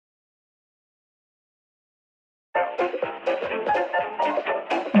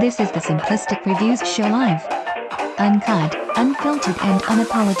This is the Simplistic Reviews Show live. Uncut, unfiltered and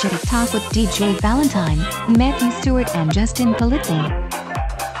unapologetic talk with DJ Valentine, Matthew Stewart and Justin Polizzi.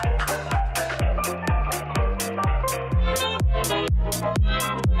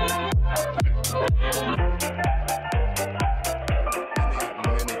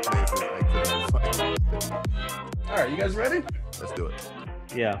 All right, you guys ready? Let's do it.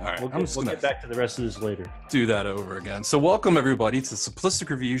 Yeah, All right, we'll get back to the rest of this later. Do that over again. So welcome everybody to the Simplistic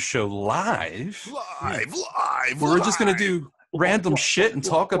Reviews Show live. We're just going to do random shit and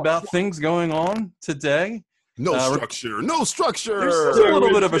talk about things going on today. No structure. There's a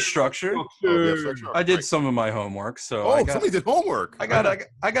little bit of a structure. Structure. I did some of my homework, so Somebody did homework. I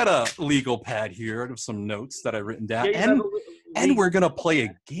got a legal pad here of some notes that I've written down, Yeah, and we're gonna play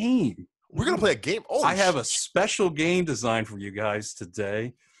a game. We're gonna play a game. Oh, I have a special game designed for you guys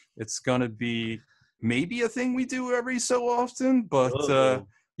today. It's gonna be maybe a thing we do every so often, but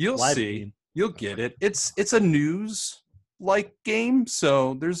you'll see. Game. You'll get it. It's a news like game,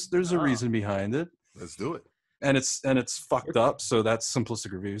 so there's a reason behind it. Let's do it. And it's fucked up, so that's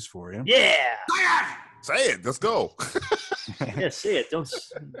Simplistic Reviews for you. Yeah. Say it. Let's go. Yeah, say it. Don't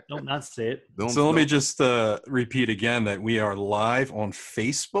not say it. So let me just repeat again that we are live on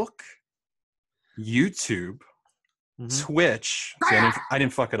Facebook, YouTube, Twitch. See, I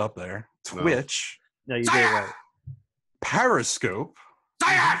didn't fuck it up there. Twitch. No, you did it right. Periscope.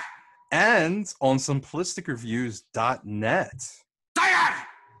 And on simplisticreviews.net.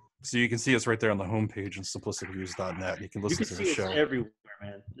 So you can see us right there on the homepage on simplisticreviews.net. You can listen to the show. Us everywhere,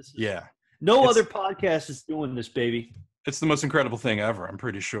 man. No other podcast is doing this, baby. It's the most incredible thing ever, I'm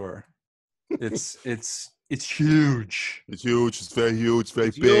pretty sure. It's huge. It's huge. It's very huge. It's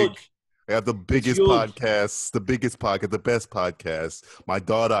very big. Huge. I have the biggest podcast, the best podcast. My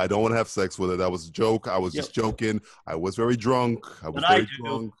daughter, I don't want to have sex with her. That was a joke. I was just joking. I was very drunk. I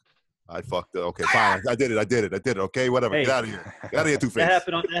fucked it. Okay, fine. I did it. Okay, whatever. Hey, get out of here. Get out of here, Two-Face. That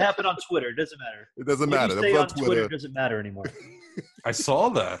happened on Twitter. It doesn't matter. It doesn't What matter. you say on Twitter doesn't matter anymore. I saw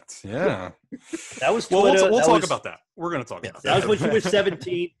that. Yeah. That was Well, Twitter. we'll talk about that. We're going to talk about that. That was when you were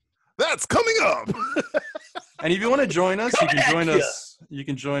 17. That's coming up. And if you want to join us, you can join us. You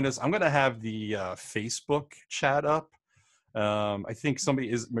can join us. I'm going to have the Facebook chat up. I think somebody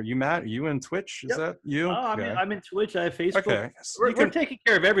is. Are you Matt? Are you in Twitch? Is that you? Oh, I'm in Twitch. I have Facebook. Okay. So We're taking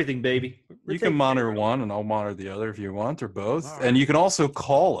care of everything, baby. You can monitor one, and I'll monitor the other if you want, or both. Right. And you can also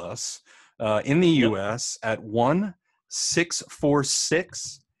call us in the U.S. at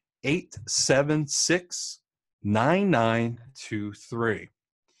 1-646-876-9923.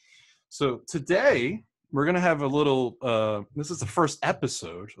 So today we're gonna have a little. This is the first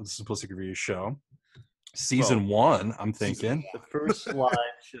episode of the Simplistic Reviews Show. Season 1, I'm thinking. The first live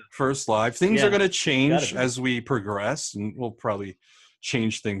show. First live. Things are going to change as we progress, and we'll probably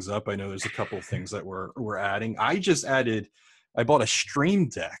change things up. I know there's a couple of things that we're adding. I bought a Stream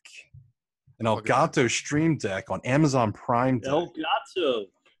Deck, an Elgato Stream Deck on Amazon Prime Day. Elgato.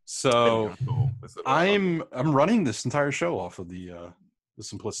 So I'm running this entire show off of the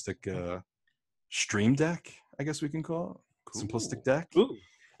Simplistic Stream Deck, I guess we can call it. Cool. Simplistic Deck. Ooh.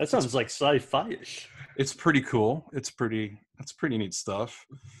 That sounds like sci-fi-ish. It's pretty cool. It's pretty neat stuff.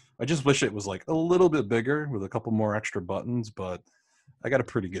 I just wish it was like a little bit bigger with a couple more extra buttons, but I got a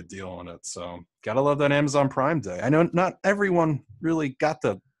pretty good deal on it. So gotta love that Amazon Prime Day. I know not everyone really got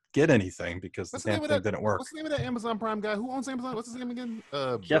to get anything because the damn thing didn't work. What's the name of that Amazon Prime guy? Who owns Amazon? What's his name again?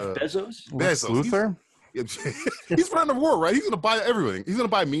 Jeff Bezos? Lex Luthor? He's running the war, right? He's going to buy everything. He's going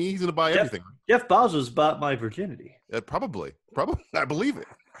to buy me. He's going to buy everything. Jeff Bezos bought my virginity. Probably. I believe it.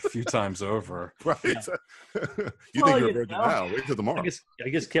 A few times over. Right. You think you're a virgin now. Wait till tomorrow. I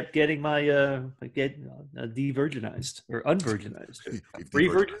guess kept getting my de-virginized or unvirginized.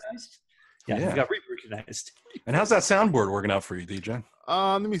 Re-virginized? Yeah, I got re-virginized. And how's that soundboard working out for you, DJ?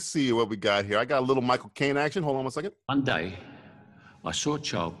 Let me see what we got here. I got a little Michael Caine action. Hold on 1 second. One day, I saw a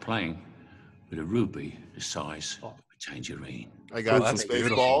child playing with a ruby the size of a tangerine. I got some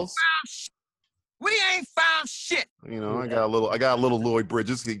Spaceballs. We ain't found shit. You know, I got a little Lloyd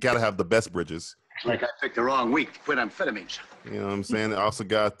Bridges. You got to have the best Bridges. Like I picked the wrong week to quit amphetamines. You know what I'm saying? I also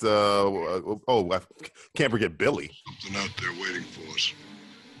got, I can't forget Billy. Something out there waiting for us.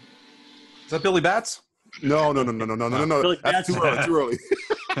 Is that Billy Bats? No. Billy That's too early.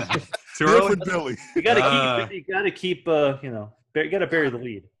 Too early? Billy. You gotta keep, you gotta bury the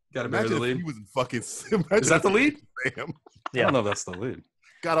lead. Gotta bury the lead. He was in fucking. Is that the lead? Shazam. Yeah. I don't know if that's the lead.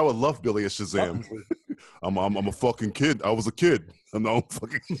 God, I would love Billy as Shazam. I'm a fucking kid. I was a kid. I'm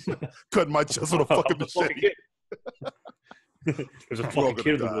fucking cutting my chest with a fucking machete. There's a fucking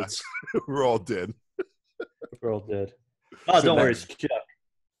kid in the woods. We're all dead. We're all dead. Oh, So don't worry, it's Chuck.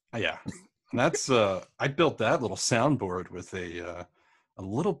 Yeah, and that's I built that little soundboard with a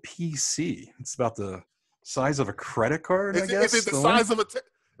little PC. It's about the size of a credit card. I guess. Is it the size of a?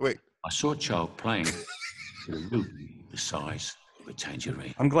 Wait. I saw a child playing with a ruby the size of a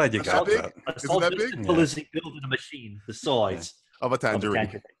tangerine. I'm glad you got that. Is it that big? Simplistic building a machine the size of a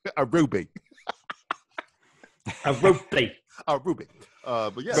tangerine. A ruby. A ruby. A ruby.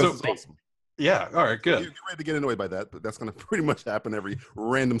 But yeah, So- this is awesome. Yeah. All right. Good. You're ready to get annoyed by that, but that's going to pretty much happen every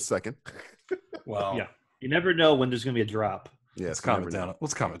random second. Well, Yeah. You never know when there's going to be a drop. Yeah, let's calm it down.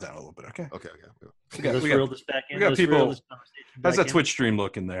 Let's calm it down a little bit. Okay. Okay. Let's reel this back in. we got Let's reel people- this conversation How's back that in. Twitch stream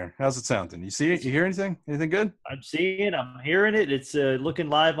looking there? How's it sounding? You see it? You hear anything? Anything good? I'm seeing, I'm hearing it. It's looking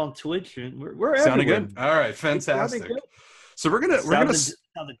live on Twitch, and we're Sounding everywhere. good? All right. It's sounding Fantastic. good. So we're gonna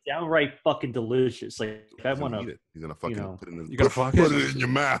Sounded downright fucking delicious. Like I want eat to. it. He's gonna fucking you know. put it in. You gonna fuck put it? it in your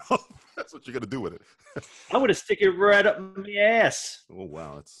mouth. That's what you're gonna do with it. I'm gonna stick it right up my ass. Oh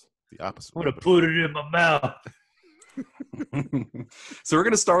wow, it's the opposite. I'm gonna put it in my mouth. So we're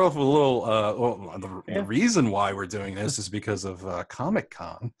going to start off with a little. The Yeah. reason why we're doing this is because of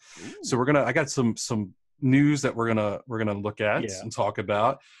Comic-Con. So I got some news that we're gonna look at Yeah. and talk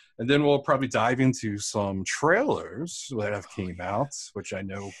about, and then we'll probably dive into some trailers that have came out, which I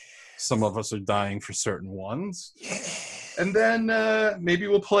know some of us are dying for certain ones. And then maybe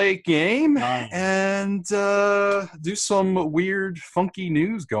we'll play a game Nice. and do some weird, funky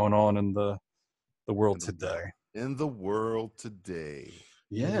news going on in the world today. In the world today.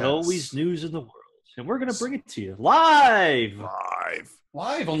 Yeah, There's always news in the world, and we're gonna bring it to you live.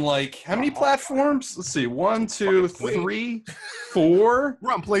 live on like how many platforms? Let's see, 1, 2, 3, 4.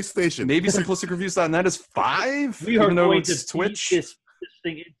 We're on PlayStation. Maybe simplisticreviews.net is 5. We are even though going it's to Twitch. beat this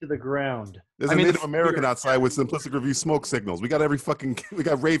thing into the ground. There's I a mean, Native American outside with Simplistic Review smoke signals. We got we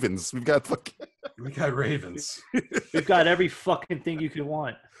got ravens. We've got fucking. We got ravens. We've got every fucking thing you can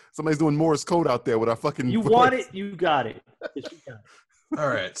want. Somebody's doing Morse code out there with our fucking. You want it, you got it. Yes, you got it. All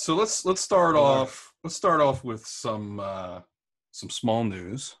right, so let's start off. Let's start off with some small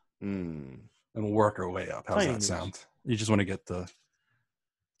news, and we'll work our way up. How's Tiny that news. sound? You just want to get the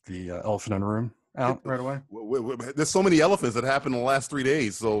elephant in the room out right away. There's so many elephants that happened in the last 3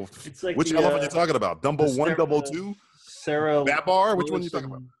 days. So It's like which the, elephant you talking about? Dumbo the 1, Sarah- Dumbo 2, Sarah Babar? Which one Lewis you talking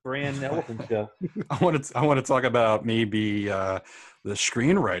about? and Brand elephant show. I want to talk about maybe the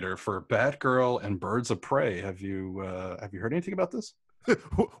screenwriter for Batgirl and Birds of Prey. Have you heard anything about this?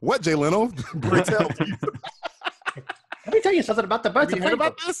 What, Jay Leno? Bring tell. Let me tell you something about the birds. Have you heard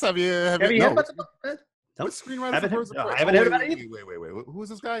about this? Have you Have you no. heard about the What screenwriter Haven't for heard- Birds of no, Prey? I haven't heard about it Wait. Who's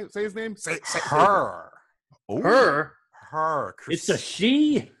this guy? Say his name. Say Her. Oh. Her. It's a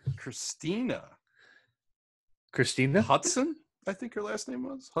she. Christina Christina. Hudson. I think her last name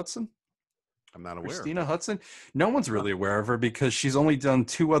was Hudson. I'm not aware. Christina Hudson. No one's really aware of her because she's only done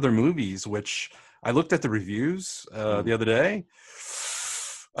 2 other movies, which I looked at the reviews the other day.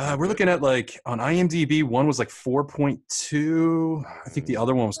 We're looking at like on IMDb, one was like 4.2. I think the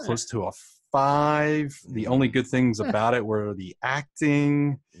other one was close to a 5. The only good things about it were the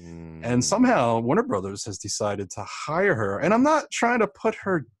acting. And somehow Warner Brothers has decided to hire her. And I'm not trying to put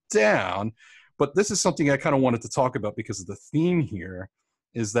her down, but this is something I kind of wanted to talk about because of the theme here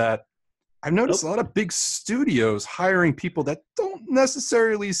is that I've noticed a lot of big studios hiring people that don't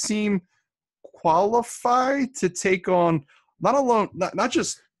necessarily seem qualified to take on not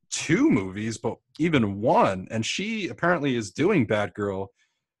just 2 movies, but even 1. And she apparently is doing Batgirl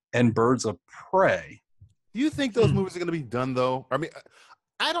and Birds of Prey. Do you think those movies are going to be done though? I mean,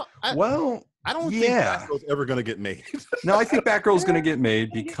 I don't think yeah. Batgirl's ever going to get made. No, I think Batgirl's going to get made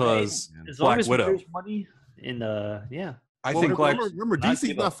because As long Black as Widow. there's money in yeah. I Well, think like remember not DC's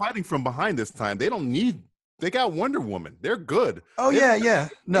give not up. fighting from behind this time. They don't need. They got Wonder Woman. They're good. yeah.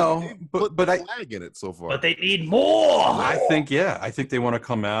 No, They but put the I flag in it so far. But they need more. I think they want to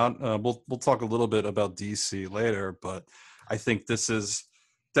come out. We'll talk a little bit about DC later, but I think this is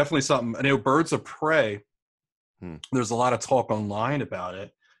definitely something. I know Birds of Prey. There's a lot of talk online about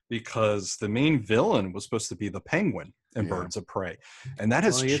it because the main villain was supposed to be the Penguin in Birds of Prey, and that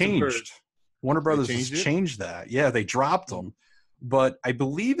has Well, he is a bird. changed. Warner Brothers has changed that. Yeah, they dropped them, but I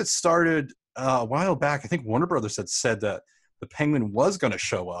believe it started a while back. I think Warner Brothers had said that the Penguin was going to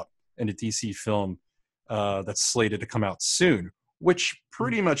show up in a DC film that's slated to come out soon, which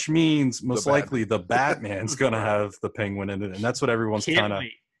pretty much means most likely the Batman's going to have the Penguin in it, and that's what everyone's Can't kind of.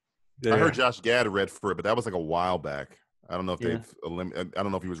 wait. I heard Josh Gad read for it, but that was like a while back. I don't know if Yeah. I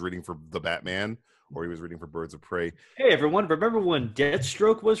don't know if he was reading for the Batman or he was reading for Birds of Prey. Hey, everyone. Remember when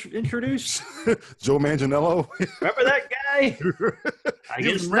Deathstroke was introduced? Joe Manganiello? Remember that guy? I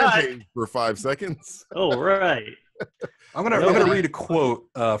guess not. For 5 seconds. Oh, right. I'm gonna read a quote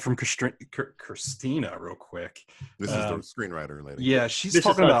from Christina real quick. This is the screenwriter lady. Yeah, she's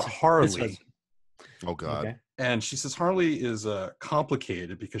talking about Harley. Oh, God. Okay. And she says Harley is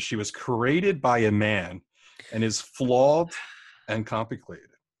complicated because she was created by a man and is flawed and complicated.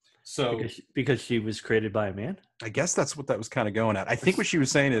 So because she was created by a man? I guess that's what that was kind of going at. I think what she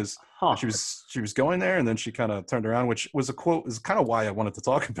was saying is she was going there and then she kind of turned around, which was a quote, is kind of why I wanted to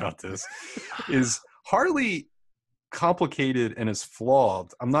talk about this, is Harley complicated and is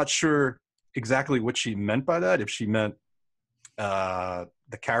flawed. I'm not sure exactly what she meant by that, if she meant the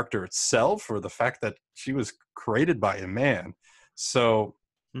character itself or the fact that she was created by a man. So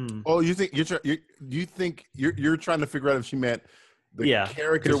oh, you think you're trying to figure out if she meant the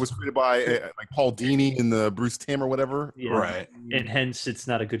character was created by like Paul Dini in the Bruce Timm or whatever, right? And hence it's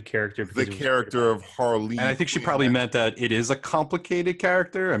not a good character. The character of Harley, and I think she probably meant that it is a complicated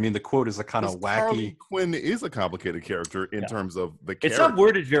character. I mean, the quote is a kind of wacky. Harley Quinn is a complicated character in terms of the character. It's not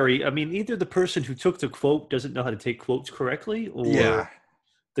worded very. I mean, either the person who took the quote doesn't know how to take quotes correctly, or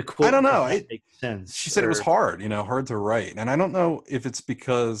the quote. I don't know. It makes sense. She said it was hard, hard to write, and I don't know if it's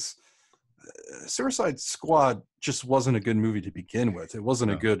because Suicide Squad just wasn't a good movie to begin with. It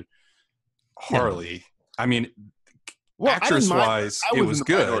wasn't a good Harley. I mean, actress-wise, it was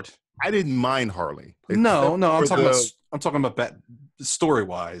good. I didn't mind Harley. No, I'm talking about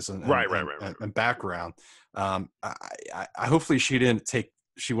story-wise and and background. I hopefully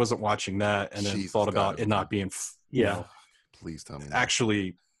she wasn't watching that and then thought about it not being please tell me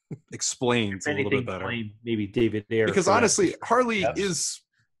actually explained a little bit better. Maybe David Ayer, because honestly, Harley is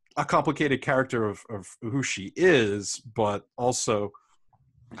a complicated character of who she is, but also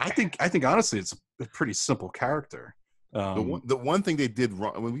I think honestly it's a pretty simple character. The one thing they did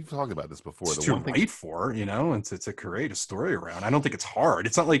wrong, I mean, we've talked about this before, to write for, and to create a story around. I don't think it's hard.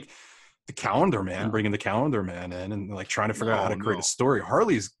 It's not like the Calendar Man, bringing the Calendar Man in and like trying to figure out how to create a story.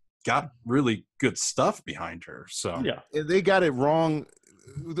 Harley's got really good stuff behind her. So they got it wrong.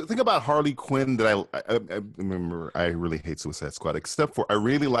 The thing about Harley Quinn that I remember, I really hate Suicide Squad, except for I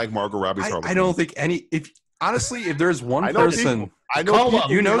really like Margot Robbie's Harley Quinn. I don't think if there's one person, I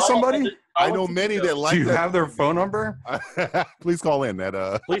know somebody. I know many that like. Do you have their phone number? Please call in.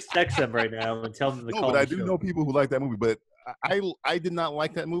 Please text them right now and tell them to call. But I do know people who like that movie. But I did not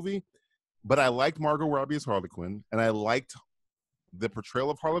like that movie, but I liked Margot Robbie as Harley Quinn, and I liked the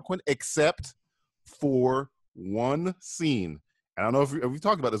portrayal of Harley Quinn, except for one scene. I don't know if we've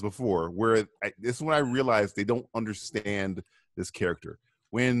talked about this before, where this is when I realized they don't understand this character.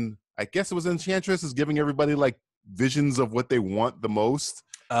 When I guess it was Enchantress is giving everybody like visions of what they want the most.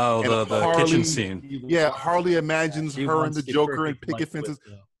 Oh, the kitchen scene. Yeah, Harley imagines her and the Joker and picket fences.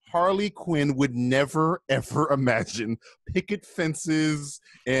 Harley Quinn would never, ever imagine picket fences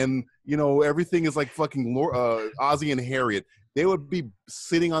and, everything is like fucking Ozzy and Harriet. They would be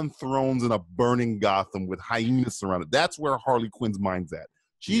sitting on thrones in a burning Gotham with hyenas surrounded. That's where Harley Quinn's mind's at.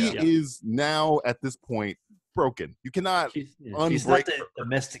 She is now at this point broken. You cannot she's not the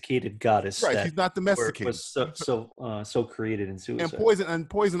domesticated goddess. Right, she's not domesticated. Was so created in Suicide. And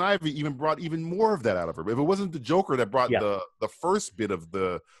Poison Ivy even brought even more of that out of her. If it wasn't the Joker that brought the first bit of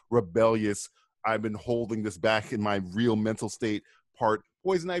the rebellious, I've been holding this back in my real mental state part,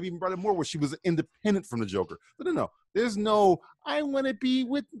 Poison Ivy even brought it more where she was independent from the Joker. But no. There's no, I want to be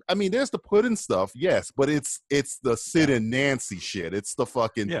with, I mean, there's the pudding stuff, yes, but it's the Sid and Nancy shit. It's the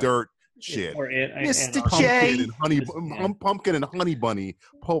fucking dirt shit. Mr. J. Pumpkin and Honey Bunny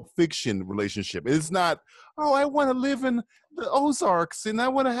Pulp Fiction relationship. It's not, I want to live in the Ozarks and I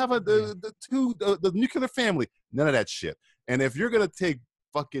want to have the nuclear family. None of that shit. And if you're going to take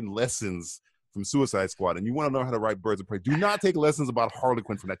fucking lessons from Suicide Squad and you want to know how to write Birds of Prey, do not take lessons about Harley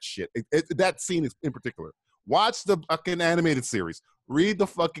Quinn from that shit. That scene is in particular. Watch the fucking animated series. Read the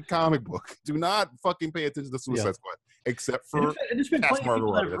fucking comic book. Do not fucking pay attention to Suicide Squad, except for and there's been plenty of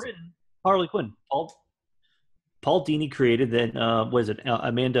people that have written Harley Quinn. Paul Dini created then. Was it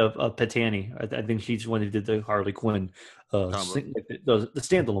Amanda Patani? I think she's the one who did the Harley Quinn, the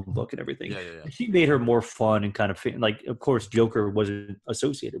standalone book and everything. Yeah. She made her more fun and kind of like. Of course, Joker wasn't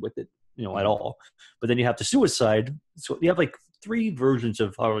associated with it, at all. But then you have the Suicide. So you have like 3 versions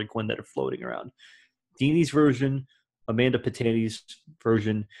of Harley Quinn that are floating around. Dini's version, Amanda Patani's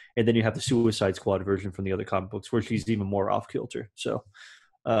version, and then you have the Suicide Squad version from the other comic books where she's even more off kilter. So,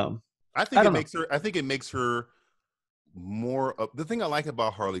 I think it makes her more. The thing I like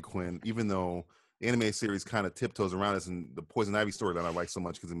about Harley Quinn, even though the anime series kind of tiptoes around this, and the Poison Ivy storyline I like so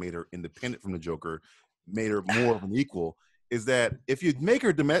much because it made her independent from the Joker, made her more of an equal, is that if you make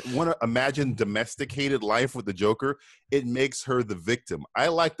her want to imagine domesticated life with the Joker, it makes her the victim. I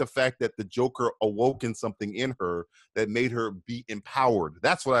like the fact that the Joker awoken something in her that made her be empowered.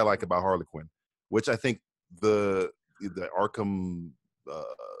 That's what I like about Harley Quinn, which I think the Arkham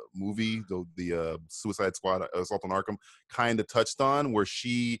movie, the Suicide Squad, Assault on Arkham, kind of touched on, where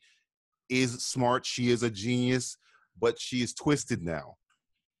she is smart, she is a genius, but she is twisted now.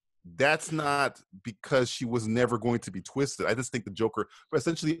 That's not because she was never going to be twisted. I just think the Joker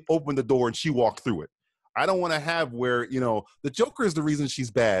essentially opened the door and she walked through it. I don't want to have where, the Joker is the reason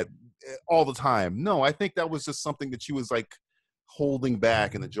she's bad all the time. No, I think that was just something that she was like holding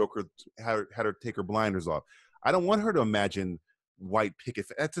back, and the Joker had her take her blinders off. I don't want her to imagine white picket.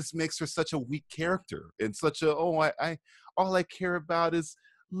 That just makes her such a weak character. And such a, all I care about is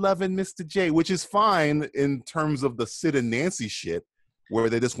loving Mr. J, which is fine in terms of the Sid and Nancy shit, where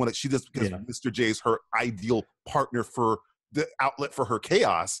they just want to, because Mr. J is her ideal partner for the outlet for her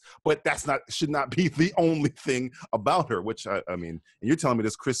chaos, but should not be the only thing about her, which I mean, and you're telling me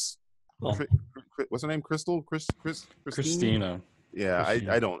this what's her name? Christina? Yeah,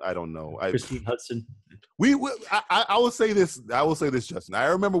 Christina. I don't know. Christine Hudson. I will say this, Justin. I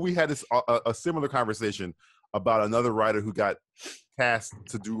remember we had this a similar conversation about another writer who got tasked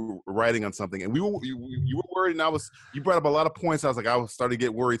to do writing on something, and you were worried, and you brought up a lot of points. I was like, I was starting to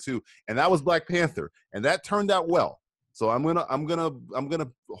get worried too, and that was Black Panther, and that turned out well. So I'm gonna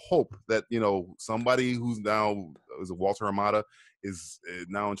hope that somebody who's now is Walter Amada is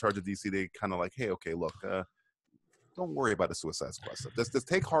now in charge of DC. They kind of like, hey, okay, look, don't worry about the Suicide Squad stuff. Just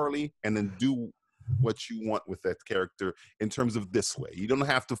take Harley and then do what you want with that character in terms of this way. You don't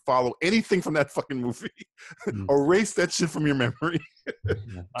have to follow anything from that fucking movie. Erase that shit from your memory.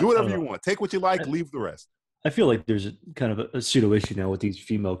 Do whatever you want. Take what you like, leave the rest. I feel like there's a kind of a pseudo issue now with these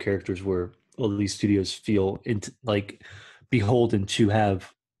female characters where all these studios feel like beholden to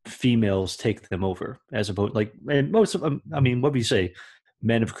have females take them over, as opposed and most of them, I mean, what would you say?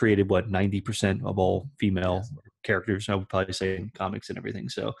 Men have created 90% of all female characters, I would probably say, in comics and everything.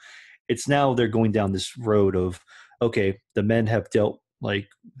 So it's now they're going down this road of, okay, the men have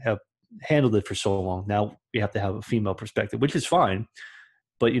have handled it for so long. Now we have to have a female perspective, which is fine,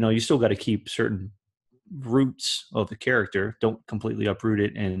 but you still got to keep certain roots of the character. Don't completely uproot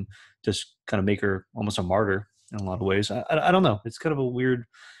it and just kind of make her almost a martyr in a lot of ways. I don't know. It's kind of a weird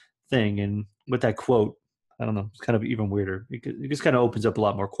thing. And with that quote, I don't know, it's kind of even weirder. It just kind of opens up a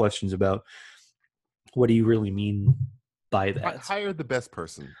lot more questions about what do you really mean by that. Hire the best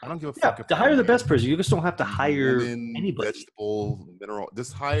person. I don't give a fuck. To hire the best person. You just don't have to hire anybody. Vegetable, mineral.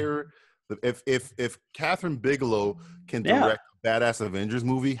 Just hire. If Catherine Bigelow can direct a badass Avengers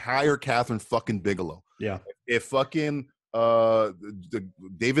movie, hire Catherine fucking Bigelow. Yeah. If fucking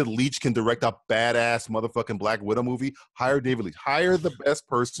David Leitch can direct a badass motherfucking Black Widow movie, hire David Leitch. Hire the best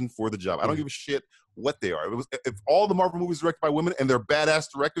person for the job. I don't give a shit what they are. If all the Marvel movies are directed by women and they're badass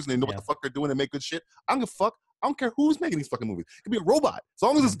directors and they know what the fuck they're doing and make good shit, I don't give a fuck. I don't care who's making these fucking movies. It could be a robot, as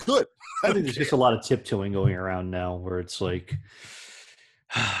long as it's good. I think there's just a lot of tiptoeing going around now, where it's like,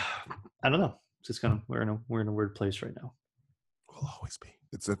 I don't know. It's just kind of we're in a weird place right now. Will always be.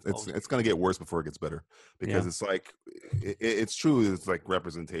 It's going to get worse before it gets better, because it's like it's true. It's like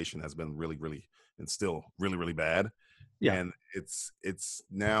representation has been really, really, and still really, really bad. Yeah, and it's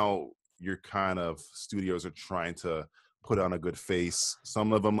now you're kind of studios are trying to put on a good face.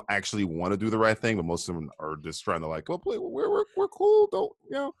 Some of them actually want to do the right thing, but most of them are just trying to we're cool,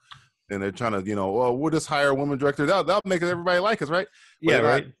 don't and they're trying to well, we'll just hire a woman director. That'll make everybody like us, right?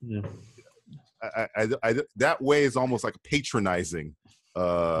 Right. I that way is almost like patronizing.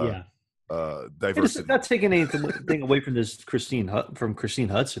 Diversity. It's not taking anything away from Christine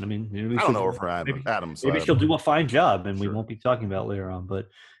Hudson. I mean, I don't know her for Adams. Maybe she'll do a fine job, and we won't be talking about it later on. But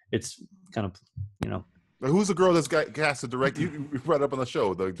it's kind of Who's the girl that's got cast to direct? You brought it up on the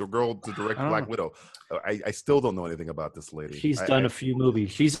show. The girl to direct Black Widow. I still don't know anything about this lady. She's done a few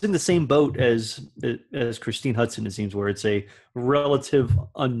movies. She's in the same boat as Christine Hudson. It seems, where it's a relative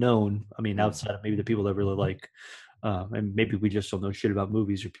unknown. I mean, outside of maybe the people that really like. And maybe we just don't know shit about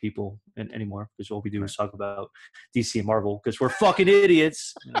movies or people anymore, because all we do is talk about DC and Marvel because we're fucking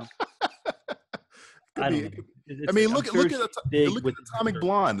idiots. I don't know. I mean, look at Atomic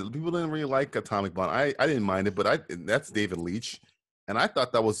Blonde. People didn't really like Atomic Blonde. I didn't mind it, but that's David Leitch, and I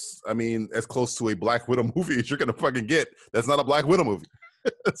thought that was, I mean, as close to a Black Widow movie as you're gonna fucking get. That's not a Black Widow movie.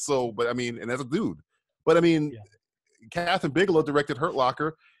 So, but I mean, and that's a dude. But I mean, Catherine Bigelow directed Hurt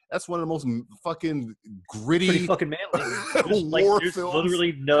Locker. That's one of the most fucking gritty, pretty fucking manly. There's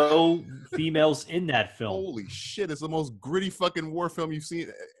literally no females in that film. Holy shit! It's the most gritty fucking war film you've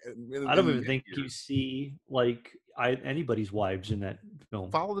seen. I don't even think you see like anybody's wives in that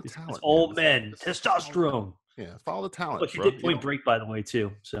film. Follow the talent. It's all men, testosterone. Yeah, follow the talent. But she did Point Break, by the way,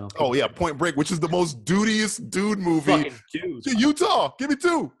 too. So. Oh yeah, Point Break, which is the most dudiest dude movie. Fucking dude. Utah, give me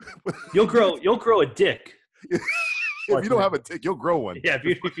 2. You'll grow a dick. If you don't have a dick, you'll grow one. Yeah, if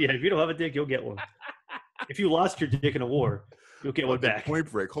you don't have a dick, you'll get one. If you lost your dick in a war, you'll get one back. Point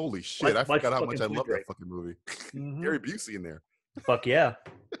Break, holy shit! I forgot how much I love that fucking movie. Mm-hmm. Gary Busey in there. Fuck yeah.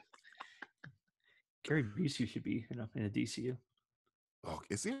 Gary Busey should be in a DCU. Oh,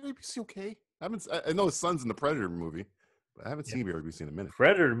 is Gary Busey okay? I know his son's in the Predator movie, but I haven't seen Gary Busey in a minute.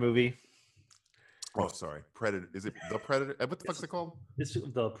 Predator movie. Oh, sorry, Predator. Is it the Predator? What the fuck's it called? It's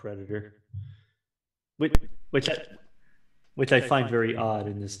the Predator. Which I find very odd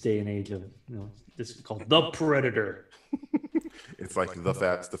in this day and age of this is called the Predator. It's like the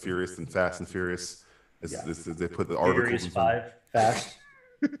Fast, the Furious, and Fast and Furious. They put the articles. Furious 5, Fast.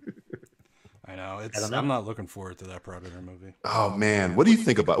 I know. I'm not looking forward to that Predator movie. Oh man, what do you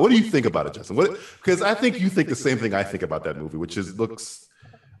think about it, Justin? Because I think you think the same thing I think about that movie, which is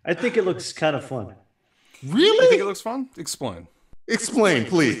I think it looks kind of fun. Really? You think it looks fun? Explain,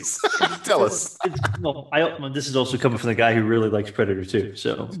 please. Tell us. This is also coming from the guy who really likes Predator too.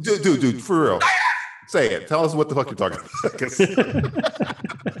 So, dude, for real, say it. Tell us what the fuck you're talking about.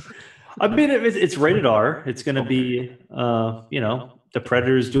 I mean, it's rated R. It's going to be, the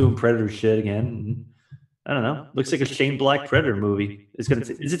Predator's doing Predator shit again. I don't know. Looks like a Shane Black Predator movie. Is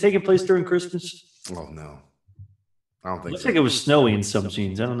it taking place during Christmas? Oh no, I don't think. Looks like it was snowy in some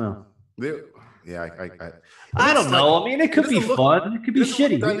scenes. I don't know. Yeah, I don't know. I mean, it could be fun. It could be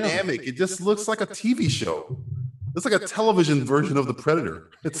shitty. Dynamic. It just looks like a TV show. It's like a television version of the Predator.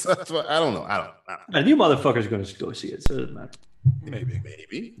 I don't know. I don't. And you motherfuckers are going to go see it, so it doesn't matter.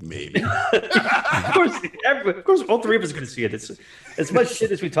 Maybe. Of course, all three of us are going to see it. It's as much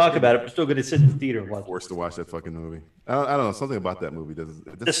shit as we talk about it. We're still going to sit in the theater and watch. Forced to watch that fucking movie. I don't know. Something about that movie does.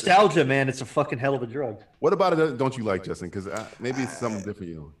 Nostalgia, man. It's a fucking hell of a drug. What about it? Don't you like, Justin? Because maybe it's something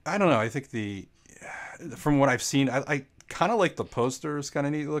different. I don't know. I think from what I've seen, I kind of like the poster. It's kind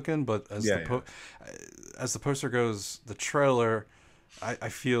of neat looking, but as the poster goes, the trailer, I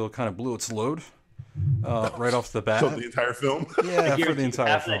feel kind of blew its load. Right off the bat. So the entire film? Yeah, for the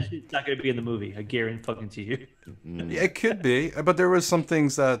entire film. It's not going to be in the movie. I guarantee fucking to you. Yeah, it could be, but there was some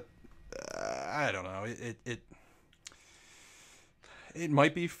things that I don't know. It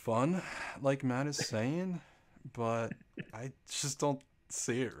might be fun, like Matt is saying, but I just don't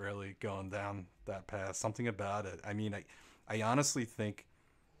see it really going down that path. Something about it. I mean, I honestly think,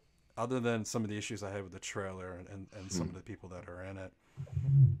 other than some of the issues I had with the trailer and some of the people that are in it,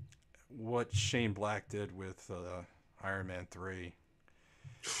 what Shane Black did with Iron Man 3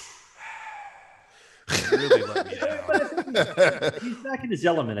 really let me down. He's back in his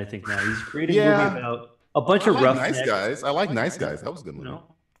element, I think, now. He's creating a movie about a bunch of roughnecks. Nice guys. I like Nice Guys. That was a good movie.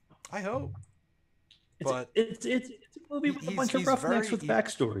 I hope. It's a movie with a bunch of roughnecks with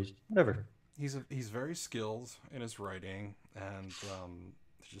backstories. Whatever. He's very skilled in his writing, and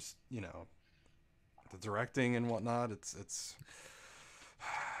just the directing and whatnot. It's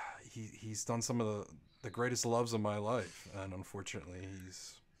he's done some of the greatest loves of my life, and unfortunately,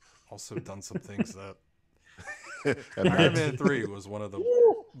 he's also done some things that Iron Man 3 was one of the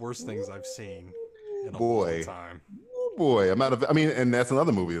worst things I've seen in a long time. Boy, and that's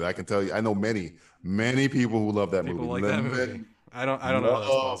another movie that I can tell you. I know many people who love that movie. Like that movie. I don't know how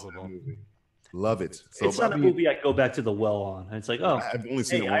that's possible. Love it. So, it's not a movie I go back to the well on. It's like, I've only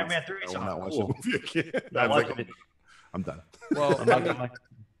seen Iron Man 3 is cool. I'm done. Well,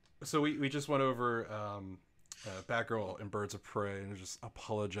 so we just went over Batgirl and Birds of Prey, and just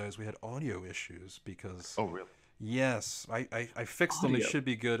apologize. We had audio issues because. Oh really? Yes, I fixed them. They should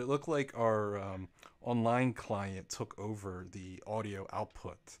be good. It looked like our online client took over the audio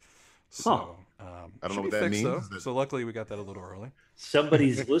output. So I don't know what that means. So luckily we got that a little early.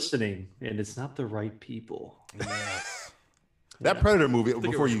 Somebody's listening, and it's not the right people. Yes. That Predator movie,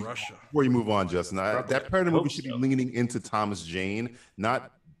 before you move on, Justin, that Predator movie should be leaning into Thomas Jane,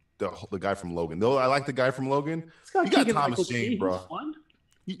 not the guy from Logan. Though I like the guy from Logan. You got Thomas Jane, bro.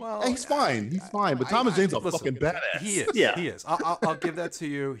 He's fine. He's fine. But Thomas Jane's a fucking badass. He is. Yeah. He is. I'll give that to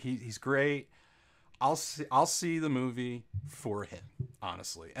you. He's great. I'll see the movie for him,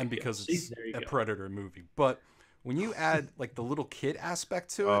 honestly, and because it's a Predator movie. But when you add like the little kid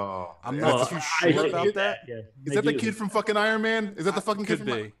aspect to it, I'm not too sure about that. Yeah, is that the kid from fucking Iron Man? Is that the fucking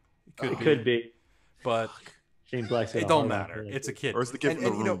kid? Could be. But Shane Black's it don't matter. It's a kid. Or it's the kid from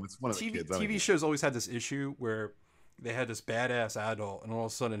the room. It's one of the kids. TV shows always had this issue where they had this badass adult, and all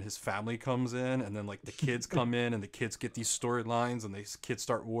of a sudden his family comes in, and then like the kids come in, and the kids get these storylines, and these kids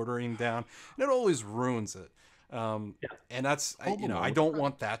start watering down, and it always ruins it. And that's I don't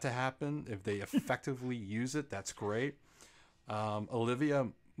want that to happen. If they effectively use it, that's great. Olivia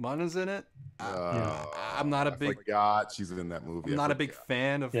Munn is in it. I'm not a big God, she's in that movie. I'm not a big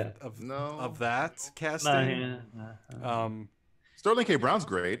fan of that casting. Sterling K. Brown's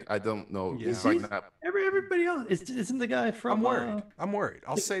great. I don't know. He's like not... Everybody else isn't the guy from. I'm worried.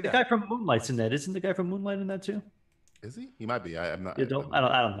 I'll say that the guy from Moonlight's in that. Isn't the guy from Moonlight in that too? Is he? He might be. I'm not. I don't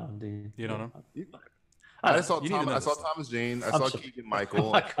know. You don't know? I saw Thomas Jane. I saw Keegan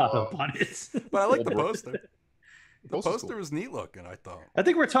Michael. But I like the poster. The poster was neat looking, I thought. I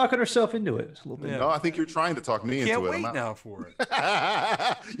think we're talking ourselves into it a little bit. No, I think you're trying to talk me into it. Can't wait now for it.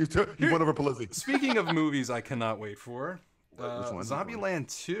 you went over Pelizzi. Speaking of movies I cannot wait for,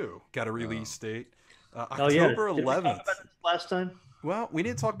 Zombieland 2 got a release date. October 11th. Last time? Well, we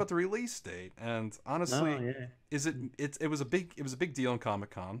didn't talk about the release date, and honestly, it was a big deal in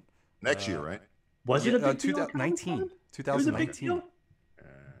Comic-Con. Next year, right? Was it a big deal? 2019. 2019.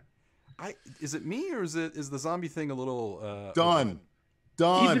 Is it me, or is the zombie thing a little done?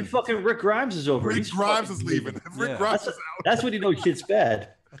 Even fucking Rick Grimes is over. Rick Grimes is leaving. Rick Grimes is out. That's when you know shit's bad.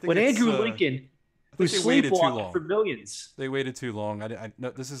 When Andrew Lincoln, who's sleepwalking for millions, they waited too long. No,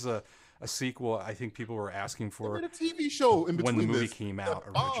 this is a sequel. I think people were asking for a TV show in between when the movie came out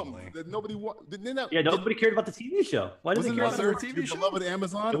originally. That nobody nobody cared about the TV show. Why did they care about the TV show? Beloved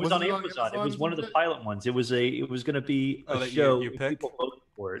Amazon. It was on Amazon. It was one of the pilot ones. It was going to be a show. You picked? People voted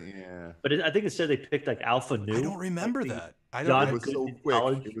for it. Yeah, but I think it said they picked like Alpha Nu. I don't remember that. It was so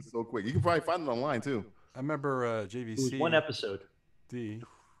quick. It was so quick. You can probably find it online too. I remember JVC. It was one episode.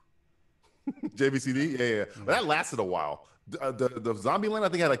 JVCD, yeah. But that lasted a while. The Zombieland, I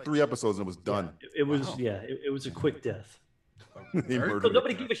think, had like 3 episodes and it was done. It was it was a quick death.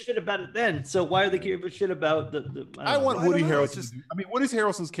 Nobody gave a shit about it then. So why are they giving a shit about the I want Woody Harrelson. I mean, Woody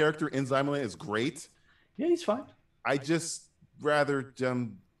Harrelson's character in Zombieland is great. Yeah, he's fine. I just rather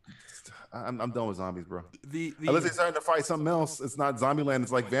I'm done with zombies, bro. Unless they're starting to fight something else, it's not Zombieland.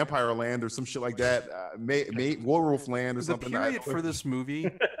 It's like Vampire Land or some shit like that. Werewolf Land or something. The period for this movie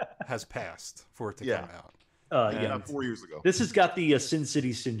has passed for it to come out. 4 years ago. This has got the Sin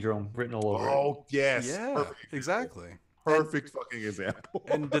City syndrome written all over it. Oh yes, yeah, exactly. Perfect fucking example.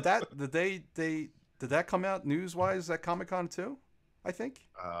 And did that come out news wise at Comic-Con too? I think.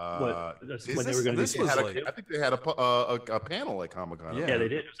 When they were going to I think they had a panel at Comic-Con. Yeah, they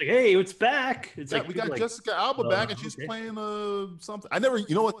did. It was like, hey, it's back. It's like we got Jessica Alba back, and she's playing something. I never.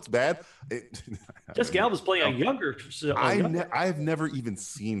 You know what's bad? Jessica Alba's playing a younger. I've never even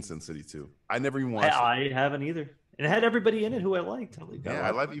seen Sin City 2. I never even watched it. I haven't either. And it had everybody in it who I liked. I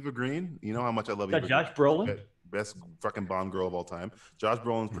love Eva Green. You know how much I love Eva Green. Josh Brolin. Best fucking Bond girl of all time. Josh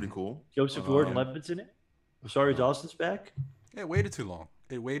Brolin's pretty cool. Joseph Gordon-Levitt's in it. Rosario Dawson's back. It waited too long.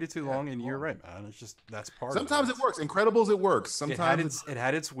 And you're right, man. It's just that's part. Sometimes of it works. Incredibles, it works. Sometimes it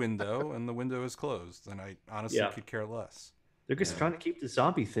had its window, and the window is closed. And I honestly could care less. They're just trying to keep the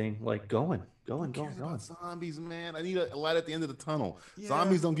zombie thing like going. Zombies, man. I need a light at the end of the tunnel. Yeah.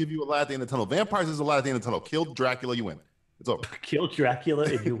 Zombies don't give you a light at the end of the tunnel. Vampires is a light at the end of the tunnel. Kill Dracula, you win. It's over. Kill Dracula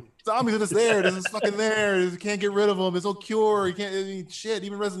and you. Zombies are just there. They're just fucking there. You can't get rid of them. There's no cure. You can't. I mean, shit.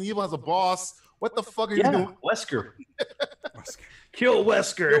 Even Resident Evil has a boss. What the fuck are you doing? Wesker. Kill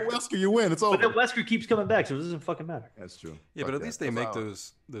Wesker. Kill Wesker, you win. It's over. But then Wesker keeps coming back, so it doesn't fucking matter. That's true. Yeah, but at least they make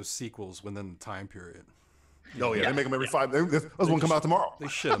those sequels within the time period. Oh yeah, they make them every 5. Those one come out tomorrow. They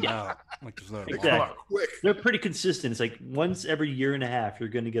shit them out. Like there's no. They come out quick. They're pretty consistent. It's like once every year and a half, you're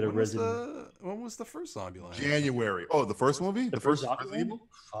going to get a Resident. When was the first Zombieland? January. Oh, the first movie. The first Resident Evil.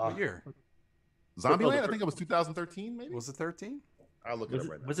 What year? Zombieland. I think it was 2013. Maybe. Was it 13? I'll look it up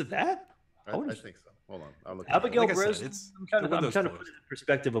right now. Was it that? I think so. Hold on. I'll look. Abigail Breslin. I'm trying to put it in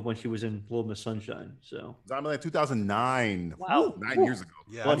perspective of when she was in Little Miss Sunshine. So Zombieland 2009. Wow, 9 years ago.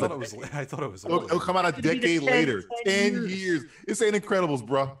 Yeah, I thought it was. It'll come out a decade later. 10 years. This ain't Incredibles,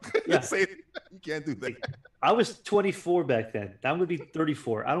 bro. Yeah. You can't do that. I was 24 back then. I'm gonna be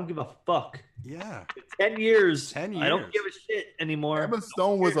 34. I don't give a fuck. Yeah. 10 years. 10 years. I don't give a shit anymore. Emma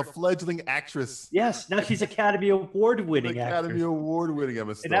Stone was a fleiling actress. Yes. Now she's Academy Award-winning actress. Academy Award-winning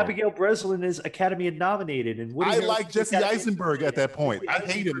Emma Stone. And Abigail Breslin is Academy nominated. And I like Jesse Eisenberg at that point. I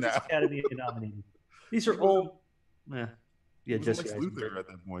hate him now. Academy nominated. These are old. Yeah, Jesse Eisenberg at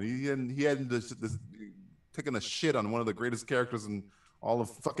that point. He hadn't this taken a shit on one of the greatest characters in all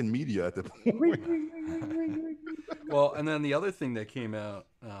of fucking media at that point. Well, and then the other thing that came out,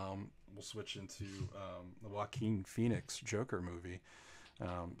 we'll switch into the Joaquin Phoenix Joker movie.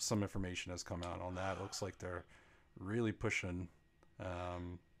 Some information has come out on that. It looks like they're really pushing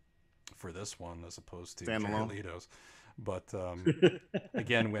for this one as opposed to Standalone. Jared Leto's. But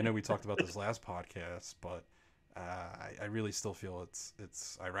again, I know we talked about this last podcast, but I really still feel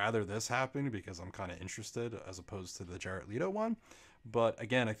it's I rather this happen because I'm kind of interested as opposed to the Jared Leto one. But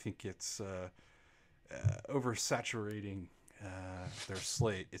again, I think it's oversaturating their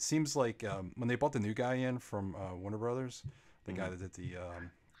slate. It seems like when they bought the new guy in from Warner Brothers, the guy that did the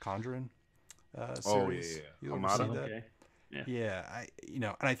Conjuring series. You ever see that? Okay. Yeah,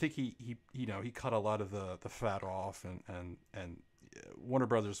 and I think he cut a lot of the fat off, and Warner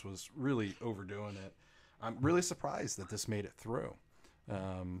Brothers was really overdoing it. I'm really surprised that this made it through. He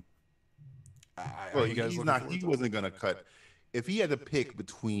wasn't gonna cut. If he had to pick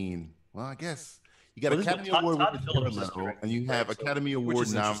between, well, I guess you got Academy Award with Jared Leto, and you have Academy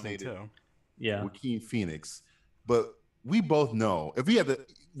Award nominated Joaquin Phoenix, but we both know if he had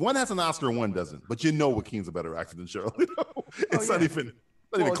one has an Oscar and one doesn't, but Joaquin's a better actor than Jared Leto. It's not even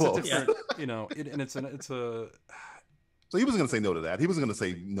close. And it's a. So he wasn't going to say no to that. He wasn't going to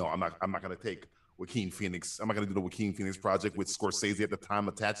say no. I'm not going to take Joaquin Phoenix. I'm not going to do the Joaquin Phoenix project with Scorsese at the time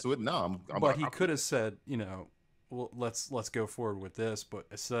attached to it. No, but he could have said, well, let's go forward with this. But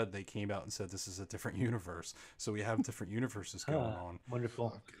instead, they came out and said this is a different universe. So we have different universes going on.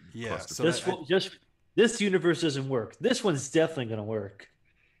 Wonderful. Yeah. So just this universe doesn't work. This one's definitely going to work.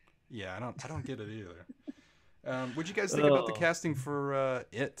 Yeah, I don't get it either. What'd you guys think about the casting for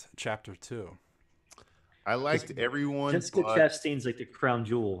It Chapter 2? I liked everyone. Jessica Chastain's like the crown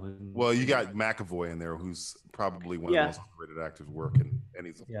jewel. Well, you got McAvoy in there, who's probably one of the most underrated actors working, and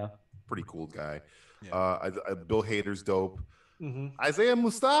he's a pretty cool guy. Yeah. Bill Hader's dope. Mm-hmm. Isaiah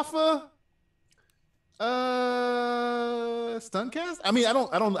Mustafa, stunt cast. I mean,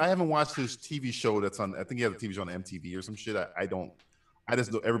 I haven't watched his TV show that's on. I think he has a TV show on MTV or some shit. I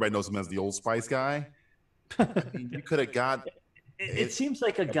just know everybody knows him as the Old Spice guy. I mean, you could have got. It seems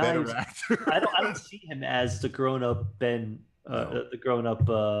like a guy. I don't see him as the grown-up Ben. The grown-up.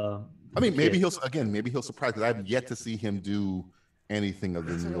 I mean, maybe he'll surprise because I've yet to see him do anything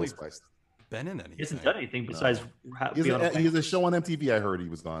other than the Old Spice. Been in anything? He hasn't done anything besides. He has a show on MTV. I heard he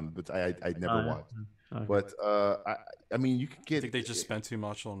was on, but I never watched. Okay. But I mean, you could get. I think they just spent too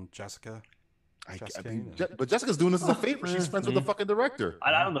much on Jessica. But Jessica's doing this as a favor. She's friends with the fucking director.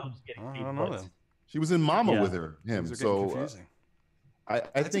 I don't know who's getting paid. I don't know them. She was in Mama with him. So I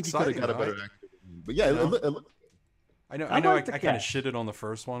think he could have got a better actor. But yeah, I know. I kind of shitted on the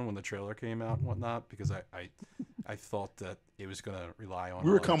first one when the trailer came out and whatnot because I thought that it was going to rely on.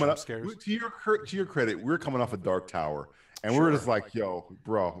 We were coming up. Scares. To your credit, we were coming off a Dark Tower, and we were just like, "Yo,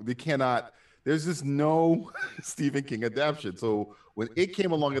 bro, they cannot." There's just no Stephen King adaptation. So when it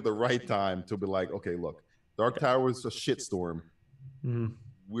came along at the right time to be like, "Okay, look, Dark Tower was a shitstorm.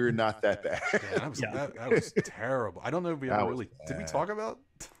 We're not that bad." Yeah, that was terrible. I don't know if we really did. We talk about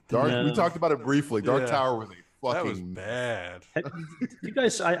Dark. No. We talked about it briefly. Dark Tower was that was bad. You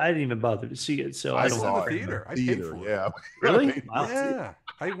guys, I didn't even bother to see it, so I saw it in the theater. I paid for it. Yeah, really? Wow. Yeah,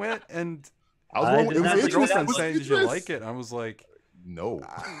 I went and I was my girlfriend saying, "Did you like it?" I was like, "No."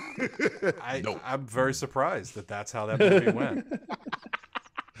 I'm very surprised that's how that movie went.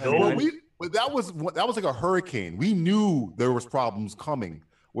 But that was like a hurricane. We knew there was problems coming.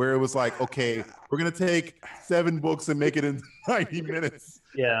 Where it was like, okay, we're gonna take 7 books and make it in 90 minutes.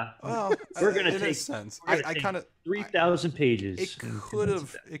 Yeah, well, we're gonna take sense. I kind of 3,000 pages.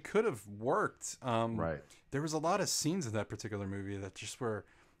 It could have worked. Right. There was a lot of scenes in that particular movie that just were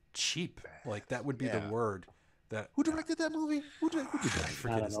cheap. Like that would be the word. Who directed that movie? Who did that? I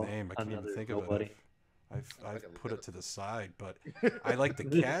forget his name. I can't even think of it. I've put it to the side, but I like the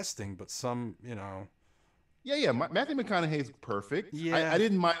casting. But some, Yeah. Matthew McConaughey's perfect. Yeah, I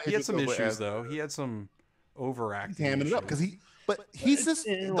didn't mind. He had some issues though. He had some overacting. Hamming it up because he's just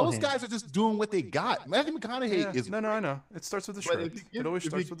those guys are just doing what they got. Matthew McConaughey is no. I know it starts with the script. It always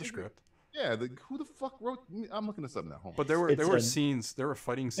starts with the script. Yeah, who the fuck wrote? I'm looking this up now. But there were scenes. There were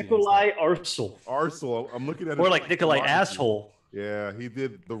fighting scenes. Nikolai Arcel. I'm looking at. Or like Nikolai Asshole. Yeah, he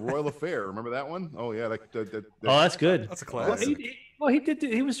did The Royal Affair. Remember that one? Oh yeah, that's good. That's a classic. He did.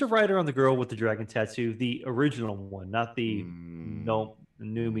 He was the writer on The Girl with the Dragon Tattoo, the original one, not the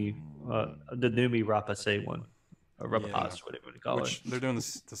Numi Rapace one, or Rapace, whatever you call it. They're doing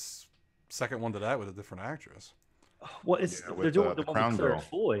this second one to that with a different actress. Well, they're doing the one with Claire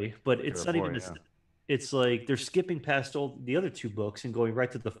Foy, but it's not even. It's like they're skipping past all the other 2 books and going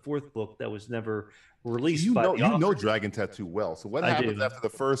right to the 4th book that was never released. You know Dragon Tattoo well. So what happens after the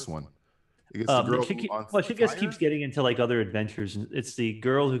first one? She just keeps getting into like other adventures. It's the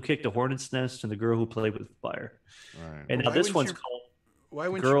girl who kicked a hornet's nest and the girl who played with fire. Right. And now this one's called. Why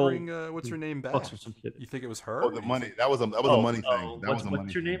wouldn't girl you bring what's her name back? fucks with some shit. You think it was her? Oh, the money. That was a money thing. That was a money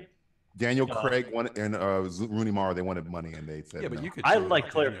What's your thing. name? Daniel Craig wanted, and Rooney Mara. They wanted money, and they said, Yeah, but no. you could. I change like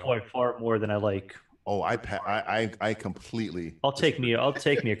Claire Daniel. Foy far more than I like. Oh, I completely. I'll take me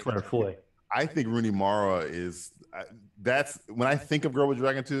a Claire Foy. I think Rooney Mara is. That's when I think of Girl with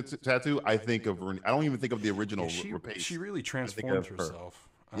Dragon Tattoo. I think of Rooney. I don't even think of the original. Yeah, she really transformed herself.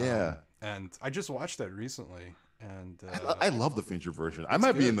 Yeah, and I just watched that recently, and I love the Fincher version. I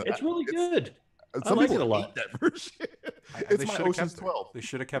might be in the. It's really good. Some I like people it a lot. hate that version. It's my Ocean's 12. They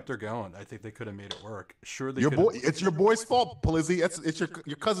should have kept her going. I think they could have made it work. Sure, they your could've- boy. It's your boy's fault, Polizzi. It's your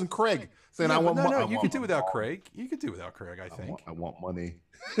cousin Craig saying, Yeah, "I want money." No, you could do without Craig. You could do without Craig. I think. I want money.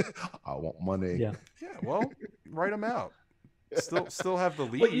 I want money. Yeah. Yeah. Well, write him out. Still have the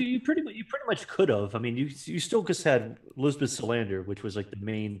lead. Well, you pretty much could have. I mean, you still just had Elizabeth Salander, which was like the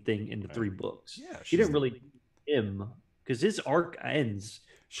main thing in the 3 books. Yeah, she didn't really him because his arc ends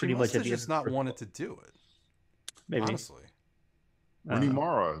pretty much at the just end. not wanted to do it. Maybe. Honestly. Rooney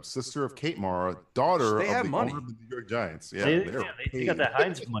Mara, sister of Kate Mara, daughter They of have the money. owner of the New York Giants. Yeah, they got that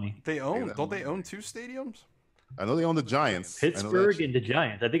Heinz money. Don't they own 2 stadiums? I know they own the Giants. Pittsburgh and the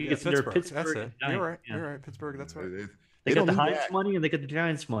Giants. I think it's their Pittsburgh. That's it. and You're Giants. right. Yeah. You're right. Pittsburgh. That's right. They got the don't need Heinz that. money and they got the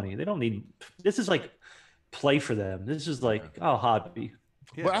Giants money. They don't need. This is like play for them. This is like hobby.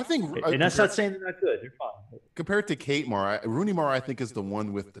 Yeah. But I think, And that's not saying they're not good. They're fine. compared to Kate Mara, Rooney Mara, I think is the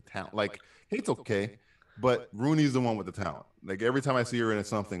one with the talent. Like Kate's okay, but Rooney's the one with the talent. Like every time I see her in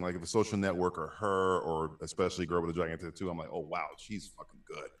something, like if a Social Network or her, or especially Girl with a Dragon Tattoo, I'm like, oh wow, she's fucking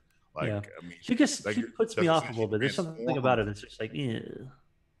good. Like Yeah. I mean, She just like, she puts me off a little bit. There's something about it that's just like, yeah.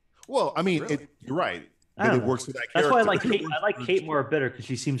 well, I mean, Really? you're right. I But don't it know. works for that That's character. why I like Kate. I like Kate Mara better because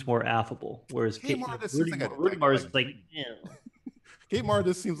she seems more affable. Whereas Kate Kate Mara just seems like a- Rooney Mara is like, yeah. Kate Mara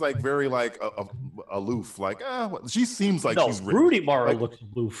just seems like very like aloof. Like she seems like No, she's Rooney Mara like- looks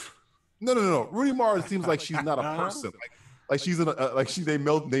aloof. No. Rooney Mara seems like she's not a person. Like she's in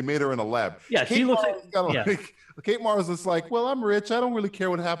a, they made her in a lab. Yeah, she looks Mara's like- kinda yeah. like Kate Mara's just like, well, I'm rich. I don't really care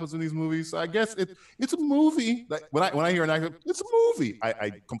what happens in these movies. So I guess it's a movie. Like when I hear an actor, it's a movie.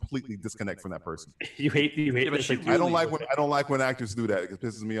 I completely disconnect from that person. You hate. but It's she like, I don't like when actors do that. It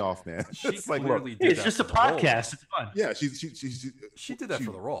pisses me off, man. She It's like, look, clearly did it's that just a for the role. podcast. It's fun. yeah, She did that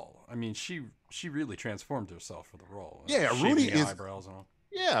for the role. I mean, she really transformed herself for the role. Yeah, Shaving Rooney the is- eyebrows and all.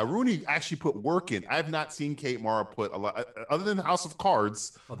 Yeah, Rooney actually put work in. I've not seen Kate Mara put a lot, other than House of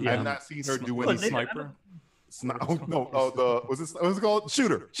Cards. Yeah. I've not seen her do Well, anything. Sniper. Was it called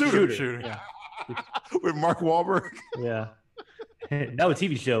Shooter? Shooter. With Mark Wahlberg. Yeah. Now a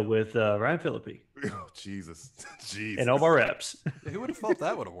TV show with Ryan Phillippe Oh, Jesus. and Omar Epps. Yeah, who would have thought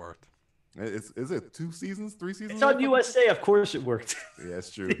that would have worked? Is it 2 seasons, 3 seasons? It's on USA. Of course, it worked. Yeah,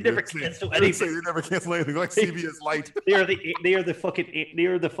 it's true. They never cancel They anything. never cancel anything like CBS Light. They are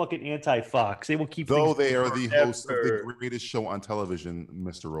the fucking anti-Fox. They will keep. Though things they are the hosts of the forever. greatest show on television,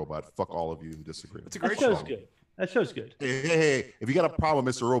 Mr. Robot. Fuck all of you who disagree. It's a That great show's show. good. That show's good. Hey, if you got a problem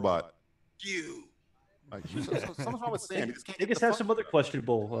with Mr. Robot, like, something's wrong with Sam. He just can't They get just the have fuck some other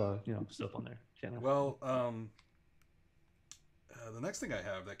questionable, stuff on their channel. Well, the next thing I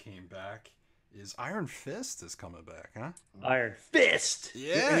have that came back is Iron Fist is coming back, huh? Iron Fist.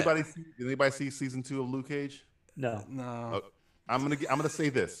 Yeah. Did anybody see season 2 of Luke Cage? No. No. I'm gonna say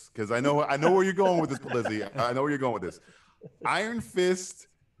this because I know where you're going with this, Lizzie. I know where you're going with this. Iron Fist,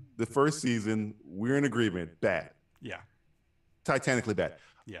 the first season, we're in agreement. Bad, Yeah. titanically bad.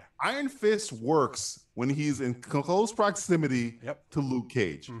 Yeah. Iron Fist works when he's in close proximity Yep. to Luke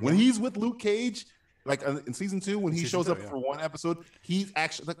Cage. Mhm. When he's with Luke Cage, like in season 2, when he Season shows 2, up yeah. for one episode, he's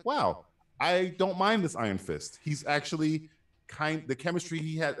actually like, wow, I don't mind this Iron Fist. He's actually the chemistry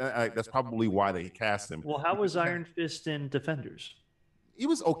he had. That's probably why they cast him. Well, how was Iron Fist in Defenders? He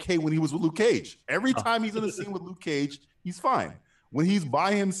was okay when he was with Luke Cage. Every time he's in a scene with Luke Cage, he's fine. When he's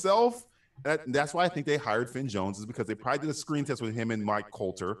by himself, that's why I think they hired Finn Jones, is because they probably did a screen test with him and Mike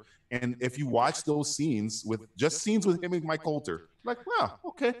Coulter. And if you watch those scenes with him and Mike Coulter, like, wow,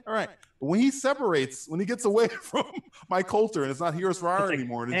 okay, all right. But when he separates, when he gets away from Mike Coulter and it's not Heroes for Hire It's like,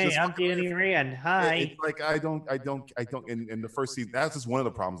 anymore, and it's hey, just I'm Danny Rand. Hi. it's like I don't. In the first season, that's just one of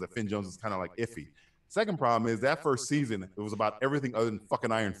the problems that Finn Jones is kind of like iffy. Second problem is that first season, it was about everything other than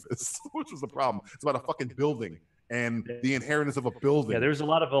fucking Iron Fist, which was the problem. It's about a fucking building and the inheritance of a building. Yeah, there was a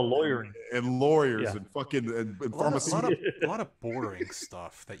lot of lawyering. And lawyers Yeah. and fucking and A lot pharmaceutical of boring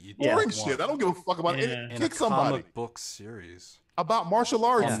stuff that you boring don't shit. want I don't give a fuck about Yeah. it. in a Kick somebody comic book series about martial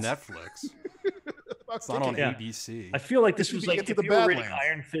arts. on Netflix. About It's not on Yeah. ABC. I feel like this This was should like get to if the you were reading Badlands.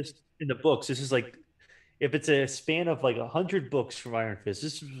 Iron Fist in the books. This is like if it's a span of like 100 books from Iron Fist.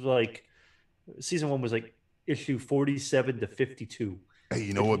 This was like season 1 was like issue 47 to 52. Hey,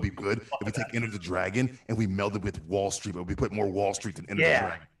 you know what would be good if we take Enter the Dragon and we meld it with Wall Street, but we put more Wall Street than Enter the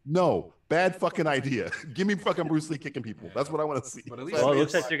Dragon. No, bad fucking idea. Give me fucking Bruce Lee kicking people. That's what I want to see. But at least it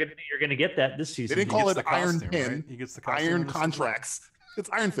looks like you're gonna get that this season. They didn't call it Iron costume, Pen. Right? He gets the costume Iron contracts. It's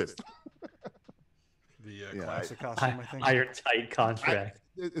Iron Fist. The classic costume, I think. Iron tight contract.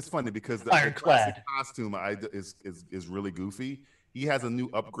 It's funny because the classic costume is really goofy. He has a new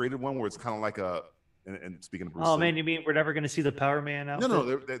upgraded one where it's kind of like a. And speaking of Bruce Lee, man, you mean we're never going to see the Power Man outfit?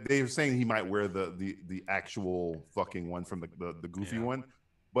 No, they're saying he might wear the actual fucking one from the goofy one,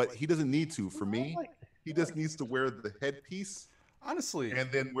 but he doesn't need to. For me, he just needs to wear the headpiece, honestly,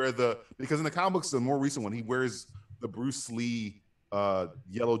 and then wear because in the comic books, the more recent one, he wears the Bruce Lee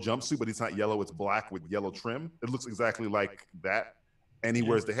yellow jumpsuit, but it's not yellow; it's black with yellow trim. It looks exactly like that, and he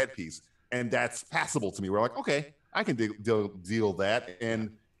wears the headpiece, and that's passable to me. We're like, okay, I can deal that,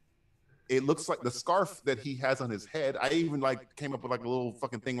 and it looks like the scarf that he has on his head. I even came up with a little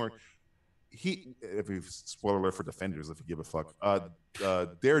fucking thing where if you spoiler alert for Defenders, if you give a fuck,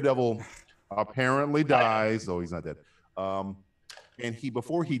 Daredevil apparently dies. Oh, he's not dead. And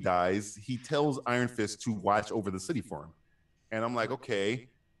before he dies, he tells Iron Fist to watch over the city for him. And I'm like, okay,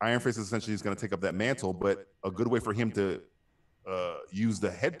 Iron Fist essentially is going to take up that mantle, but a good way for him to use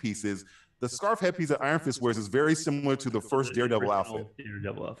the headpiece is the scarf headpiece that Iron Fist wears is very similar to the first Daredevil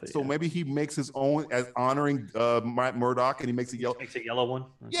outfit. So maybe he makes his own as honoring Murdoch, and he makes a yellow one.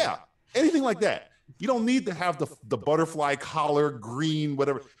 Okay. Yeah, anything like that. You don't need to have the butterfly collar, green,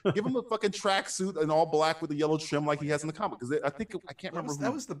 whatever. Give him a fucking tracksuit and all black with the yellow trim like he has in the comic. Because I can't remember.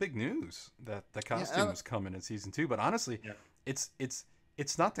 That was the big news that the costume was coming in season 2. But honestly, it's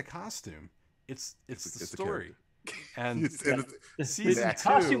not the costume. It's the story. And season 2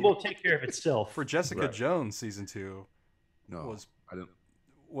 costume will take care of itself. For Jessica Jones, season 2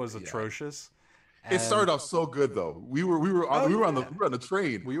 was atrocious. It started off so good though. We were on the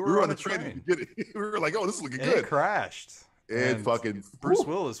train. We were on the train. We were like, oh, this is looking good. It crashed. And fucking Bruce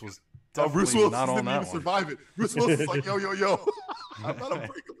Willis was definitely not on that one. Survive it. Bruce Willis is like, yo. I'm not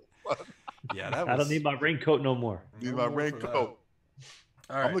unbreakable. Yeah, I don't need my raincoat no more. Need my raincoat. All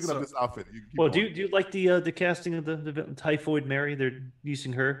I'm looking up this outfit. Do you like the casting of the Typhoid Mary? They're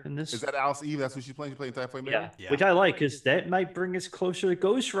using her in this. Is that Alice Eve? That's what she's playing. She's playing Typhoid Mary. Yeah, which I like because that might bring us closer to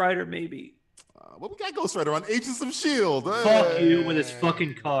Ghost Rider, maybe. Well, we got Ghost Rider on Agents of S.H.I.E.L.D. Fuck you with his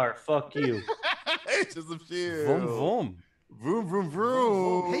fucking car. Fuck you. Agents of S.H.I.E.L.D. Vroom vroom. Vroom vroom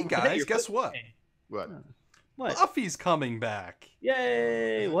vroom. Hey guys, guess what? What? Buffy's coming back.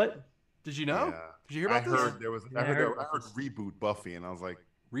 Yay! What? Did you know? Yeah. Did you hear about this? I heard reboot Buffy, and I was like,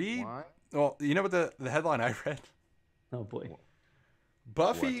 Why? Well, you know what the headline I read? Oh boy.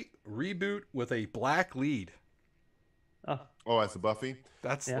 Buffy reboot with a black lead. Oh, that's a Buffy.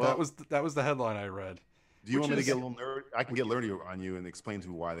 That was the headline I read. Do you want me to get a little nerd? I can get nerdy on you and explain to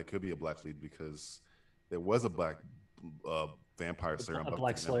you why there could be a black lead, because there was a black vampire slayer on Buffy,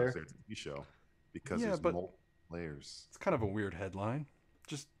 Black Slayer TV show, because there's multiple layers. It's kind of a weird headline.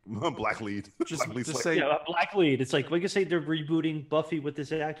 Just black lead. Just say black lead. It's like we can say they're rebooting Buffy with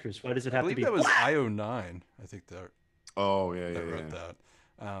this actress. Why does it have to be? I believe that was IO9. I think that. Oh yeah, that wrote that.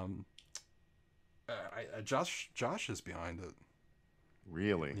 Josh is behind it.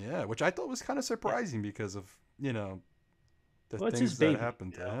 Really? Yeah, which I thought was kind of surprising because of the things that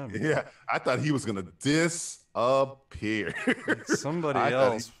happened to him. Yeah, I thought he was gonna disappear. Somebody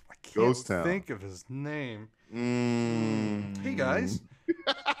else. I can't Ghost Town. think of his name. Hey guys,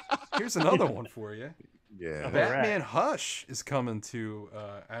 here's another one for you. Yeah, Batman Hush is coming to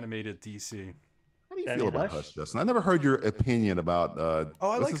animated DC. How do you feel about Hush, Justin? I never heard your opinion about.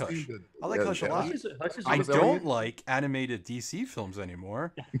 I like Hush. I like Hush a lot. I don't like animated DC films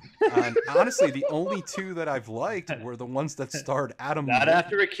anymore. Honestly, the only two that I've liked were the ones that starred Adam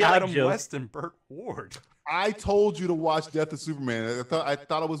West and Burt Ward. I told you to watch Death of Superman. I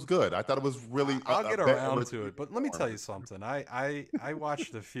thought it was good. I thought it was really. I'll get around to it, but let me tell you something. I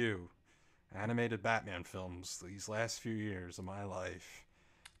watched a few animated Batman films these last few years of my life.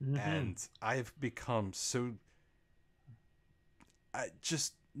 And I've become I'm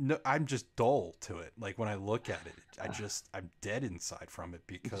just dull to it. Like when I look at it, I'm dead inside from it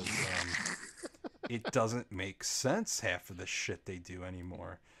because it doesn't make sense half of the shit they do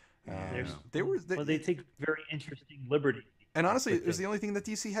anymore. They take very interesting liberties. And honestly, it was the only thing that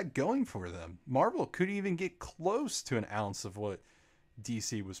DC had going for them. Marvel couldn't even get close to an ounce of what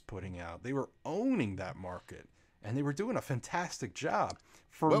DC was putting out. They were owning that market, and they were doing a fantastic job.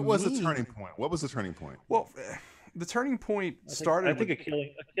 What was the turning point? What was the turning point? Well, the turning point started. I think a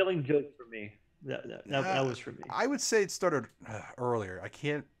killing joke for me. That was for me. I would say it started earlier. I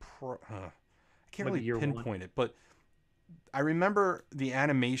can't really pinpoint it, but I remember the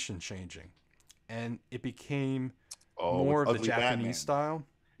animation changing, and it became more of the Japanese style.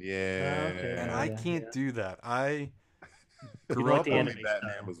 Yeah. Okay. And I can't do that. I grew like up the on anime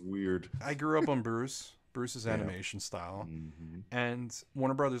Batman style. was weird. I grew up on Bruce's animation style, and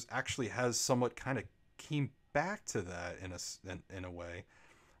Warner Brothers actually has somewhat kind of came back to that in a way.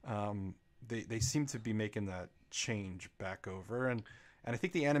 They seem to be making that change back over, and I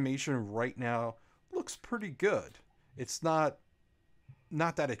think the animation right now looks pretty good. It's not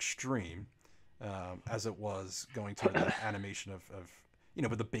that extreme as it was going to the animation of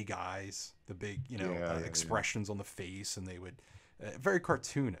with the big eyes, the big expressions on the face, and they would very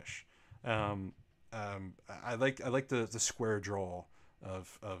cartoonish. I like the square draw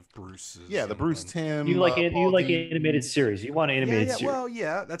of Bruce's. The Bruce Timm. You like animated series. You want animated series. Well,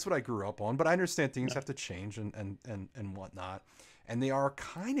 yeah, that's what I grew up on. But I understand things have to change and whatnot. And they are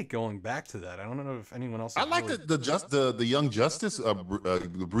kind of going back to that. I don't know if anyone else. I like the Young Justice,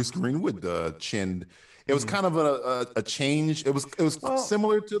 Bruce Greenwood chin. It was kind of a change. It was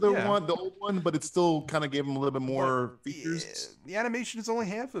similar to the old one, but it still kind of gave him a little bit more features. The animation is only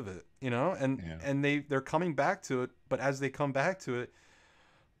half of it, and they're coming back to it. But as they come back to it,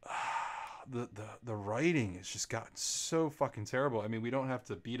 the writing has just gotten so fucking terrible. I mean, we don't have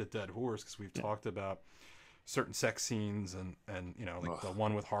to beat a dead horse because we've talked about certain sex scenes and the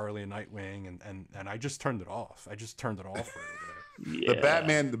one with Harley and Nightwing and I just turned it off. I just turned it off right there. Yeah.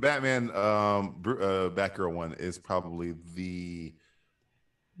 The Batman Batgirl one is probably the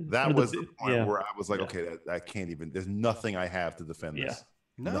point where I was like, okay, I can't even. There's nothing I have to defend this.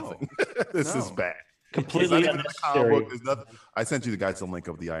 Nothing. This is bad. Completely unnecessary. I sent you guys the link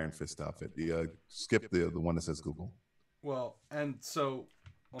of the Iron Fist outfit. Skip the one that says Google. Well, and so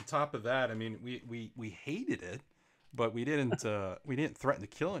on top of that, I mean, we hated it, but we didn't threaten to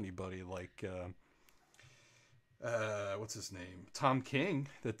kill anybody like what's his name, Tom King,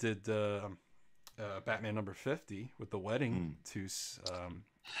 that did Batman number 50 with the wedding to.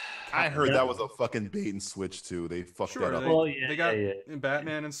 I heard that was a fucking bait and switch too. They fucked that up. They got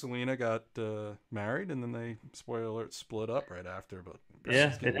Batman and Selina got married, and then they, spoiler alert, split up right after. But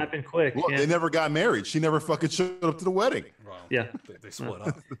it happened quick. Well, they never got married. She never fucking showed up to the wedding. Well, they split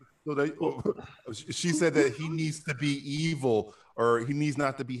up. So she said that he needs to be evil, or he needs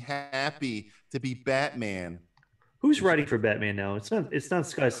not to be happy to be Batman. Who's writing for Batman now? It's not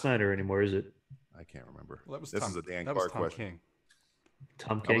Scott Snyder anymore, is it? I can't remember. Well, this is a Dan Clark question. King.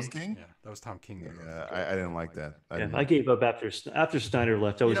 Tom King? That was King? Yeah, that was Tom King. Yeah, I didn't like that. I gave up after Snyder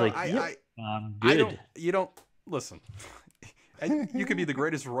left. I was good. You don't listen. You could be the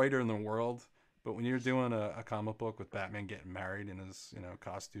greatest writer in the world, but when you're doing a comic book with Batman getting married in his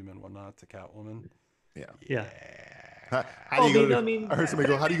costume and whatnot to Catwoman, yeah. How do you I heard somebody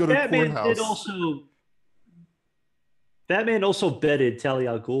go, how do you go to Batman the courthouse? Batman also bedded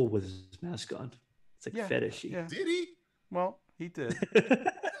Talia al Ghul with his mask on. It's like fetishy. Yeah. Did he? Well, he did.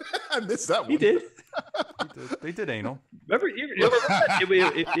 I missed that one. He did. They did anal. Remember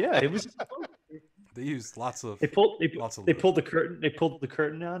that? It was. They used lots of. They pulled the curtain. They pulled the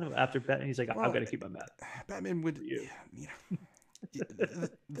curtain down after Batman. He's like, I'm gonna keep my mask. Batman would.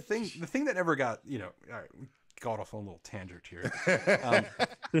 The thing that never got all right, we got off on a little tangent here.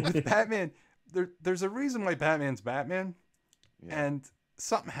 With Batman, there's a reason why Batman's Batman, and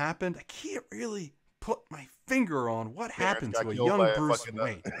something happened. I can't really put my finger on what happened to a young Bruce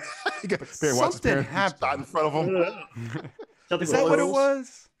Wayne. Something happened in front of him. Is that what it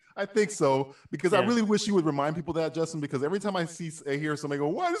was? I think so, because I really wish you would remind people that, Justin, because every time I hear somebody go,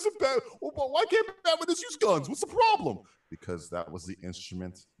 why can't Batman just use guns? What's the problem? Because that was the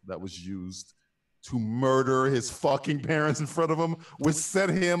instrument that was used to murder his fucking parents in front of him, which set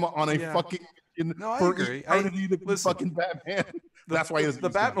him on a fucking I agree. Fucking Batman. That's why the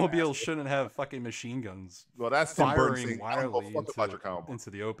Batmobile shouldn't have fucking machine guns. Well, that's firing wildly into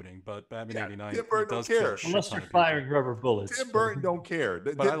the opening, but Batman '89 does care. Unless they're firing rubber bullets. Tim Burton don't care.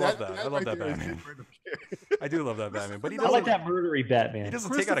 But I love that. I love that Batman. I do love that Batman, but he doesn't. I like that murdery Batman. He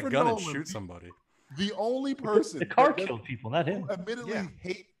doesn't take out a gun and shoot somebody. The only person the car killed people, not him. Admittedly,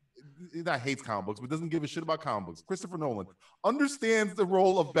 hates comic books, but doesn't give a shit about comic books. Christopher Nolan understands the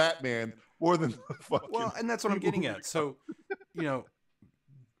role of Batman more than fucking. Well, and that's what I'm getting at. So,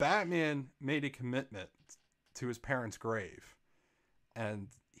 Batman made a commitment to his parents' grave, and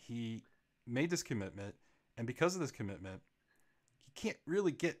he made this commitment, and because of this commitment, he can't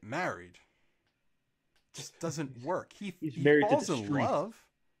really get married. Just doesn't work. He falls in love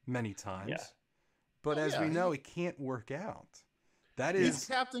many times, but as we know, it can't work out. That is He's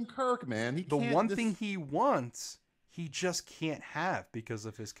Captain Kirk, man. The one thing he wants, he just can't have because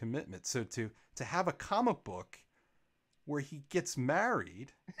of his commitment. So to have a comic book where he gets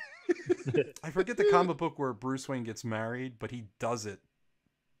married. I forget the comic book where Bruce Wayne gets married, but he does it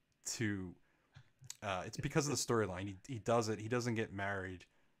to. It's because of the storyline. He does it. He doesn't get married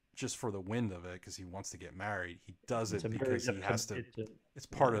just for the wind of it because he wants to get married. He does it because he has to. It's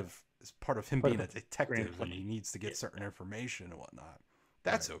part of him being a detective and he needs to get certain information and whatnot.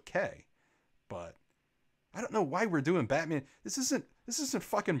 That's okay, but I don't know why we're doing Batman. This isn't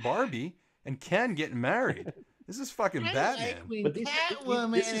fucking Barbie and Ken getting married. This is fucking Batman. But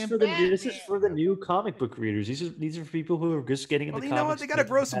this is for the new comic book readers. These are for people who are just getting into comics. You know what? They gotta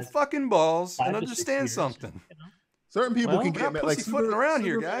grow some fucking balls and understand something. Certain people can get like pussyfooting around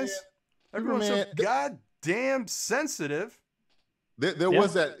here, guys. Everyone's so goddamn sensitive. There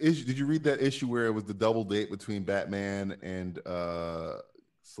was that issue. Did you read that issue where it was the double date between Batman and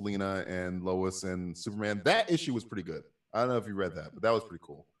Selena and Lois and Superman? That issue was pretty good. I don't know if you read that, but that was pretty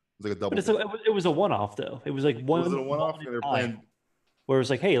cool. It was like a double. It was a one-off though. It was like one. Was it a one-off? They're playing. Where it was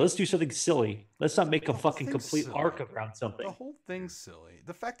like, hey, let's do something silly. Let's not make a fucking complete arc around something. The whole thing's silly.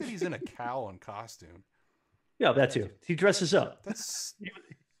 The fact that he's in a cowl and costume. Yeah, that too. He dresses up. That's.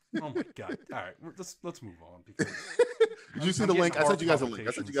 Oh my god! All right, let's move on because. Did you see the link? I sent you guys a link.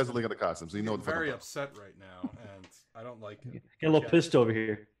 I sent you guys a link of the costume, so you know. I'm very upset right now, and I don't like it. Get a little pissed over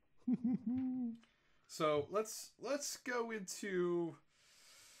here. So let's go into.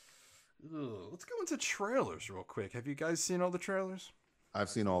 Let's go into trailers real quick. Have you guys seen all the trailers? I've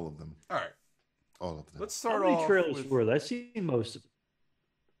seen all of them. All right, all of them. Let's start off. How many trailers were there? I've seen most of them.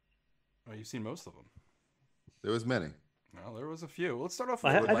 Oh, you've seen most of them. There was many. Well, there was a few. Let's start off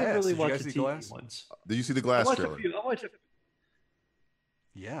with Glass. I didn't really watch the TV Glass ones. Did you see the Glass trailer? I watched a few.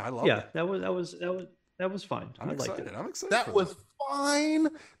 Yeah, I love it. That was fine. I'm excited. I'm excited. That was fine.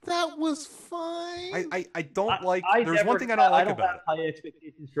 That was fine. I don't like. There's one thing I don't like about it. I don't have high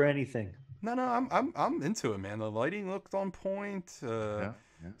expectations for anything. No, I'm into it, man. The lighting looked on point.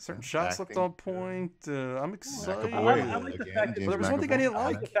 Certain shots looked on point. I'm excited. I like the fact that there was one thing I didn't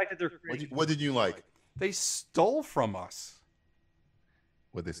like. The fact that they're what did you like? They stole from us.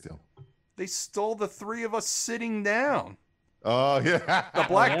 What they steal? They stole the three of us sitting down. Oh yeah. The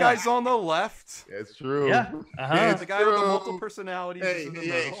black guy's on the left. It's true. Yeah. Yeah, the guy with the multiple personalities. Hey,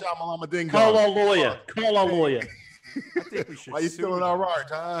 Shamalama Ding Call a lawyer. Call a lawyer. I think we should. Why you stealing our art,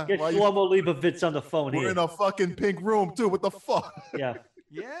 huh? Get Shlomo Leibovitz on the phone. We're in a fucking pink room too. What the fuck? Yeah.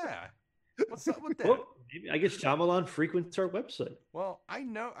 Yeah. What's up with that? Well, I guess Shyamalan frequents our website. Well, I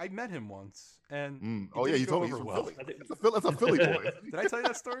met him once, and oh yeah, you told me he's from Philly. That's a Philly boy. Did I tell you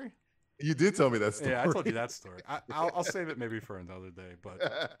that story? You did tell me that story. Yeah, I told you that story. I'll save it maybe for another day.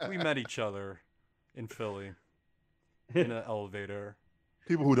 But we met each other in Philly in an elevator.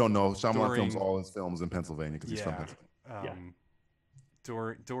 People who don't know, Shyamalan films all his films in Pennsylvania because he's from Pennsylvania.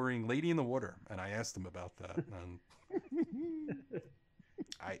 During Lady in the Water, and I asked him about that, and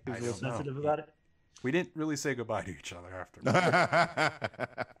I don't sensitive know. about it. We didn't really say goodbye to each other after.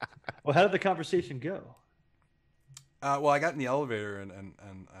 Well, how did the conversation go? Well, I got in the elevator and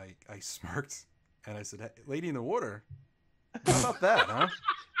I smirked and I said, hey, Lady in the Water, how about that, huh?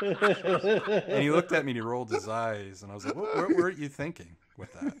 And he looked at me and he rolled his eyes and I was like, what were you thinking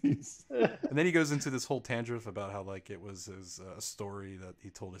with that? And then he goes into this whole tangent about how like it was his story that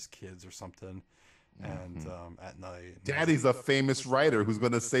he told his kids or something. And at night. Daddy's a famous writer who's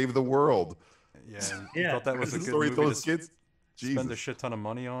going to save the world. Yeah, he thought that was a good story movie to those kids. Spend a shit ton of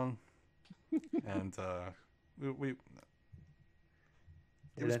money on. And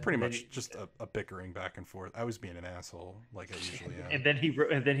it was pretty much just a bickering back and forth. I was being an asshole, like I usually am. And then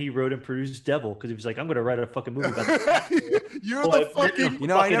he wrote and produced Devil because he was like, "I'm going to write a fucking movie about that." You're the fucking. You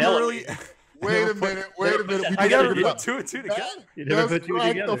know, I never really. Wait a minute. I never put two and two together. You never put two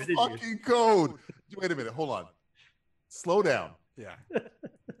together, the fucking code. Wait a minute. Hold on. Slow down. Yeah.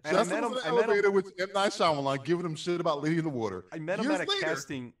 And I met him in the elevator with M. Night Shyamalan giving him shit about Lady in the Water. I met him at a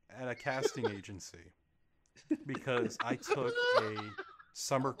casting agency because I took a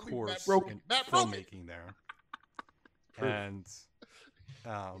summer course in filmmaking there, and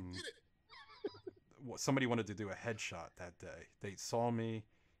somebody wanted to do a headshot that day. They saw me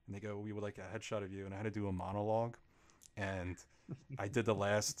and they go, "We would like a headshot of you," and I had to do a monologue, and I did the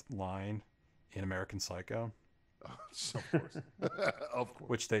last line in American Psycho. Of course. Of course.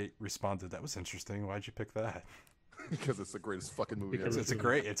 Which they responded, "That was interesting. Why'd you pick that?" Because it's the greatest fucking movie ever. It's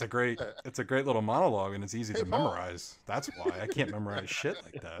a great little monologue, and it's easy to memorize. That's why I can't memorize shit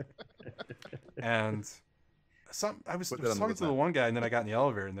like that. And I was talking to the one guy, and then I got in the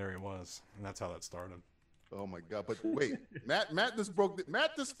elevator, and there he was, and that's how that started. Oh my god! But wait, Matt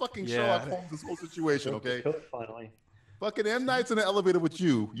just fucking Sherlock Holmes this whole situation. Okay. Finally. Fucking M. Night's in the elevator with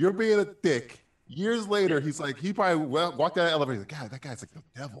you. You're being a dick. Years later, he's like, he probably walked out of the elevator. He's like, God, that guy's like the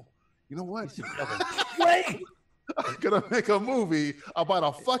devil. You know what? Wait. I'm gonna make a movie about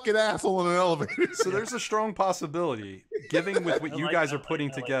a fucking asshole in an elevator. So there's a strong possibility, given with what you guys are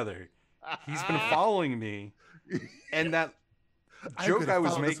putting together, he's been following me, and that joke I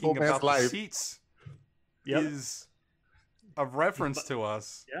was making about the seats is a reference to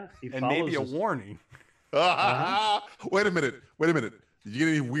us, and maybe a warning. Wait a minute. Did you get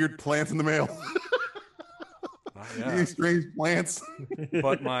any weird plants in the mail? Any strange plants?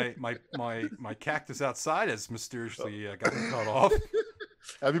 But my cactus outside has mysteriously gotten cut off.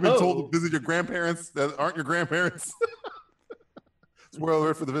 Have you been told to visit your grandparents that aren't your grandparents? Spoiler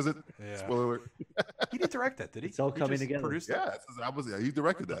alert for the visit. Yeah. Spoiler alert. He didn't direct that, did he? It's all coming together. Produced he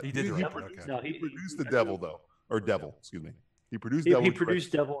directed that. He did direct it. Okay. No, he produced the Devil though, or Devil. Excuse me. He produced Devil. He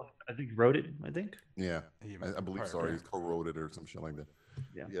produced Devil. I think wrote it. I think. Yeah, I believe. Sorry, he co-wrote it or some shit like that.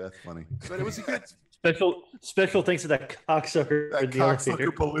 Yeah, that's funny. But it was a good special thanks to that cocksucker. That cocksucker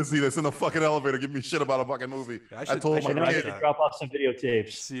Polizzi that's in the fucking elevator giving me shit about a fucking movie. I told him I should drop off some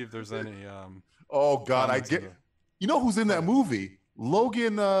videotapes. See if there's any. Oh God, I get. You know who's in that movie?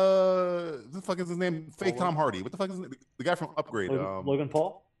 Logan. What the fuck is his name? Fake Tom Hardy. What the fuck is his name? The guy from Upgrade. Logan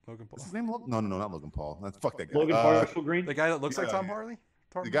Paul. Logan Paul. Is his name? No, not Logan Paul. Fuck that guy. Logan Marshall Green. The guy that looks like Tom Hardy.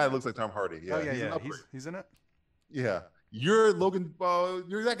 The guy that looks like Tom Hardy. Yeah. Oh yeah. He's in it. Yeah. You're Logan.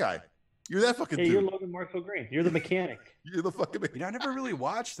 You're that guy. You're that fucking dude. You're Logan Marshall Green. You're the mechanic. You're the fucking mechanic. I never really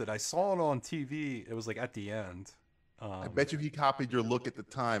watched it. I saw it on TV. It was like at the end. I bet you he copied your look at the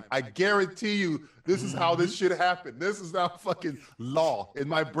time. I guarantee you this is how this shit happened. This is now fucking law. In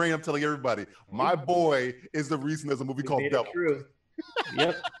my brain, I'm telling everybody, my boy is the reason there's a movie called Devil. True.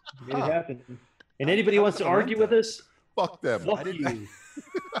 Yep. Made it happen. And anybody wants to argue with us? Fuck them. Fuck you.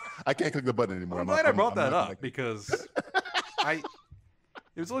 I can't click the button anymore. I'm glad I brought that up because it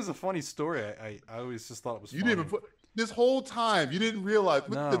was always a funny story. I always just thought it was funny. You didn't even put this whole time. You didn't realize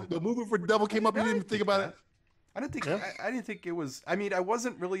the movie for Devil came up. You didn't even think about it. I didn't think. I didn't think it was. I mean, I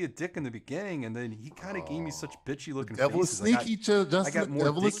wasn't really a dick in the beginning, and then he kind of gave me such bitchy looking faces. Devil is sneaky, Justin. I got more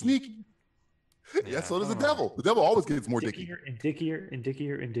Devil is sneaky. Yeah, so does the devil. The devil always gets more dicky. And dickier.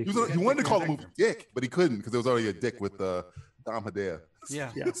 He wanted to call the movie Dick, but he couldn't because there was already a dick with Dom Hedaya.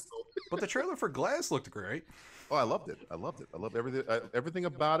 Yeah. But the trailer for Glass looked great. Oh, I loved it. I loved everything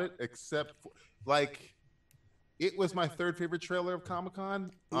about it except for, like, it was my third favorite trailer of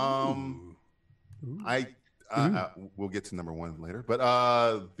Comic-Con. We'll get to number one later, but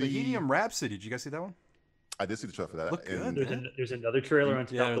Bohemian Rhapsody. Did you guys see that one? I did see the trailer for that. Look good. There's another trailer on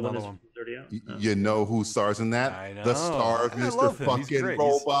top of the one that's already out. You know who stars in that? I know. The star of Mr. Fucking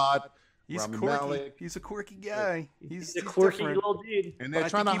Robot. He's Rami quirky. Malek. He's a quirky guy. He's a quirky different. little dude. And they're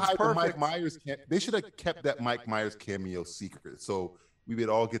trying to hide the Mike Myers. They should have kept that Mike Myers cameo secret, so we would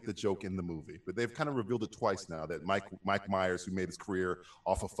all get the joke in the movie. But they've kind of revealed it twice now that Mike Myers, who made his career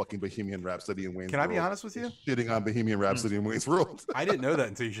off of fucking Bohemian Rhapsody and Wayne's World. Can I be honest with you? Shitting on Bohemian Rhapsody and Wayne's World. I didn't know that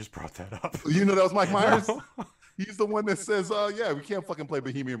until you just brought that up. You know that was Mike Myers? No. He's the one that says, yeah, we can't fucking play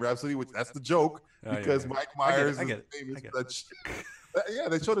Bohemian Rhapsody, which that's the joke, because Mike Myers I get is famous. Yeah,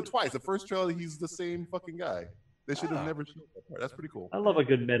 they showed it twice. The first trailer, he's the same fucking guy. They should have never showed that part. That's pretty cool. I love a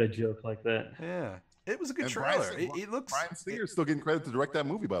good meta joke like that. Yeah. It was a good trailer. It looks. Brian Singer's still getting credit to direct that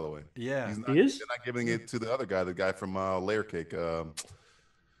movie, by the way. Yeah. He is? They're not giving it to the other guy, the guy from Layer Cake. I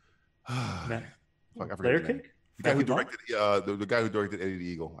forget Layer his name. Cake? The guy who directed the guy who directed Eddie the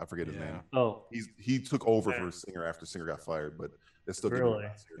Eagle. I forget his name. Oh, he took over for Singer after Singer got fired, but they're still giving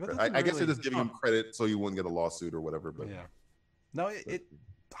him credit. I guess they're just giving him credit so he wouldn't get a lawsuit or whatever. But yeah, no,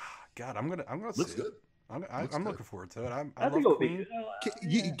 God, I'm gonna looks see good. It. I'm looking forward to it. I love Queen.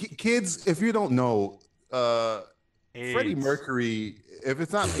 Kids, if you don't know, Freddie Mercury. If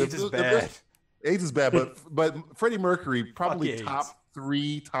it's not, AIDS is bad. AIDS is bad, but Freddie Mercury probably AIDS.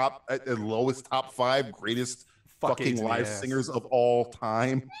 top at lowest top 5 greatest fucking live singers of all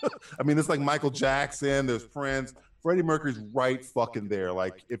time. I mean, it's like Michael Jackson. There's Prince. Freddie Mercury's right fucking there.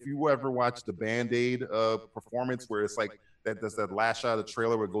 Like, if you ever watch the Band-Aid performance where it's like that's that last shot of the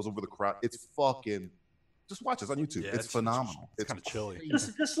trailer where it goes over the crowd, it's fucking. Just watch it. It's on YouTube. Yeah, it's phenomenal. It's kind of chilly.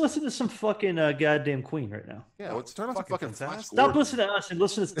 Just listen to some fucking goddamn Queen right now. Yeah, let's turn on some fucking Flash. Stop listening to us and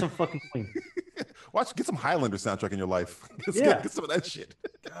listen to some fucking Queen. Get some Highlander soundtrack in your life. Get some of that shit.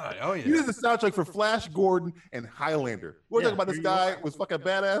 God, oh yeah. You did the soundtrack for Flash Gordon and Highlander. We're talking about this guy was fucking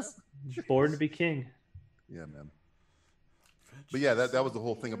badass. Born to be king. Yeah, man. But yeah, that was the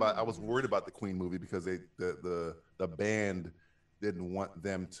whole thing about. I was worried about the Queen movie because the band didn't want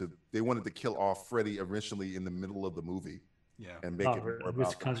them to. They wanted to kill off Freddie originally in the middle of the movie, Yeah. And make it more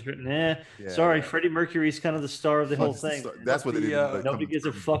about Sorry, Freddie Mercury's kind of the star of the whole thing. That's what they did. Nobody gives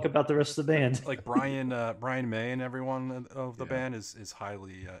a fuck about the rest of the band. Like Brian May and everyone of the band is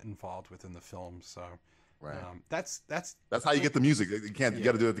highly involved within the film. So right. That's how you get the music. You can't. You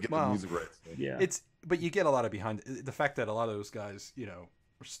got to do it to get the music right. So. Yeah. But you get a lot of behind the fact that a lot of those guys,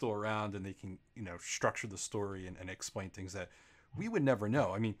 are still around and they can, structure the story and explain things that we would never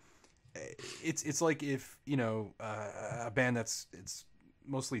know. I mean, it's like if a band it's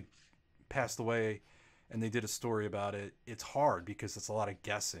mostly passed away and they did a story about it. It's hard because it's a lot of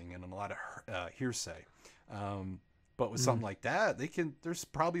guessing and a lot of hearsay. But with something like that, there's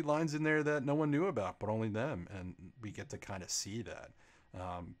probably lines in there that no one knew about, but only them, and we get to kind of see that.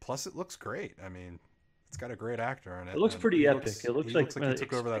 Plus, it looks great. I mean, it's got a great actor in it. It looks pretty epic. It looks like he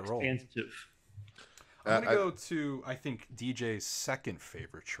took over that role. I'm gonna go to I think DJ's second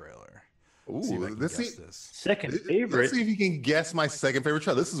favorite trailer. Ooh, second favorite. Let's see if you can guess my second favorite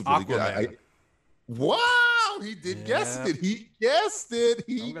trailer. This is really good. Wow, he did guess it. He guessed it.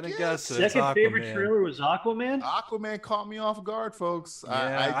 I'm gonna guess it. Second favorite trailer was Aquaman. Aquaman caught me off guard, folks.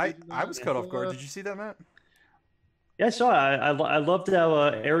 Yeah, I was caught off guard. Did you see that, Matt? Yeah, I saw it. I loved how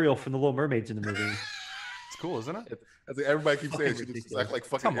Ariel from The Little Mermaid's in the movie. It's cool, isn't it? Everybody keeps saying she looks like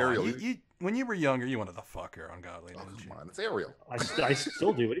fucking Ariel. When you were younger, you wanted to fuck her ungodly. Come on, it's Ariel. I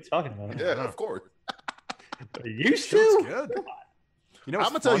still do. What are you talking about? Yeah, of course. You still good. I'm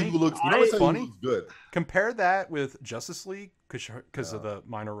gonna tell you who looks. funny? Good. Compare that with Justice League because of the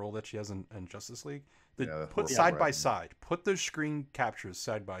minor role that she has in Justice League. Put side by side. Put those screen captures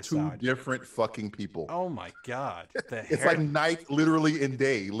side by side. Two different fucking people. Oh my god! It's like night, literally, and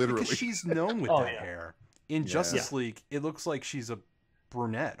day, literally. Because she's known with that hair. In Justice League, it looks like she's a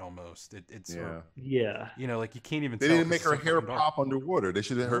brunette almost. It's like you can't even. They tell didn't make her hair pop underwater. They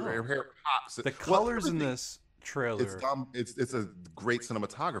should have her hair pop. The colors in this trailer. It's a great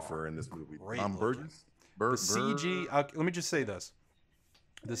cinematographer in this movie. Tom Burgess. The CG. Let me just say this.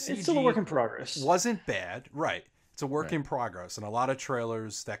 The CG it's still a work in progress. Wasn't bad, right? It's a work in progress, and a lot of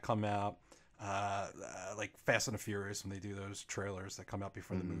trailers that come out, like Fast and the Furious, when they do those trailers that come out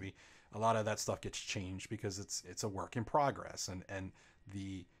before the movie, a lot of that stuff gets changed because it's a work in progress, and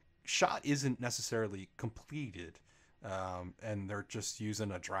the shot isn't necessarily completed, and they're just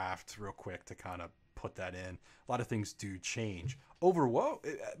using a draft real quick to kind of put that in. A lot of things do change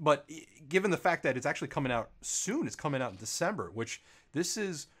but given the fact that it's actually coming out soon, it's coming out in December, which this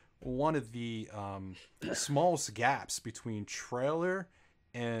is one of the smallest gaps between trailer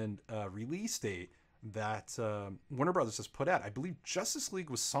and release date that Warner Brothers has put out. I believe Justice League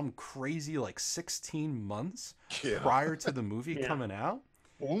was some crazy 16 months prior to the movie coming out.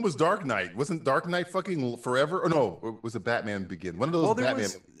 When was Dark Knight? Wasn't Dark Knight fucking forever? Or no, was it Batman Begins? One of those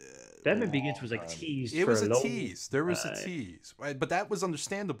Batman Begins was teased. It was a tease. There was a tease, right? But that was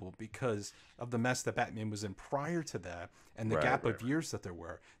understandable because of the mess that Batman was in prior to that, and the gap of years that there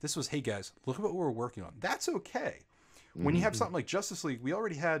were. This was, hey guys, look at what we're working on. That's okay. When you have something like Justice League, we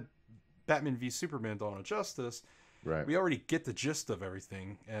already had Batman v Superman: Dawn of Justice. Right. We already get the gist of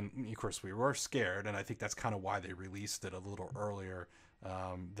everything, and of course we were scared, and I think that's kind of why they released it a little earlier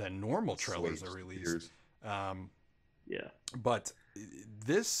than normal trailers are released. But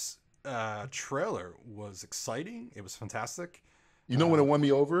this trailer was exciting. It was fantastic. You know when it won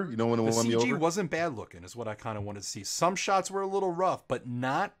me over? You know when it won me over? The CG wasn't bad looking, is what I kind of wanted to see. Some shots were a little rough, but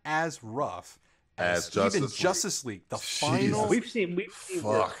not as rough as Justice League. The final we've seen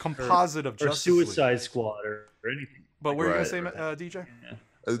composite of Justice League. Suicide Squad or anything. But what are you gonna say, DJ?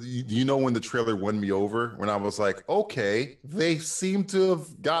 You know when the trailer won me over? When I was like, okay, they seem to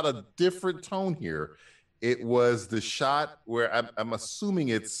have got a different tone here. It was the shot where I'm assuming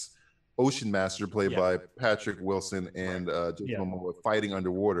it's Ocean Master, played by Patrick Wilson, and Jason Momoa fighting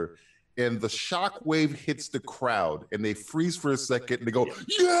underwater. And the shockwave hits the crowd, and they freeze for a second, and they go,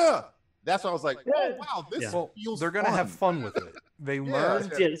 yeah! That's why I was like, oh, wow, this feels they're going to have fun with it. They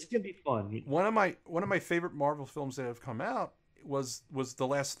learned. Yeah, it's going to be fun. One of my favorite Marvel films that have come out was the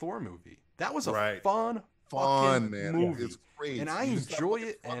last Thor movie. That was a fun man movie. It's great, and I enjoy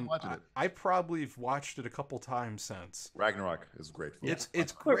it, and I probably have watched it a couple times since. Ragnarok is great.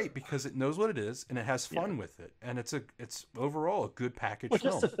 It's great because it knows what it is and it has fun with it, and it's overall a good package. Well,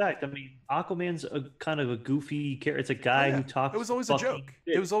 just the fact, I mean, Aquaman's a kind of a goofy character. It's a guy who talks. It was always a joke.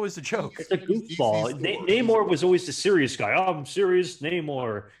 It was always a joke. It's a goofball. Namor was always the serious guy. Oh, I'm serious,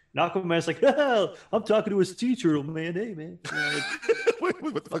 Namor. And Aquaman's like, oh, I'm talking to his teacher, man. Hey, man. What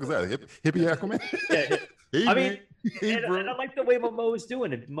the fuck is that? Hippie Aquaman? I mean, And I like the way Momoa is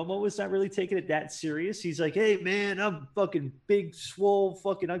doing it. Momoa is not really taking it that serious. He's like, "Hey, man, I'm fucking big, swole,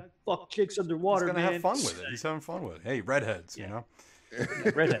 fucking, I fuck chicks underwater, He's gonna man." have fun with it. He's having fun with it. Hey, redheads, you know.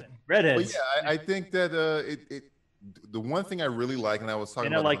 Redheads. But yeah, I think that the one thing I really like, and I was talking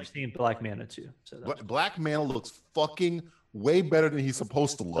and about, I like seeing Black Manta too. So Black Manta looks fucking way better than he's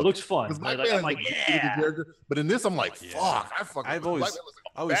supposed to look. It looks fun. Because Black I'm Manta's like, a yeah. character, but in this, I'm like, fuck. I've always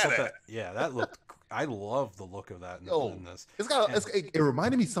thought that. Yeah, that looked. I love the look of that in this. It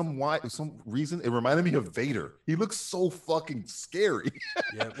reminded me some reason. It reminded me of Vader. He looks so fucking scary.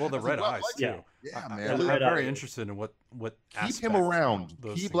 Yeah, well, the red eyes too. Yeah, man. I'm very interested in what keep him around.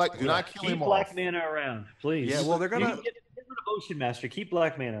 Keep do not kill him off. Keep Black Manta around, please. Yeah, well, they're gonna get a motion master. Keep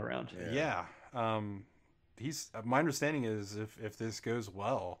Black Manta around. Yeah. He's my understanding is if this goes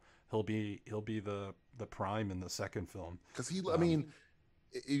well, he'll be the Prime in the second film. Because I mean,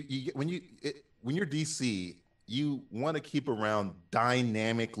 when you're DC, you want to keep around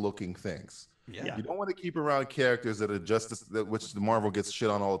dynamic looking things. Yeah. You don't want to keep around characters that are which the Marvel gets shit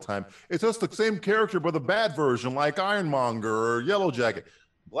on all the time. It's just the same character but the bad version, like Ironmonger or Yellow Jacket.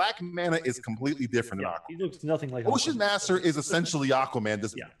 Black Manta is completely different than Aquaman. He looks nothing like Ocean Master is essentially Aquaman,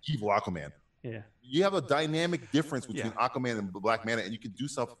 this evil Aquaman. Yeah. You have a dynamic difference between Aquaman and Black Manta, and you can do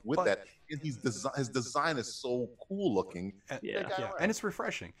stuff with that. And his design is so cool looking. And it's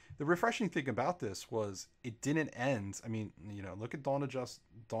refreshing. The refreshing thing about this was it didn't end. I mean, you know, look at Dawn of Justice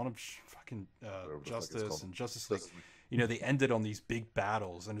and Justice League. You know, they ended on these big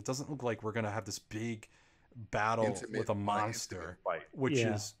battles, and it doesn't look like we're gonna have this big battle with a monster, which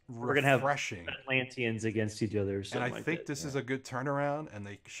is we're gonna have refreshing. Atlanteans against each other, and I think this is a good turnaround, and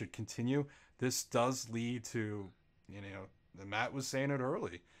they should continue. This does lead to, you know, Matt was saying it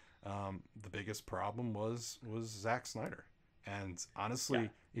early. The biggest problem was Zack Snyder, and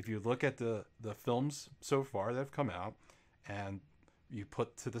honestly, if you look at the films so far that have come out, and you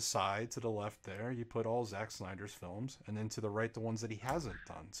put to the side, to the left there, you put all Zack Snyder's films, and then to the right the ones that he hasn't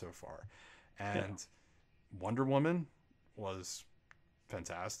done so far, and Wonder Woman was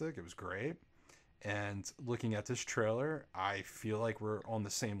fantastic. It was great. And looking at this trailer, I feel like we're on the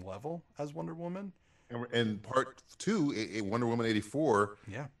same level as Wonder Woman. And part 2, Wonder Woman 84,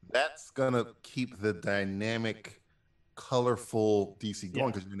 that's going to keep the dynamic, colorful DC going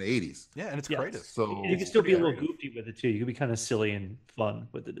because you're in the 80s. Yeah, and it's creative. So you can still be a little goofy with it too. You can be kind of silly and fun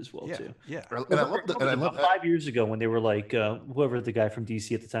with it as well too. Yeah. And I love that. 5 years ago when they were like, whoever the guy from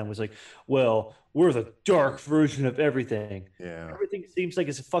DC at the time was like, well, we're the dark version of everything. Yeah. Everything seems like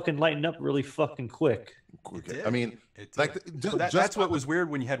it's fucking lighting up really fucking quick. I mean, that's what was weird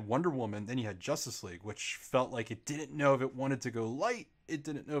when you had Wonder Woman, then you had Justice League, which felt like it didn't know if it wanted to go light, it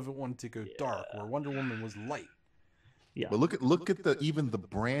didn't know if it wanted to go dark, where Wonder Woman was light. Yeah. But look at even the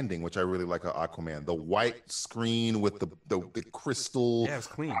branding, which I really like of Aquaman. The white screen with the crystal. Yeah, it's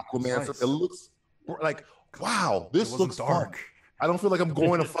clean. Aquaman. Nice. It looks like, wow, this looks dark. Fun. I don't feel like I'm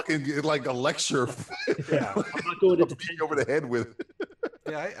going to fucking like a lecture. Yeah, I'm not going to beat over the head with.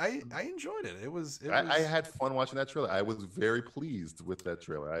 Yeah, I enjoyed it. It was. I had fun watching that trailer. I was very pleased with that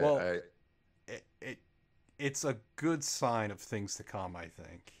trailer. Well, it's a good sign of things to come, I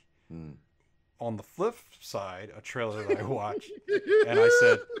think. On the flip side, a trailer that I watched, and I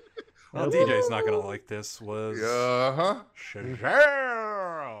said, well, DJ's not going to like this, was Shazam!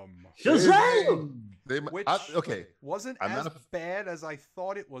 Shazam! Which wasn't as bad as I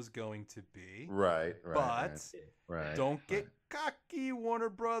thought it was going to be. Right. But don't get cocky, Warner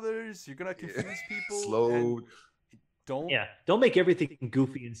Brothers. You're going to confuse people. Slow. Don't make everything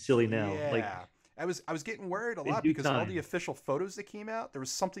goofy and silly now. Yeah. Like, I was getting worried a lot because all the official photos that came out, there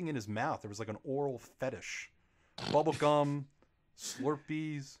was something in his mouth. There was like an oral fetish. Bubble gum,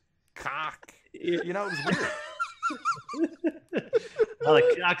 Slurpees, cock. You know, it was weird. A lot of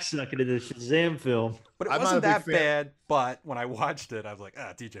cocksucking in the Shazam film. But it wasn't that bad. But when I watched it, I was like,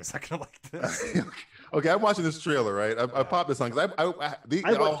 DJ's not going to like this. Okay, I'm watching this trailer, right? I popped this on because I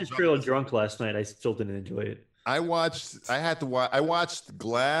watched this trailer drunk last night. I still didn't enjoy it. I watched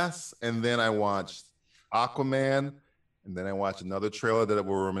Glass, and then I watched Aquaman, and then I watched another trailer that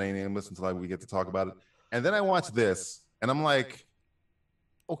will remain nameless until we get to talk about it. And then I watched this, and I'm like,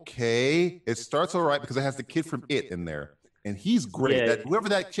 okay, it starts all right because it has the kid from It in there, and he's great. Yeah. Whoever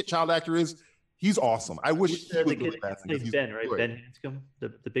that child actor is, he's awesome. I wish he would do that. Ben, right? Ben Hanscom,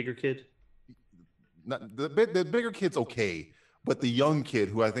 the bigger kid. Not, the bigger kid's okay, but the young kid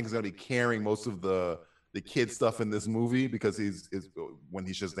who I think is going to be carrying most of the kid stuff in this movie because when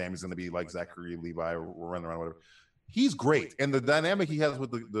he's Shazam, he's going to be like Zachary Levi running around, whatever. He's great, and the dynamic he has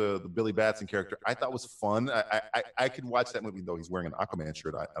with the Billy Batson character, I thought was fun. I could watch that movie though he's wearing an Aquaman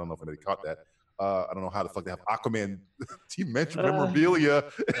shirt. I don't know if anybody caught that. I don't know how the fuck they have Aquaman dimension memorabilia.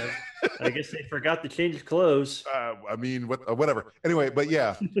 I guess they forgot to change clothes. I mean, whatever. Anyway, but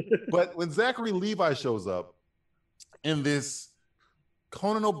yeah. But when Zachary Levi shows up in this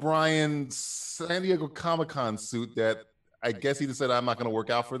Conan O'Brien San Diego Comic-Con suit that I guess he just said, I'm not going to work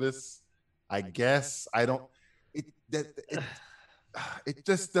out for this. I guess I don't. It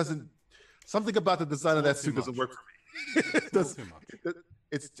just doesn't. Something about the design of that suit doesn't work for me.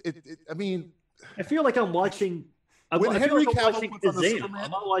 I mean, I feel like I'm watching. When Henry Cavill puts on the Shazam. Superman,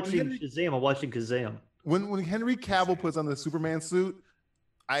 I'm not watching Shazam. I'm watching Kazam. When Henry Cavill puts on the Superman suit,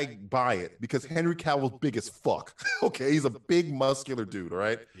 I buy it because Henry Cavill's big as fuck. Okay, he's a big muscular dude. All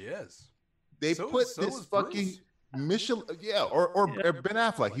right. Yes. They put this fucking Michelin, or Ben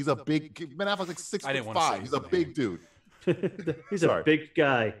Affleck. He's a big Ben Affleck's like 6'5". He's a big dude. He's a big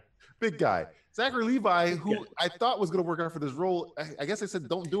guy. Big guy. Zachary Levi, who I thought was going to work out for this role, I guess I said,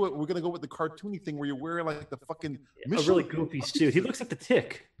 don't do it. We're going to go with the cartoony thing where you're wearing like the fucking a really goofy suit. He looks like the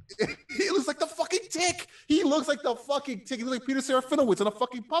Tick. He looks like the fucking Tick. He looks like the fucking Tick. He looks like Peter Serafinowicz in a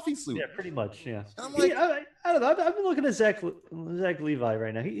fucking puffy suit. Yeah, pretty much. Yeah. And I'm like, I don't know. I've been looking at Zach Levi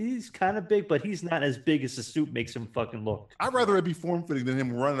right now. He's kind of big, but he's not as big as the suit makes him fucking look. I'd rather it be form fitting than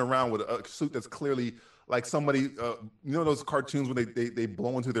him running around with a suit that's clearly like somebody, you know those cartoons when they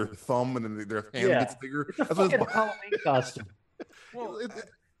blow into their thumb and then their hand gets bigger? It's a fucking Halloween costume. Well,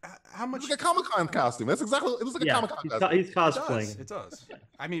 how much? It's like a Comic-Con costume. That's exactly. It looks like a Comic-Con costume. He's cosplaying. It does.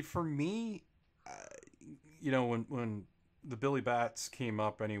 I mean, for me, you know, when the Billy Bats came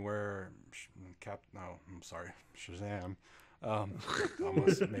up anywhere, Shazam,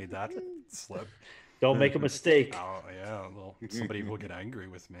 almost made that slip. Don't make a mistake. Oh yeah, well, somebody will get angry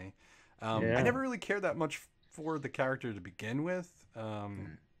with me. I never really cared that much for the character to begin with.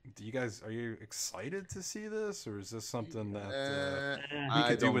 Do you guys, are you excited to see this, or is this something that we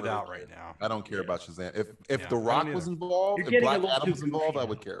could do without right now? I don't care about Shazam. If The Rock was involved, if Black Adam was involved, I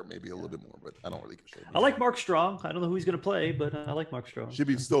would care maybe a little bit more, but I don't really care. I like Mark Strong. I don't know who he's going to play, but I like Mark Strong. Should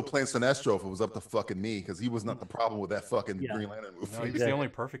be still playing Sinestro if it was up to fucking me, because he was not the problem with that fucking Green Lantern movie. No, he's the only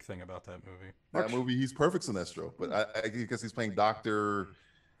perfect thing about that movie. That movie, he's perfect Sinestro, but I guess he's playing Doctor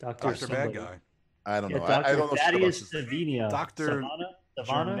Bad Guy. I don't know. I don't know. Thaddeus Savina. Doctor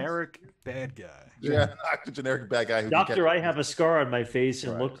Generic Bad Guy. Yeah, Doctor Generic Bad Guy. Doctor, I have a scar on my face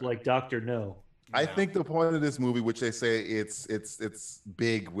and look like Doctor No. I think the point of this movie, which they say it's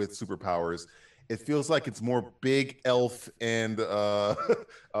big with superpowers, it feels like it's more big elf and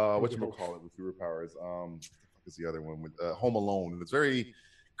whatchamacallit with superpowers. What is the other one with Home Alone? And it's very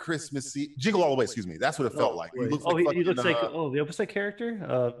Christmassy. Jingle All the Way, excuse me. That's what it felt like. He looks like what's that character?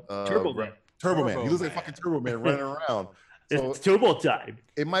 Turbo Man. Turbo Man. He looks like fucking Turbo Man running around. So it's turbo time.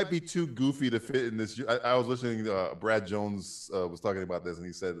 It might be too goofy to fit in this. I was listening. Brad Jones was talking about this, and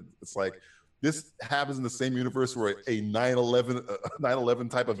he said it's like this happens in the same universe where a 9/11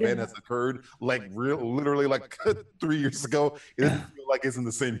 type event has occurred, like literally like 3 years ago. It doesn't feel like it's in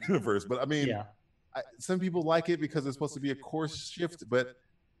the same universe, but I mean, some people like it because it's supposed to be a course shift, but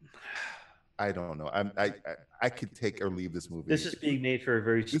I don't know. I could take or leave this movie. This is being made for a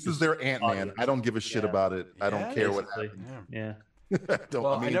very. This is their Ant-Man. I don't give a shit about it. I don't care what happens. Yeah.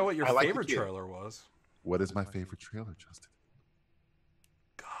 I know what your favorite trailer was. What is my favorite trailer, Justin?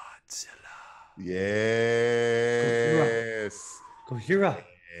 Godzilla. Yes. Gojira.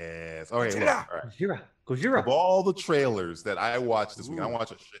 Yes. All right. Gojira. Of all the trailers that I watched this week, I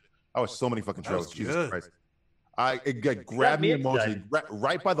watched so many fucking trailers. Jesus Christ. It grabbed me emotionally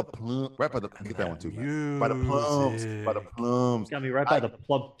right by the plum. Right by the get that one too. By the plums. By the plums. Got me right by the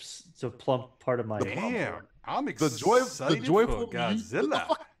plumps. It's a plump part of my. Damn, I'm excited. The joyful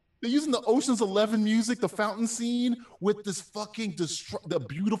Godzilla. They're using the Ocean's 11 music, the fountain scene with this fucking the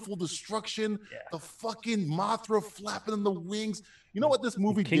beautiful destruction, the fucking Mothra flapping in the wings. You know what this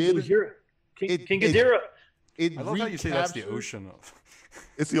movie did? King Ghidorah. I love how you say that's the ocean.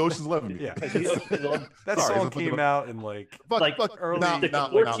 It's the Ocean's 11. Yeah. That song came out in early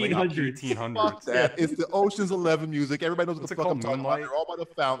 1800s. Fuck that. It's the Ocean's 11 music. Everybody knows what the fuck I'm talking about. They're all by the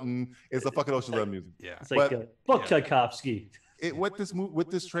fountain. It's the fucking Ocean's 11 music. Yeah. It's like fuck Tchaikovsky. What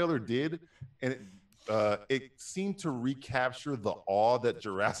this trailer did, and it seemed to recapture the awe that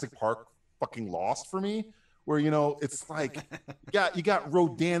Jurassic Park fucking lost for me. Where, you know, it's like you got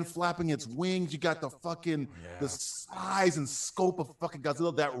Rodan flapping its wings, you got the fucking the size and scope of fucking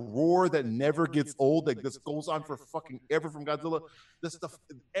Godzilla, that roar that never gets old, that just goes on for fucking ever from Godzilla. This stuff,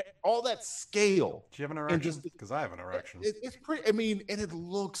 all that scale. Do you have an erection? Because I have an erection. It's pretty. I mean, and it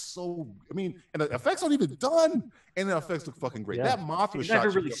looks so. I mean, and the effects aren't even done, and the effects look fucking great. That Mothra shot. Never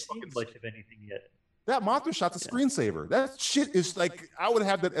really seen much of anything yet. That Mothra shot's a screensaver. That shit is like, I would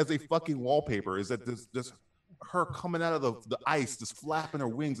have that as a fucking wallpaper. Is that this her coming out of the ice, just flapping her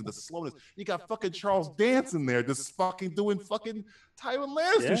wings and the slowness. You got fucking Charles Dance in there, just fucking doing fucking Tywin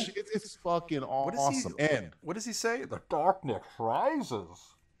Lannister shit. It's fucking awesome. And what does he say? The darkness rises.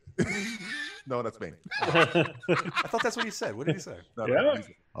 No, that's me. I thought that's what he said. What did he say? No,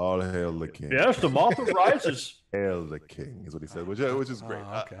 all hail the king. Yes, the Mothra rises. Hail the king is what he said, which is great.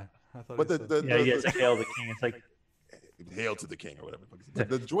 Okay. I thought but it's hail the king. It's like hail to the king or whatever.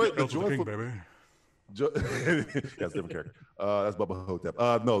 The joyful king, baby. That's a different character. That's Bubba Hotep.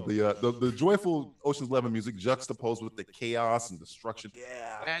 No, the joyful Ocean's 11 music juxtaposed with the chaos and destruction.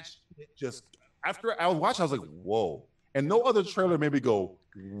 Yeah, that shit just after I was watching, I was like, whoa. And no other trailer made me go,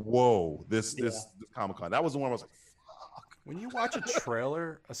 whoa, this Comic-Con. That was the one I was like, fuck. When you watch a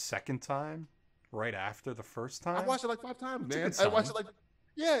trailer a second time, right after the first time, I watched it like 5 times, man. I watched it like,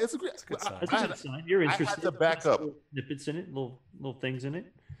 yeah, it's a good sign. That's a good sign. You're interested. I had to back up. Snippets in it, little things in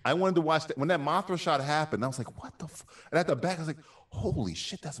it. I wanted to watch that when that Mothra shot happened. I was like, "What the?" And at the back, I was like, "Holy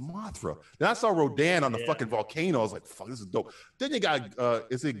shit, that's Mothra!" Then I saw Rodan on the fucking volcano. I was like, "Fuck, this is dope." Then you got,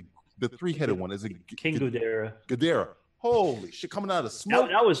 is it the 3-headed one? Is it King Ghidorah? Ghidorah. Holy shit, coming out of the smoke.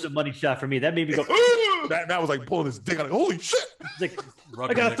 That was the money shot for me. That made me go. that was like pulling his dick. I'm like, holy shit! It's like,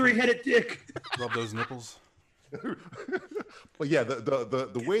 I got a 3-headed dick. Rub those nipples. But yeah,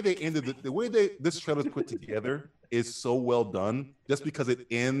 the way they ended the way this trailer's put together is so well done, just because it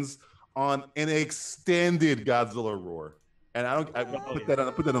ends on an extended Godzilla roar. And I put that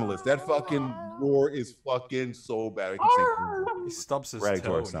on the list. That fucking roar is fucking so bad. He stubs his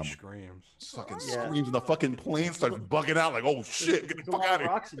toe and he screams. Fucking screams, and the fucking plane starts bugging out like, oh shit, get the fuck out of here.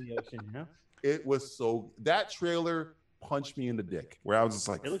 Rocks in the ocean, you know? It was that trailer punched me in the dick, where I was just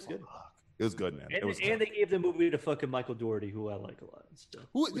like, it looks good. It was good, man. And they gave the movie to fucking Michael Dougherty, who I like a lot.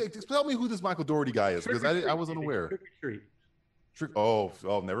 Tell me who this Michael Dougherty guy is, because I wasn't aware. Oh,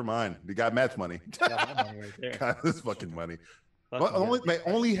 never mind. They got match money. Got this fucking money. My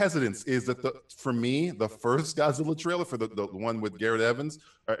only hesitance is that for me, the first Godzilla trailer for the one with Garrett Evans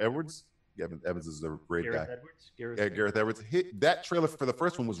or Edwards. Evans is the great guy. Gareth Edwards. That trailer for the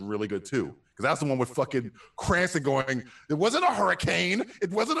first one was really good too, because that's the one with fucking Cranston going, it wasn't a hurricane, it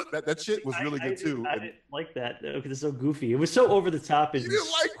wasn't that shit was really good too. I didn't like that because it's so goofy. It was so over the top. And you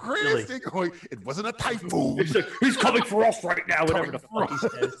didn't like Cranston going, it wasn't a typhoon. He's coming for us right now. Whatever the fuck he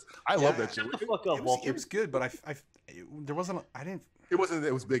says. I love that shit. It was good, but there wasn't. I didn't. It wasn't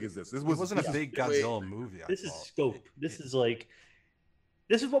as big as this. It wasn't a big Godzilla movie. This is scope. This is like.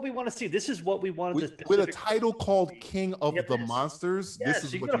 This is what we want to see. This is what we wanted with a title called King of the Monsters. Yes, this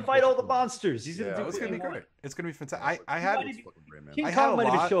is he's gonna fight all the monsters. He's gonna do it's gonna be great. It's gonna be fantastic. King Kong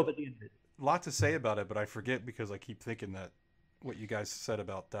might even show up at the end of it. A lot to say about it, but I forget because I keep thinking that what you guys said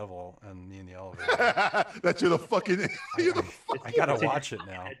about Devil and me in the elevator. That you're the fucking. I gotta watch it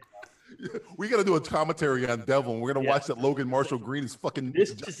now. We gotta do a commentary on Devil, and we're gonna watch that Logan Marshall Green is fucking.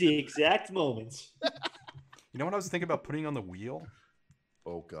 This is the exact moments. You know what I was thinking about putting on the wheel?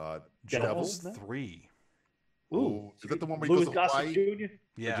 Oh God, Devils 3. Ooh, is that the one where he goes to Hawaii?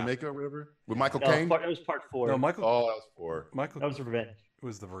 Yeah, Jamaica or whatever with Michael Caine? That was part 4. No, Michael. Oh, that was 4. That was Revenge. It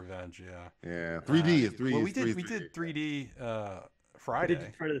was the Revenge. Yeah. Yeah. 3D is 3D. Well, we did 3D Friday. We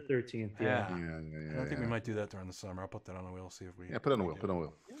did Friday the 13th. Yeah. I think we might do that during the summer. I'll put that on the wheel. See if we. Yeah, put it on the wheel. Put it on the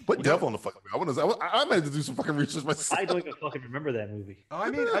wheel. Put Devil on the fucking wheel. I might have to do some fucking research myself. I don't even fucking remember that movie. Oh,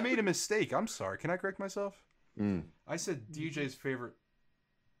 I made a mistake. I'm sorry. Can I correct myself? I said DJ's favorite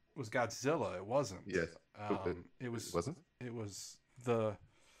was Godzilla. It wasn't. Yes. It was. Wasn't. It was the.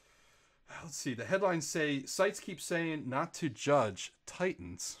 Let's see. The headlines say sites keep saying not to judge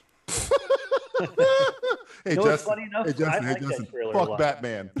Titans. Hey, Justin. Hey, Justin. Fuck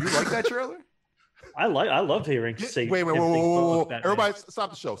Batman. You like that trailer? I loved hearing you say. Wait. Everybody, stop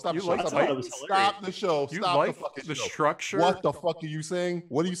the show. Stop the show. Stop the show. Stop the fucking show. The structure. What the fuck are you saying?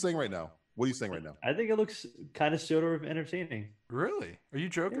 What are you saying right now? What are you saying right now? I think it looks kind of sort of entertaining. Really? Are you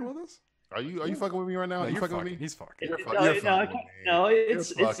joking with us? Are you fucking with me right now? No, are you you're fucking with me? me? He's fucking. No,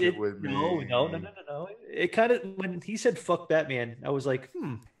 It kind of when he said "fuck Batman," I was like,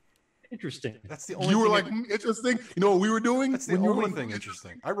 interesting. That's the only. You were like interesting. You know what we were doing? That's the only thing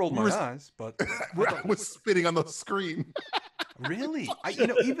interesting. I rolled my eyes, but I was spitting on the screen. Really?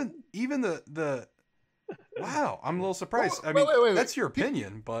 Even the. Wow, I'm a little surprised. Wait. That's your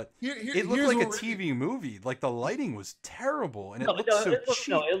opinion, but it looked like a TV movie. Like the lighting was terrible, and it looked so cheap.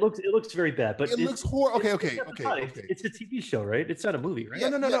 No, it looks very bad. But it looks horrible. Okay. It's a TV show, right? It's not a movie, right?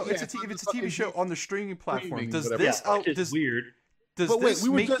 No. If it's a TV show on the streaming platform, does this weird? Does this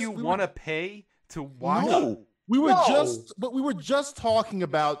make you want to pay to watch? No, we were just talking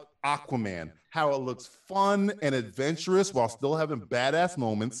about Aquaman, how it looks fun and adventurous while still having badass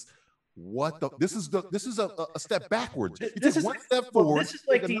moments. What the? This is a step backwards. This is one step forward. This is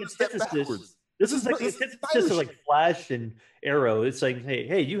like the antithesis. This is like the antithesis of like Flash and Arrow. It's like,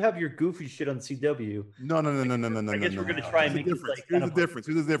 hey, you have your goofy shit on CW. No. I guess we're gonna try and make this like. Here's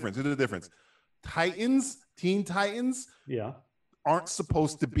the difference. Teen Titans, aren't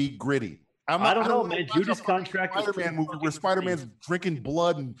supposed to be gritty. I don't know, man. Judas Contract Spider-Man movie where Spider-Man's drinking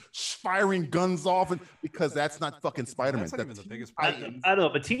blood and firing guns off, and because that's not fucking Spider-Man. That's not even the biggest I don't know,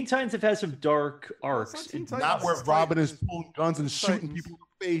 but Teen Titans have had some dark arcs. Not where Robin is pulling guns and shooting people in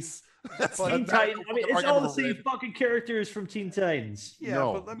the face. Teen Titans. I mean, it's all the same fucking characters from Teen Titans. Yeah,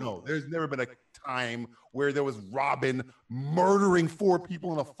 no. There's never been a time where there was Robin murdering 4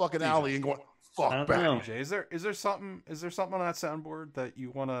 people in a fucking alley and going, fuck back. DJ, is there something on that soundboard that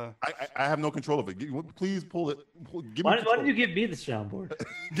you want to? I have no control of it. Please pull it. Why don't you give me the soundboard?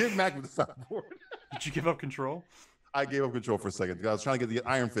 Give Mac the soundboard. Did you give up control? I gave up control for a second. I was trying to get the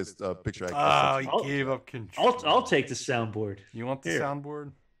Iron Fist picture. You gave up control. I'll take the soundboard. You want the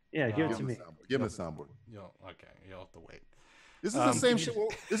soundboard? Yeah, give it to me. Give him the soundboard. Okay, you'll have to wait. This is the same shit.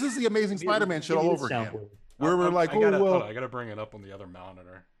 This is the Amazing Spider-Man shit all over again. Where we're like, I gotta bring it up on the other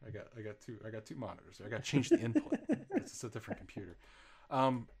monitor. I got two monitors. I got to change the input. It's just a different computer.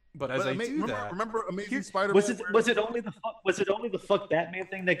 But I do that, remember Amazing Spider-Man? Was it only the fuck Batman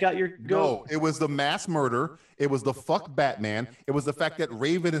thing that got your go? No, it was the mass murder. It was the fuck Batman. It was the fact that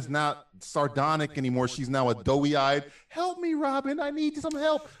Raven is not sardonic anymore. She's now a doughy-eyed. Help me, Robin. I need some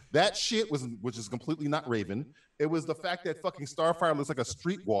help. That shit which is completely not Raven. It was the fact that fucking Starfire looks like a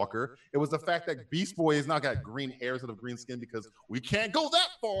streetwalker. It was the fact that Beast Boy has now got green hair instead of green skin because we can't go that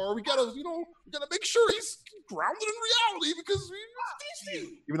far. We gotta make sure he's grounded in reality because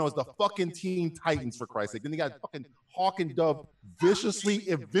even though it's the fucking Teen Titans, for Christ's sake. Then you got fucking Hawk and Dove viciously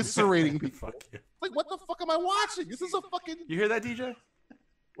eviscerating people. Like, what the fuck am I watching? This is a fucking. You hear that, DJ?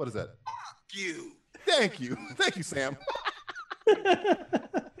 What is that? Fuck you. Thank you, Sam.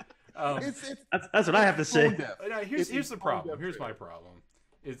 That's what I have to say. Here's the problem. Here's my problem.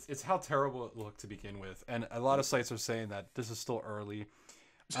 It's how terrible it looked to begin with, and a lot of sites are saying that this is still early.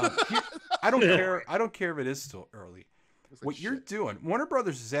 I don't care. I don't care if it is still early. Like what you're doing, Warner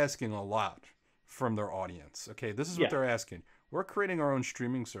Brothers is asking a lot from their audience. Okay, this is what they're asking. We're creating our own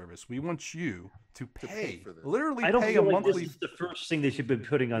streaming service. We want you to pay for this. Literally I don't pay feel a like monthly. This is the first thing they should have been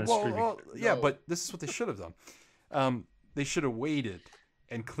putting on a streaming. Yeah, but this is what they should have done. They should have waited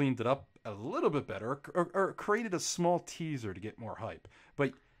and cleaned it up a little bit better, or created a small teaser to get more hype.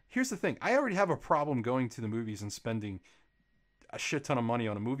 But here's the thing: I already have a problem going to the movies and spending a shit ton of money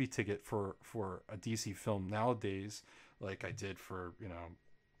on a movie ticket for a DC film nowadays, like I did for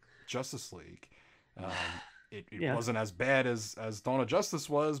Justice League. It wasn't as bad as Dawn of Justice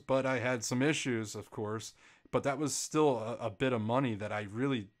was, but I had some issues, of course. But that was still a bit of money that I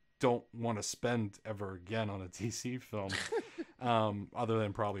really don't want to spend ever again on a DC film, other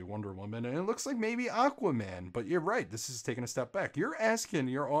than probably Wonder Woman. And it looks like maybe Aquaman. But you're right, this is taking a step back. You're asking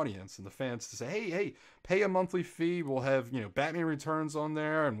your audience and the fans to say, hey, pay a monthly fee. We'll have Batman Returns on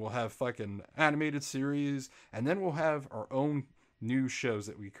there, and we'll have fucking animated series, and then we'll have our own new shows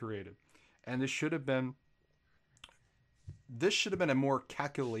that we created. And this should have been a more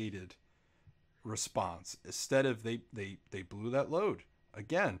calculated response. Instead of they blew that load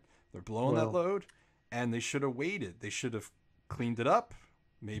again. They're blowing that load, and they should have waited. They should have cleaned it up,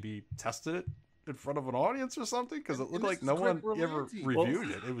 maybe tested it in front of an audience or something, because it looked like no one ever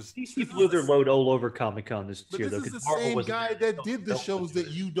reviewed it. It was DC blew their load all over Comic-Con this year. This is the same guy that did the shows that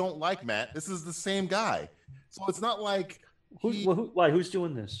you don't like, Matt. This is the same guy. So it's not like who's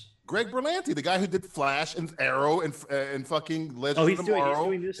doing this? Greg Berlanti, the guy who did Flash and Arrow and fucking Legends of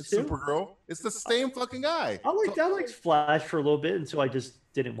Tomorrow and Supergirl. It's the same fucking guy. I liked Flash for a little bit until I just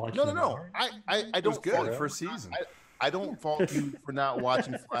didn't watch it. No. I don't. It was good for a season. I don't fault you for not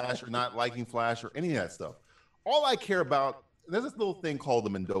watching Flash or not liking Flash or any of that stuff. All I care about, there's this little thing called the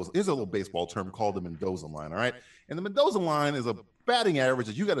Mendoza. There's a little baseball term called the Mendoza line, all right? And the Mendoza line is a batting average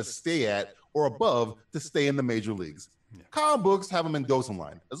that you got to stay at or above to stay in the major leagues. Yeah. Comic books have a Mendoza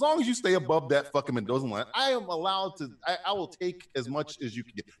line. As long as you stay above that fucking Mendoza line, I am allowed to, I will take as much as you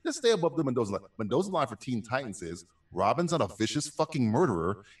can get. Just stay above the Mendoza line. Mendoza line for Teen Titans is Robin's not a vicious fucking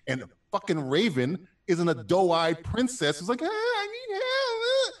murderer, and fucking Raven isn't a doe-eyed princess who's like, hey, I need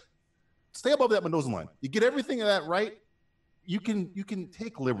help. Stay above that Mendoza line. You get everything of that right, you can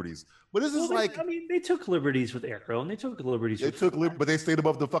take liberties. But this is they took liberties with Arrow, and they took liberties. But they stayed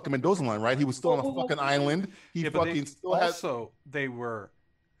above the fucking Mendoza line, right? He was still on a fucking island. He fucking still had. Also, they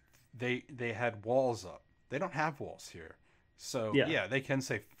had walls up. They don't have walls here, So yeah, they can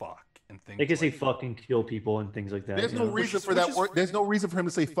say fuck and things. They can like say fuck and kill people and things like that. There's no reason for that. There's no reason for him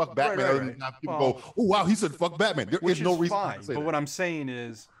to say fuck Batman. Other than not people go, oh wow, he said fuck Batman. There is no reason. Fine, but what I'm saying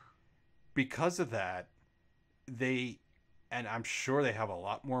is, because of that, and I'm sure they have a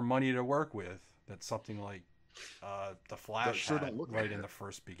lot more money to work with than something like the Flash had right in the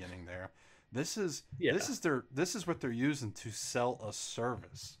first beginning there. This is what they're using to sell a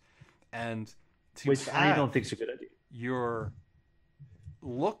service, and which I don't think is a good idea. Your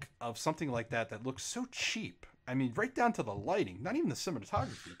look of something like that looks so cheap. I mean, right down to the lighting, not even the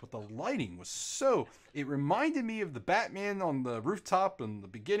cinematography, but the lighting was so... It reminded me of the Batman on the rooftop in the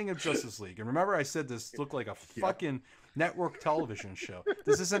beginning of Justice League. And remember I said this looked like a fucking network television show.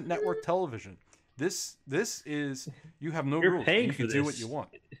 This isn't network television. This is... You have no rules. You can do what you want.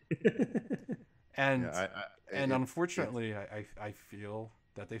 And unfortunately, I feel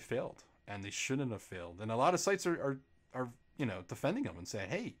that they failed. And they shouldn't have failed. And a lot of sites are defending them and saying,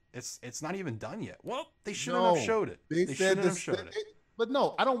 "Hey, it's not even done yet." Well, they shouldn't have showed it. They shouldn't have showed it. But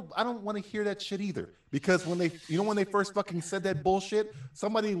no, I don't want to hear that shit either. Because when they first fucking said that bullshit,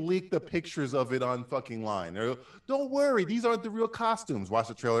 somebody leaked the pictures of it on fucking line. They're, don't worry, these aren't the real costumes. Watch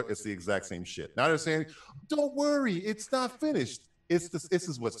the trailer, it's the exact same shit. Now they're saying, don't worry, it's not finished. This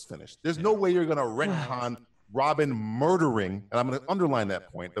is what's finished. There's no way you're gonna retcon Robin murdering, and I'm going to underline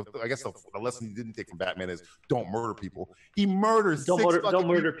that point. I guess the lesson he didn't take from Batman is don't murder people. He murders. Don't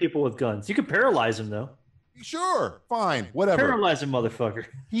murder people with guns. You can paralyze him though. Sure, fine, whatever. Paralyze him, motherfucker.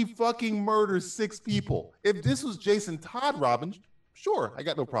 He fucking murders 6 people. If this was Jason Todd Robin, sure, I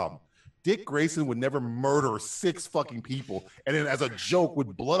got no problem. Dick Grayson would never murder 6 fucking people, and then as a joke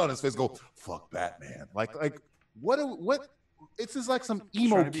with blood on his face, go fuck Batman. Like what? It's just like some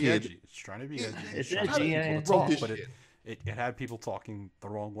emo kid. It's trying to be edgy. It's edgy, but it had people talking the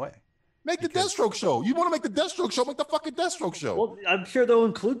wrong way. Make the Deathstroke show. You want to make the Deathstroke show? Make the fucking Deathstroke show. Well, I'm sure they'll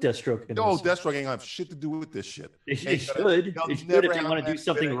include Deathstroke in no, this. Deathstroke ain't gonna have shit to do with this shit. It should. It should if they want to do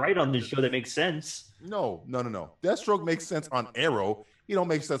something right on this show that makes sense. No. Deathstroke makes sense on Arrow. He don't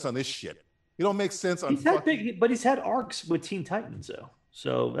make sense on this shit. He don't make sense on. But he's had arcs with Teen Titans though,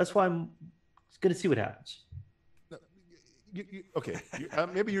 so that's why I'm going to see what happens. Okay,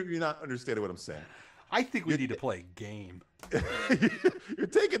 maybe you're not understanding what I'm saying. I think we need to play a game. You're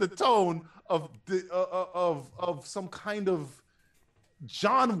taking the tone of some kind of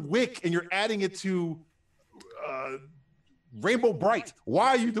John Wick, and you're adding it to Rainbow Bright. Why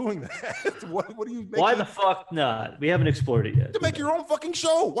are you doing that? What are you? Why the fuck not? We haven't explored it yet. To make your own fucking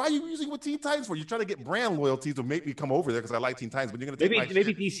show. Why are you using what Teen Titans for? You're trying to get brand loyalty to make me come over there because I like Teen Titans, but you're gonna take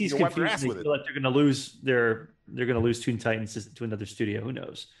maybe DC's confused. They feel like they're gonna lose Teen Titans to another studio. Who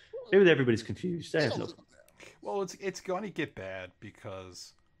knows? Maybe everybody's confused. Well, it's going to get bad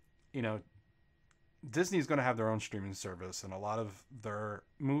because, Disney's going to have their own streaming service, and a lot of their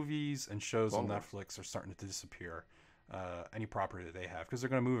movies and shows on Netflix are starting to disappear. Any property that they have, because they're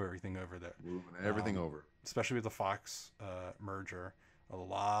going to move everything over there. Moving everything over. Especially with the Fox merger. A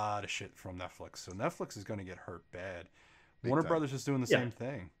lot of shit from Netflix. So Netflix is going to get hurt bad. Warner Brothers is doing the same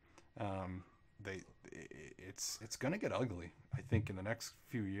thing. It's going to get ugly. I think in the next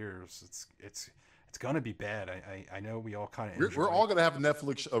few years, it's going to be bad. I know we all kind of we're all going to have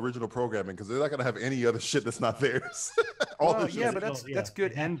Netflix original programming because they're not going to have any other shit that's not theirs. But that's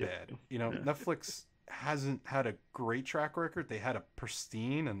good and bad. Netflix hasn't had a great track record. They had a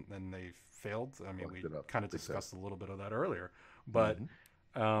pristine and they failed. I mean, we kind of discussed a little bit of that earlier, but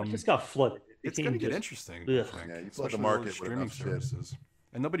it just got flooded. It's going to get interesting. You flood the market with streaming services,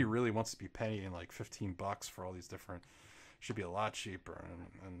 and nobody really wants to be paying like $15 for all these different. Should be a lot cheaper.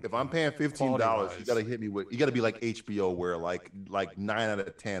 And if I'm paying $15, you got to hit me with. You got to be like HBO, where like 9 out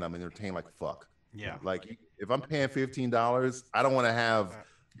of 10, I'm entertained like fuck. Yeah. Like if I'm paying $15, I don't want to have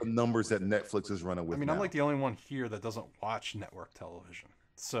the numbers that Netflix is running with. I mean, now. I'm like the only one here that doesn't watch network television.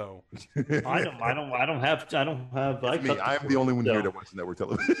 So I don't have. I am the only one here that watches network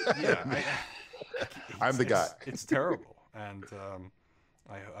television. Yeah, I'm the guy. It's terrible, and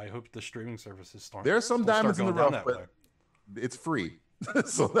I hope the streaming services start. There are some diamonds in the rough, but it's free.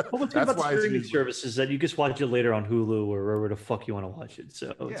 So that's why streaming services that you just watch it later on Hulu or wherever the fuck you want to watch it.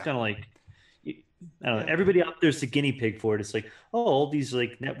 So it's kind of like. I don't know. Everybody out there's the guinea pig for it. It's like, all these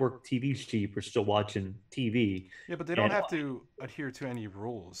like network TV sheep are still watching TV. Yeah, but they don't have to adhere to any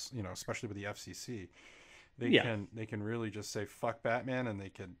rules, especially with the FCC. They can really just say fuck Batman, and they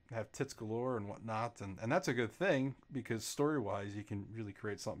can have tits galore and whatnot, and that's a good thing because story wise, you can really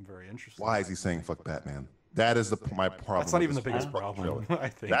create something very interesting. Why is he saying fuck Batman? That is my problem. That's not even the biggest problem. I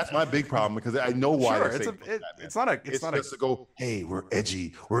think that's my big problem because I know why. Sure, it's not just to go, hey, we're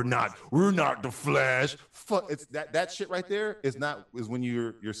edgy. We're not the Flash. It's that shit right there is when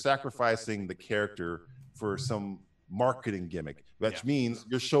you're sacrificing the character for some marketing gimmick. Which means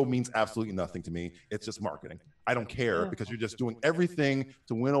your show means absolutely nothing to me. It's just marketing. I don't care because you're just doing everything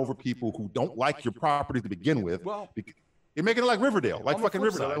to win over people who don't like your property to begin with. Well, you're making it like Riverdale, like fucking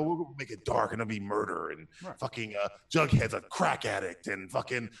Riverdale. Like, we'll make it dark and it'll be murder and fucking Jughead's a crack addict and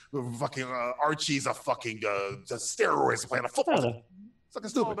fucking Archie's a fucking steroids playing a football. It's fucking stupid.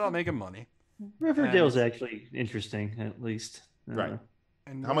 It's all about making money. Riverdale's actually interesting, at least. Right.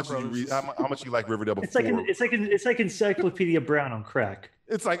 And how much do you read? How much you like Riverdale before? It's like Encyclopedia Brown on crack.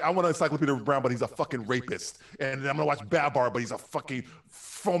 It's like I want Encyclopedia Brown, but he's a fucking rapist, and I'm gonna watch Babar, but he's a fucking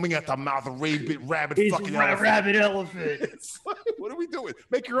foaming at the mouth, rabid he's fucking rabid elephant. Like, what are we doing?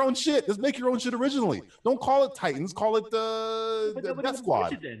 Make your own shit. Just make your own shit originally. Don't call it Titans. Call it the Death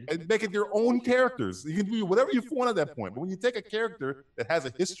Squad, and make it your own characters. You can do whatever you want at that point. But when you take a character that has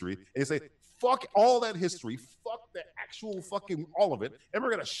a history and you say, fuck all that history, fuck the actual fucking all of it, and we're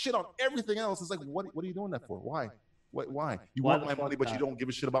gonna shit on everything else. It's like, what are you doing that for? Why? Why? You want my money, but you don't give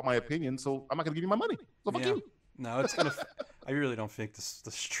a shit about my opinion, so I'm not gonna give you my money. So fuck you. No, it's gonna. I really don't think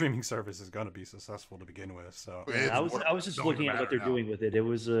the streaming service is gonna be successful to begin with. So I was just looking at what they're doing with it. It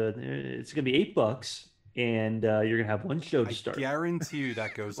was it's gonna be $8, and you're gonna have one show to start. I guarantee you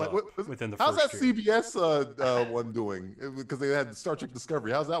that goes up within the how's first year. How's that CBS one doing? Because they had Star Trek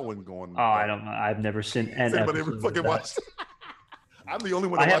Discovery. How's that one going? Oh, I don't know. I've never seen an anybody ever fucking watched. I'm the only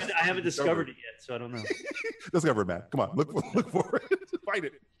one. I haven't discovered it yet, so I don't know. Discover it, man. Come on, look for it. Fight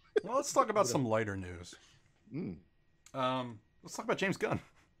it. Well, let's talk about some lighter news. Let's talk about James Gunn.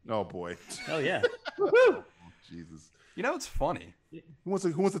 Oh boy. Oh yeah. Oh, Jesus. You know, it's funny. Who wants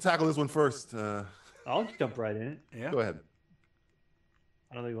to tackle this one first? I'll jump right in it. Yeah. Go ahead.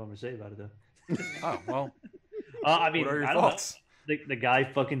 I don't know what you want me to say about it though. Oh well. I mean, what are your I don't thoughts? know. The guy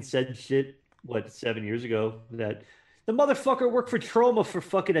fucking said shit 7 years ago that the motherfucker worked for Troma for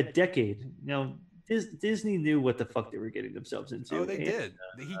fucking a decade. You know, Disney knew what the fuck they were getting themselves into. Oh, they did.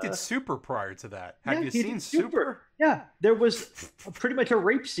 He did Super prior to that. Have you seen Super? Yeah, there was pretty much a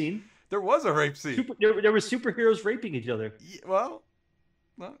rape scene. There was a rape scene. There were superheroes raping each other. Yeah, well,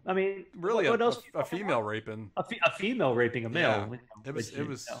 I mean, really, what else? A female raping. A female raping a male. Yeah.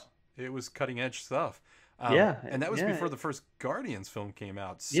 It was cutting edge stuff. And that was before the first Guardians film came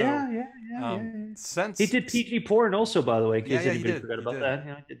out. So, since he did PG porn also, by the way, in case anybody forgot about that.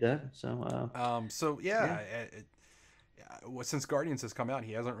 Yeah, I did that. So, since Guardians has come out,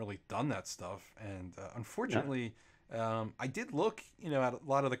 he hasn't really done that stuff, and unfortunately, I did look, at a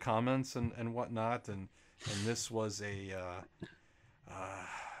lot of the comments and whatnot, and this was a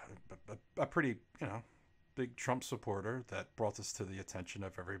pretty, big Trump supporter that brought this to the attention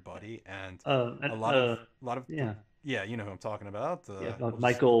of everybody, and a lot of you know who I'm talking about.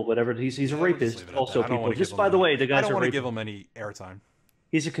 Michael, whatever, he's a rapist. Also, people. Just by the way, the guy's I don't want to give him any airtime.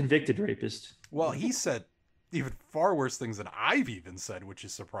 He's a convicted rapist. Well, he said even far worse things than I've even said, which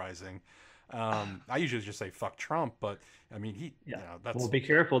is surprising. I usually just say fuck Trump, but I mean that's. Well, be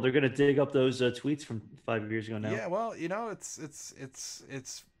careful. They're going to dig up those tweets from 5 years ago now. Yeah, well, it's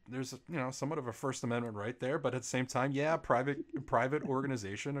there's somewhat of a First Amendment right there, but at the same time, private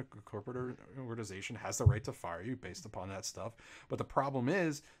organization, a corporate organization has the right to fire you based upon that stuff. But the problem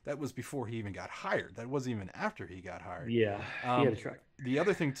is that was before he even got hired. That wasn't even after he got hired. Yeah, he had a track. The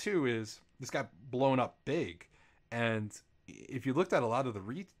other thing too is this got blown up big, and if you looked at a lot of the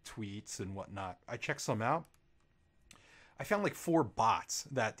retweets and whatnot, I checked some out. I found like 4 bots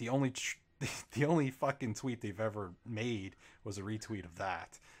that the only fucking tweet they've ever made was a retweet of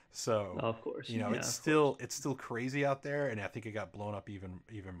that. So of course, it's still crazy out there, and I think it got blown up even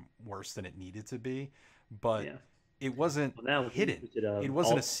worse than it needed to be. But it wasn't hidden. It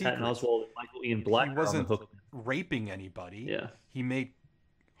wasn't a secret. Patton Oswalt and Michael Ian Black. He wasn't raping anybody. Yeah, he made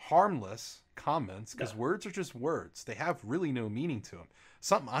harmless comments because words are just words. They have really no meaning to them.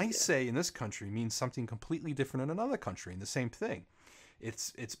 Something I say in this country means something completely different in another country, and the same thing.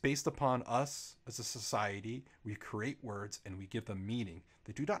 It's based upon us as a society. We create words and we give them meaning.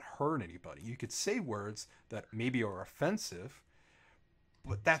 They do not hurt anybody. You could say words that maybe are offensive,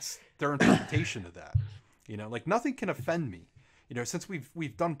 but that's their interpretation of that. Like nothing can offend me. Since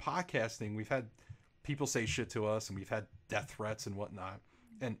we've done podcasting, we've had people say shit to us, and we've had death threats and whatnot.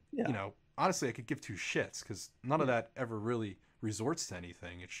 And honestly, I could give 2 shits because none of that ever really resorts to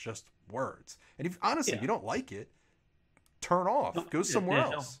anything. It's just words. And if you don't like it, turn off. Go somewhere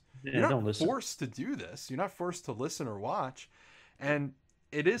else. You're not forced to do this. You're not forced to listen or watch. And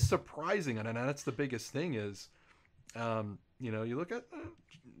it is surprising, and that's the biggest thing is, you know, you look at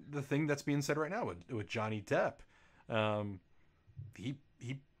the thing that's being said right now with Johnny Depp. He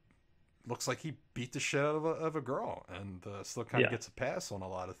looks like he beat the shit out of a girl, and still kind of gets a pass on a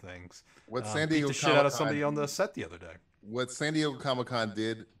lot of things. What San Diego beat the shit out of somebody on the set the other day. What San Diego Comic-Con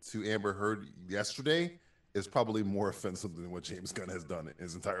did to Amber Heard yesterday is probably more offensive than what James Gunn has done in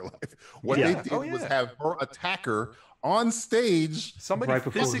his entire life. What they did was have her attack her on stage. Somebody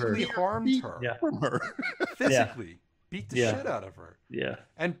physically harmed her. Physically beat the shit out of her. Yeah.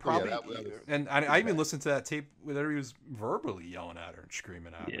 And probably, and I even listened to that tape where he was verbally yelling at her and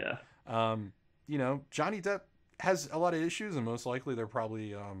screaming at her. Yeah. You know, Johnny Depp has a lot of issues, and most likely they're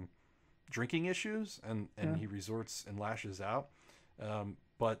probably drinking issues, and he resorts and lashes out.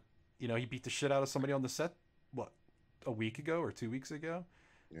 But you know, he beat the shit out of somebody on the set, what, a week ago or 2 weeks ago?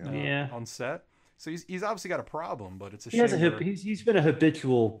 On set. So he's obviously got a problem, but it's a shame. He's been a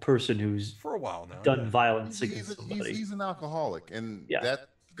habitual person who's for a while now done violence against somebody. He's an alcoholic, and that's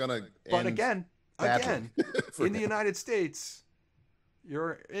gonna. But again, in the United States,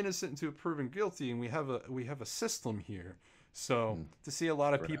 you're innocent until proven guilty, and we have a system here. So to see a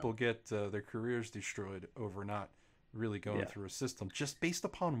lot of people get their careers destroyed over not really going through a system just based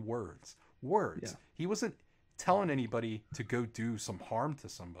upon words. He wasn't telling anybody to go do some harm to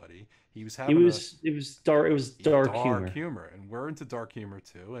somebody. He was having it was dark humor, and we're into dark humor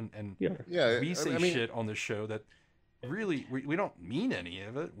too. And we say shit on the show that really we don't mean any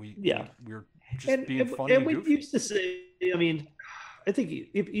of it. We're just being funny and goofy. We used to say, I mean, I think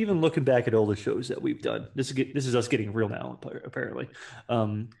even looking back at all the shows that we've done, this is us getting real now. Apparently,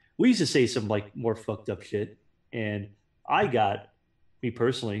 we used to say some like more fucked up shit, and I got, me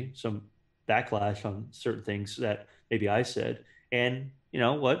personally, some backlash on certain things that maybe I said. And you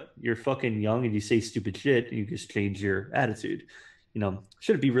know what? You're fucking young and you say stupid shit, and you just change your attitude. You know,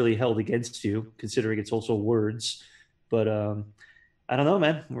 shouldn't be really held against you, considering it's also words. But I don't know,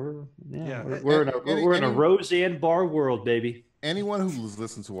 man. We're in a Roseanne Barr world, baby. Anyone who's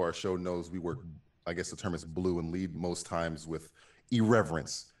listened to our show knows we work, I guess the term is blue, and lead most times with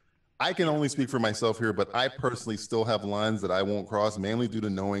irreverence. I can only speak for myself here, but I personally still have lines that I won't cross, mainly due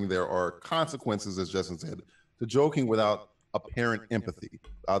to knowing there are consequences, as Justin said, to joking without apparent empathy.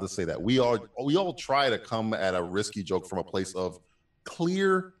 I'll just say that we all try to come at a risky joke from a place of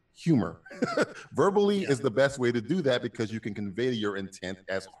clear humor. Verbally is the best way to do that because you can convey your intent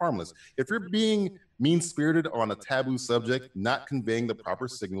as harmless. If you're being mean-spirited on a taboo subject, not conveying the proper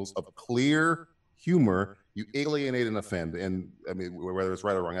signals of clear humor, you alienate and offend. And I mean, whether it's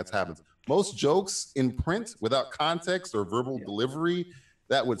right or wrong, that's happens. Most jokes in print without context or verbal delivery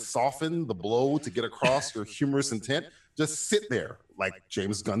that would soften the blow to get across your humorous intent just sit there, like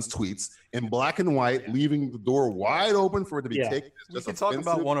James Gunn's tweets, in black and white, leaving the door wide open for it to be taken. We can talk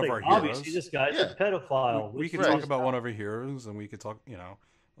about one of our heroes. Obviously, this guy's a pedophile. We can talk about one of our heroes, and we could talk,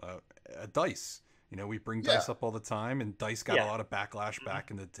 Dice. You know, we bring Dice up all the time, and Dice got a lot of backlash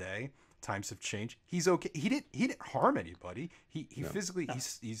back in the day. Times have changed. He's okay. He didn't harm anybody. He physically,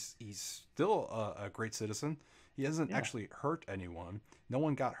 he's still a great citizen. He hasn't actually hurt anyone. No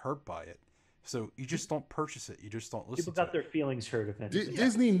one got hurt by it. So you just don't purchase it. You just don't listen. People got their feelings hurt. If anything.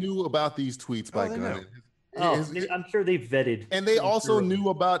 Disney knew about these tweets by Gunn. I'm sure they vetted. And they also knew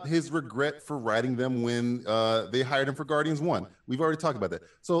about his regret for writing them when they hired him for Guardians 1. We've already talked about that.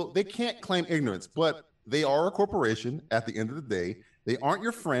 So they can't claim ignorance, but they are a corporation at the end of the day. They aren't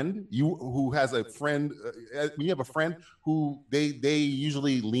your friend. Who has a friend, when you have a friend who they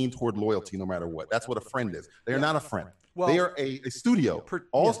usually lean toward loyalty no matter what. That's what a friend is. They are not a friend. Well, they are a studio.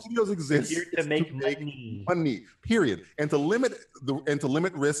 All studios exist to make money. Period. And to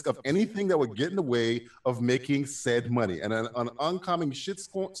limit risk of anything that would get in the way of making said money. And an oncoming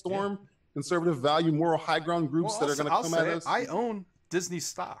shitstorm, conservative value, moral high ground groups that are going to come at us. I own Disney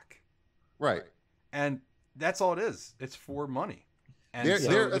stock. Right. And that's all it is. It's for money. And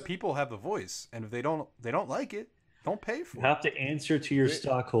the people have the voice. And if they don't like it, don't pay for it. You have to answer to your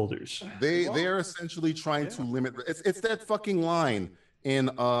stockholders. They are essentially trying to limit. It's that fucking line in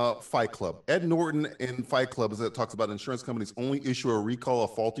Fight Club. Ed Norton in Fight Club that talks about insurance companies only issue a recall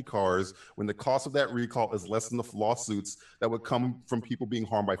of faulty cars when the cost of that recall is less than the lawsuits that would come from people being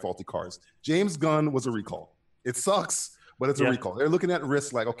harmed by faulty cars. James Gunn was a recall. It sucks, but it's a recall. They're looking at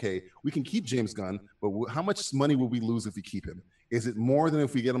risk like, okay, we can keep James Gunn, but how much money will we lose if we keep him? Is it more than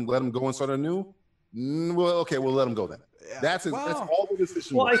if we let him go and start anew? Well, okay, we'll let him go then. That's all the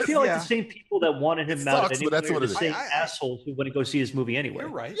decision. Well, I feel like the same people that wanted him out, but that's what it is. The same assholes who wouldn't go see his movie anyway. You're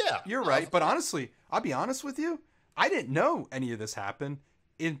right. Yeah, you're right. But honestly, I'll be honest with you. I didn't know any of this happened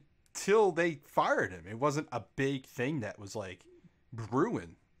until they fired him. It wasn't a big thing that was like,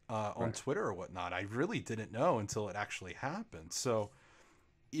 brewing on Twitter or whatnot. I really didn't know until it actually happened. So,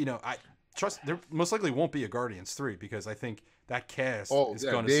 you know, I trust there most likely won't be a Guardians 3 because I think that cast is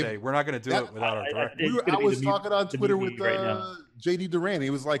going to say we're not going to do it without our director. I was talking on Twitter with JD Durant. He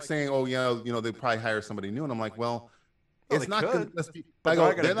was like saying, "Oh yeah, you know, they probably hire somebody new," and I'm like, "Well, it's not going to.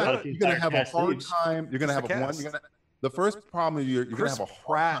 You're going to have a hard time. You're going to have one. The first problem you're going to have a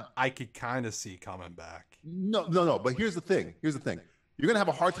hard time. I could kind of see coming back. No. But here's the thing. You're going to have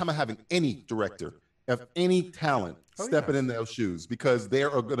a hard time of having any director of any talent stepping in those shoes because they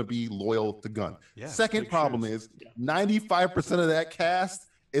are going to be loyal to Gunn. Yeah, second problem is 95% of that cast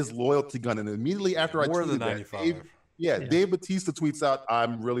is loyal to Gunn. And immediately after I tweeted that, Dave Bautista tweets out,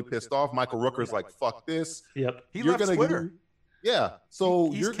 "I'm really pissed off." Michael Rooker's like, "Fuck this." Yep. He left Twitter.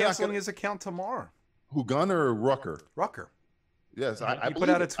 So he's canceling his account tomorrow. Who, Gunn or Rooker? Rooker. Yes, he put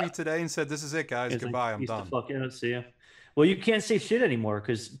out a tweet today and said, "This is it, guys. Goodbye. I'm done." See you. Well, you can't say shit anymore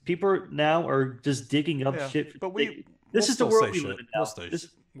because people now are just digging up shit. But this is the world we live in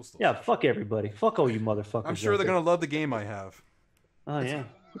now. Fuck everybody. Fuck all you motherfuckers. I'm sure they're gonna love the game I have. Oh yeah.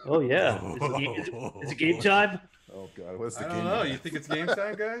 Oh yeah. Is it game time? Oh god, what's the game? I don't know. You think it's game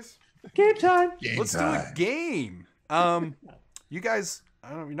time, guys? Game time. Let's do a game. You guys, I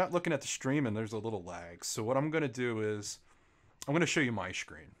don't know, you're not looking at the stream and there's a little lag. So what I'm gonna do is I'm gonna show you my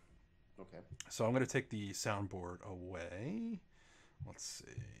screen. Okay. So I'm gonna take the soundboard away. Let's see.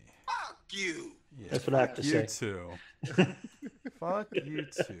 Fuck you. Yeah, that's what I have to say. You too. Fuck you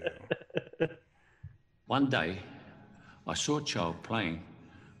too. One day, I saw a child playing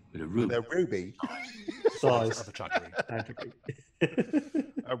with a ruby. A ruby. Size.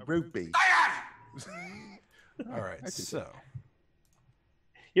 A ruby. All right, so.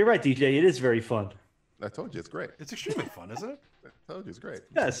 You're right, DJ. It is very fun. I told you it's great. It's extremely fun, isn't it? I told you it's great.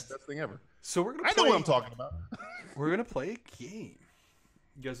 Yes. Best thing ever. So we're gonna. I know what I'm talking about. We're gonna play a game.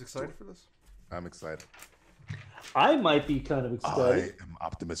 You guys excited for this? I'm excited. I might be kind of excited. I am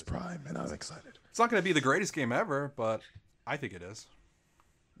Optimus Prime, and I'm excited. It's not going to be the greatest game ever, but I think it is.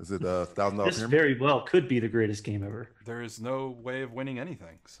 Is it $1,000? This very well could be the greatest game ever. There is no way of winning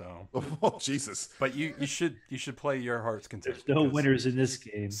anything, so. Oh Jesus! But you should play your heart's content. There's no winners in this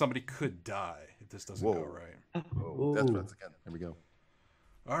game. Somebody could die if this doesn't go right. Whoa. Death threats again. Here we go.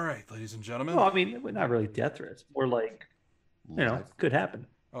 All right, ladies and gentlemen. Well, I mean, not really death threats. More like, you know, could happen.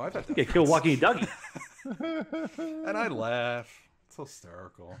 Oh, I've had that. Get killed walking Dougie. And I laugh. It's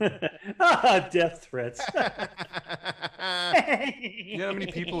hysterical. Death threats. You know how many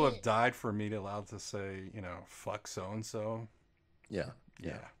people have died for me allowed to say, you know, fuck so and so? Yeah.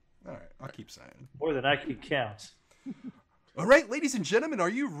 All right, I'll keep saying. More than I can count. All right, ladies and gentlemen, are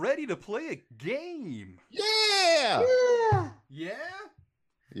you ready to play a game? Yeah. Yeah.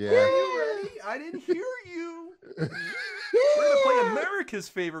 Yeah. Are you ready? I didn't hear you. We're gonna play America's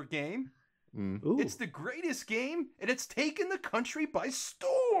favorite game. It's the greatest game, and it's taken the country by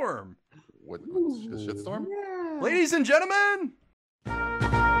storm. What's a shitstorm? Yeah. Ladies and gentlemen, are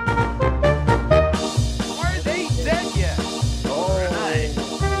they dead yet? I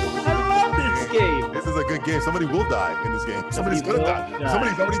love this game. This is a good game. Somebody will die in this game. Somebody's gonna die.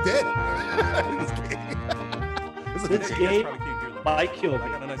 Somebody's already dead in this game. This game might kill me. I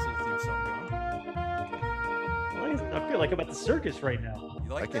got a nice little theme song going. I feel like I'm at the circus right now.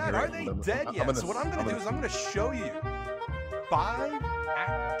 You like that? Are they dead yet? So what I'm going to do is I'm going to show you 5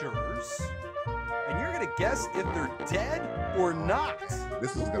 actors, and you're going to guess if they're dead or not.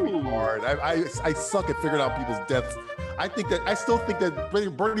 This is going to be hard. I suck at figuring out people's deaths. I still think that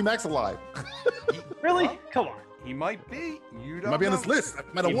Bernie Mac's alive. Really? Come on. He might be. You don't might be on this list. No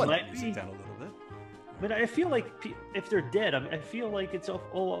matter what. Sit down a little bit. But I feel like if they're dead, I feel like it's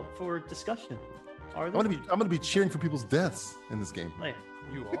all up for discussion. Are they? I'm gonna be cheering for people's deaths in this game. Like,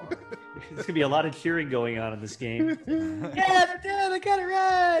 you are. There's gonna be a lot of cheering going on in this game. Yeah, they're dead. I got it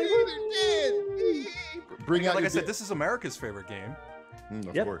right. They're dead. Bring out. Like I said, this is America's favorite game.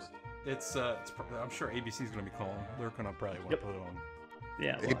 Of course. It's I'm sure ABC is gonna be calling. They're gonna probably want to put it on.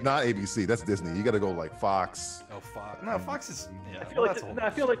 Yeah. Not ABC. That's Disney. You got to go like Fox. Oh, Fox. No, Fox is. Yeah. I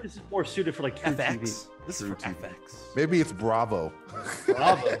feel like this is more suited for like True FX. TV. This is for FX. Maybe it's Bravo.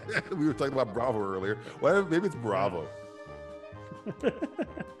 Bravo. We were talking about Bravo earlier. Well, maybe it's Bravo.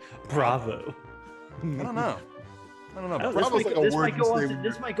 Bravo. I don't know. Bravo's like a word.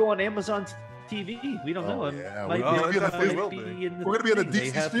 This might go on Amazon TV. We don't know. Yeah, we're going to be on a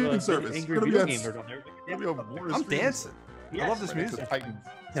DC streaming service. We're going to be on I'm dancing. Yes. I love this music. It's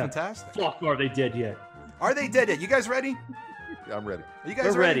fantastic. Fuck, are they dead yet? Are they dead yet? You guys ready? Yeah, I'm ready. Are you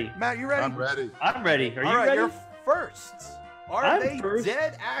guys ready? Matt, you ready? I'm ready. I'm ready. Are you All right, ready? You're first.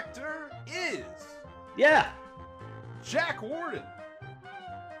 Dead actor is Yeah. Jack Warden.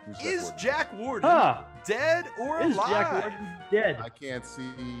 Is Jack Warden dead or alive? Is Jack Warden dead? I can't see.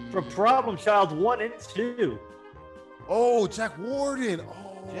 From Problem Child 1 and 2. Oh, Jack Warden.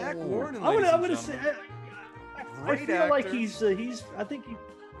 Oh, Jack Warden. I'm gonna say. I feel like he's. I think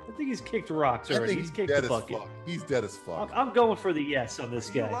he's kicked rocks already. He's kicked the bucket. He's dead as fuck. I'm going for the yes on this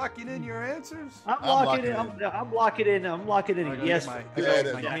guy. You locking in your answers? I'm locking in. I'm locking in. I'm locking in a yes. I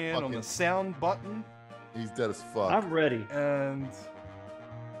got my hand on the sound button. He's dead as fuck. I'm ready. And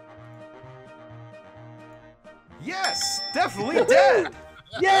yes, definitely dead.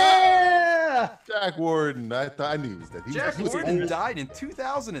 Yeah! Jack Warden. I knew he was dead. Jack Warden died in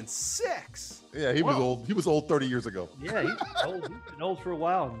 2006. Yeah, he was old. He was old 30 years ago. Yeah, he's old. He's been old for a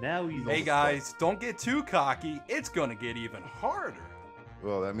while. Now he's. Hey guys, don't get too cocky. It's gonna get even harder.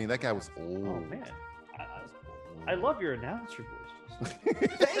 Well, I mean, that guy was old. Oh man, I love your announcer voice.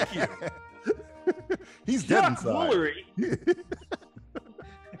 Thank you. He's dead inside.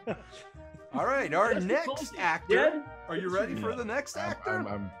 All right, our next actor. Are you ready for the next actor?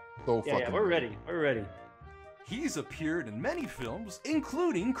 I'm so fucking. Yeah, we're ready. We're ready. He's appeared in many films,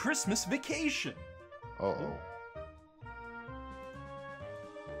 including Christmas Vacation. Uh-oh.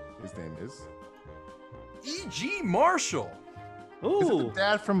 His name is? E.G. Marshall. Ooh. Is it the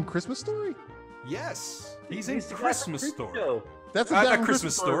dad from Christmas Story? Yes. He's in Christmas Story. That's the dad not from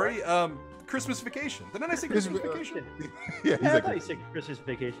Christmas Story. Christmas Vacation. Didn't I say Christmas Vacation? Yeah, I thought you said Christmas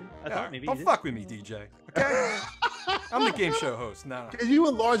Vacation. I thought maybe don't fuck with me, DJ. Okay? I'm the game show host. No. Can you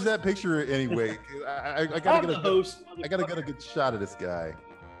enlarge that picture anyway? I gotta get a host. I gotta get a good shot of this guy.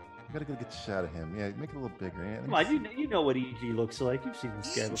 I gotta get a good shot of him. Yeah, make it a little bigger. Yeah, come on, you know what E.G. looks like. You've seen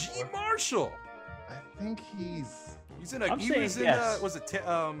this guy before. E.G. Marshall. I think he's in a. I'm he saying was in. yes. Was it?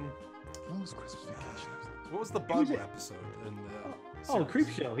 What was Christmas Vacation? What was the bug episode? In Creep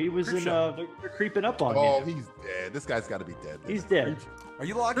Show. He was in. They're creeping up on Oh, you. he's dead. This guy's got to be dead. He's dead. Are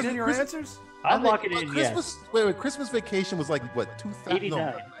you locking in your answers? I'm locking in. Christmas. Yes. Wait. Christmas Vacation was like what? 2000?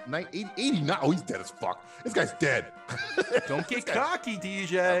 89. No, 89. Oh, he's dead as fuck. This guy's dead. Don't get cocky,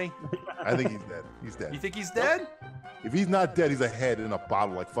 DJ. I think he's dead. He's dead. You think he's dead? If he's not dead, he's a head in a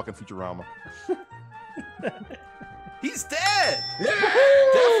bottle like fucking Futurama. He's dead.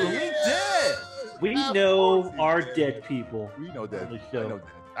 Definitely dead. We know our dead people. We know dead. On the show.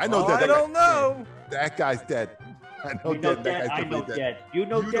 I know dead. I don't know. That guy's dead. I know dead. That guy's I know dead. dead. You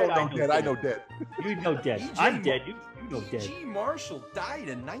know dead. I know dead. You know dead. I'm dead. You know dead. E.G. Marshall died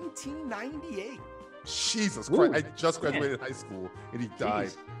in 1998. Jesus Christ! I just graduated high school and he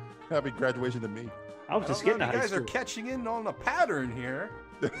died. Happy graduation to me. I was just getting out of high school. You guys school. are catching in on a pattern here.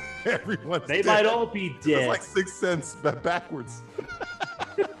 Everyone's They dead. might all be dead. It's like 6 cents backwards.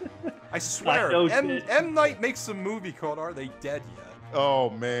 I swear, M. Night makes a movie called Are They Dead Yet? Oh,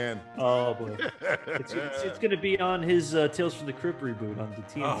 man. Oh, boy. It's going to be on his Tales from the Crypt reboot on the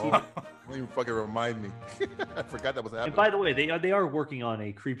TNT. Don't even fucking remind me. I forgot that was happening. And by the way, they are working on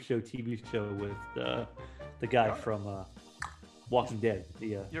a Creep Show TV show with the guy from Walking Dead.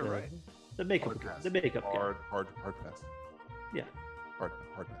 You're right. The makeup guy. The makeup guy. Hard pass. Yeah. Hard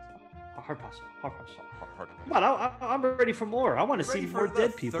pass. Hard pass. Hard. Come on, I'm ready for more. I want to see more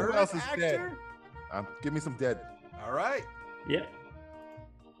dead people. Who else is dead? Give me some dead. All right. Yeah.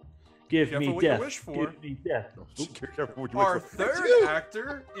 Give me what death. You wish for. Give me death. Our third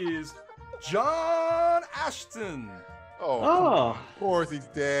actor is John Ashton. Oh, of course he's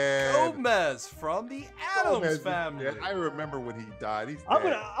dead. Gomez from the Addams Family. I remember when he died. He's I'm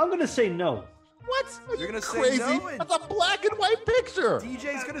dead. gonna say no. What? You're gonna crazy? say no? That's a black and white picture.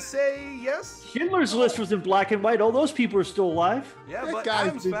 DJ's gonna say yes. Schindler's List was in black and white. All those people are still alive. Yeah, That but guy's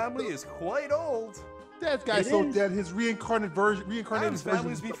Addams Family is quite old. That guy's so dead. His reincarnated version. Addams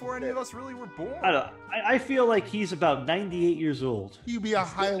Family is before any of us really were born. I feel like he's about 98 years old. He'd be a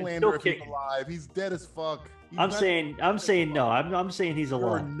Highlander if he's alive. He's dead as fuck. I'm saying no. I'm saying he's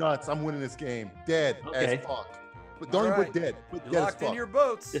alive. You're nuts. I'm winning this game. Dead as fuck. But don't even put dead. Put You're dead locked as fuck. in your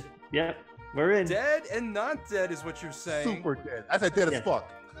boats. Yep, we're in. Dead and not dead is what you're saying. Super dead. I said dead as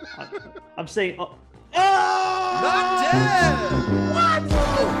fuck. I'm saying. Not dead. What?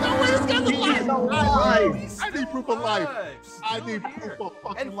 No way. This guy's He's alive. I need proof of life. Survives. I need proof of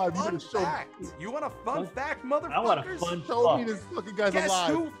fucking life. You Fun gotta show fact. me. You want a fun fact, motherfuckers? I want a fun Show me this fucking guy's Guess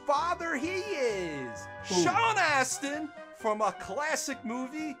alive. who father he is? Who? Sean Astin from a classic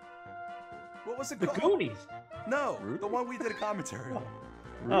movie. What was it The called? Goonies. No, the one we did a commentary on.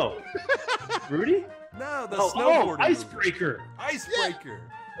 Oh, Rudy? No, the Oh, snowboarding movie. Icebreaker. Icebreaker.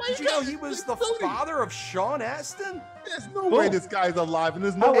 Why Did you you know guys he was just the voting? father of Sean Astin? There's no way this guy's alive, and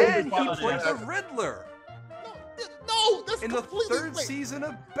there's no way And his he father's played the alive. Riddler No, that's in the completely third season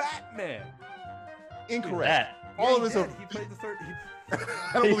of Batman. Incorrect. That. All of this are. He played the third.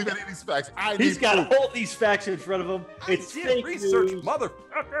 I don't believe any of these facts. He's got all these facts in front of him. It's fake research, news.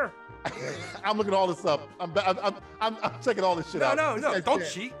 motherfucker. I'm looking all this up. I'm checking all this shit out. No, don't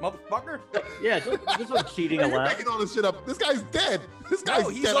dead. cheat, motherfucker. Yeah, there's no cheating Hey, you're allowed. making all this shit up. This guy's dead. This guy's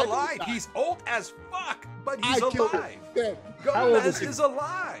He's dead. alive. He's old as fuck, but he's alive. Dead. Gomez is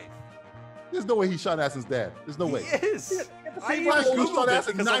alive. There's no way he's Sean Astin's dad. There's no way. He is. I even Why is Sean Googled it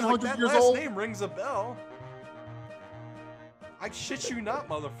Astin because I was 900 like, that years last old? name rings a bell. I shit you not,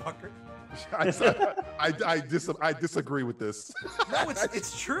 motherfucker. I disagree with this. No,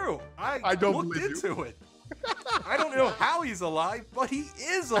 it's true. I don't looked believe into it. I don't know how he's alive, but he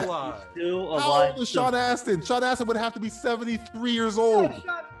is alive. Still How alive. old is Sean Astin? Sean Astin would have to be 73 years old.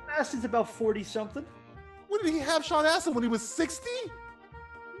 Sean Astin's about 40 something. When did he have Sean Astin? When he was 60?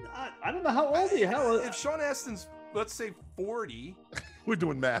 I don't know how old he is. If Sean Astin's, let's say 40. We're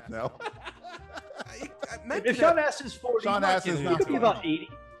doing math now. If Sean Astin's 40, Sean Astin's he not could be about 80.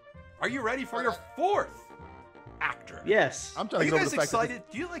 Are you ready for your fourth actor? Yes. I'm trying Are to you get over guys the fact that excited?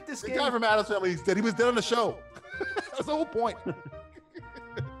 Do you like this the game? guy from Addams Family is dead. He was dead on the show. That's the whole point.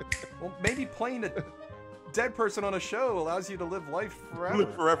 Well, maybe playing a dead person on a show allows you to live life forever.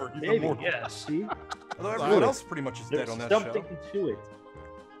 Live forever. He's Maybe, immortal. yeah, see? Although everyone else pretty much is dead There's on that something show. to it.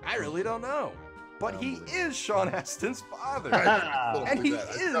 I really don't know. But he is Sean Astin's father. I And he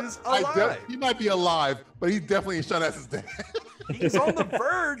is alive. He might be alive, but he definitely ain't Sean Astin's dad. He's on the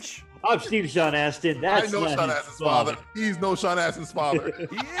verge. I've seen Sean Astin. That's I know not Sean his Astin's father. He's no Sean Astin's father.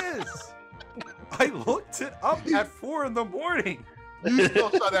 He is. I looked it up at 4 in the morning. You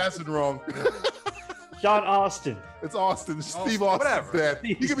spelled Sean Astin wrong. Sean Austin. It's Austin. Steve Austin, Austin's whatever. dad.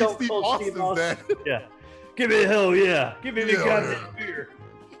 He could be Stone Steve Cold Austin's Steve dad. Yeah. Give me a hell yeah. Give me the Yeah, goddamn beer.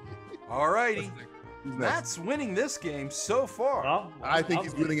 Alrighty. Who's next? Matt's winning this game so far. I think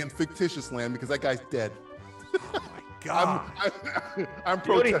he's winning in fictitious land because that guy's dead. Oh my god. I'm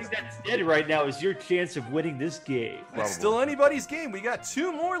The only thing protesting. that's dead right now is your chance of winning this game. It's still anybody's game. We got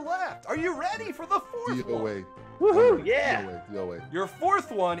 2 more left. Are you ready for the 4th one? DOA. Woohoo! Yeah. DOA. Your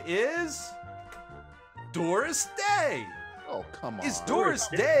 4th one is Doris Day. Oh, come on. Is Doris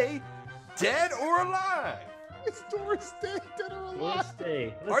Day dead or alive? Is Doris Day dead or alive? Let's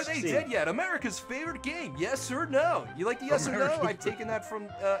stay. Are Let's they see. dead yet? America's favorite game. Yes or no? You like the yes or no? America's I've taken that from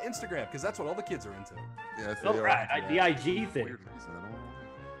Instagram because that's what all the kids are into. Yes, Oh, they are. right. The IG thing. Weird reason, I don't know.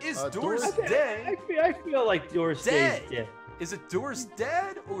 Is Doris Doris Day I feel like Doris Dead. Day's dead. Is it Doris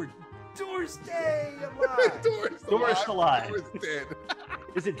dead or Doris Day alive? Doris alive. Doris dead.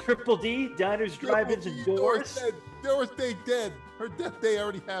 Is it Triple D, Diners, Drive-Ins, and Doors? dead. Doris Day dead. Her death day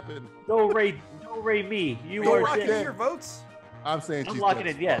already happened. No Ray me. You Are are you locking dead. in your votes? I'm saying I'm she's locking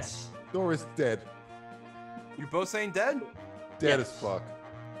dead it as yes. fuck. Doris dead. You both saying dead? Dead Yes. as fuck.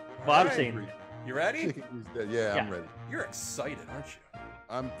 Well, I'm Alright. saying You ready? Chicken Grease dead. Yeah, I'm Yeah. ready. You're excited, aren't you?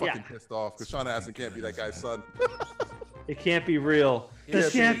 I'm fucking pissed off because Sean Astin can't be that guy's son. it can't be real. This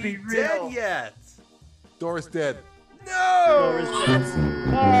Is can't she be dead real. yet? Doris dead. Doris No! dead.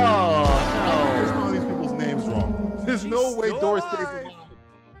 Oh There's no. all these people's names wrong. There's She's no way still Doris stays alive. alive.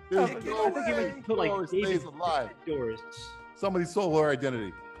 Take There's it no I think he away. meant put like Doris David stays alive. Doris. Somebody stole her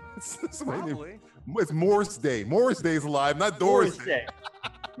identity. Somebody named- Probably. It's Morris Day. Morris Day's alive, not Doris Day.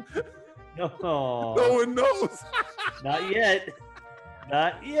 Day. No. No one knows. Not yet.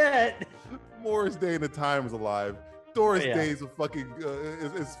 Not yet. Morris Day in the time is alive. Doris Yeah. Day is a fucking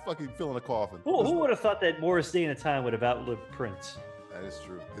is fucking filling a coffin. Who would have thought that Morris Day in a time would have outlived Prince? That is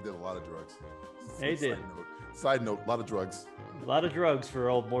true. They did a lot of drugs. They did. Side note, a lot of drugs. A lot of drugs for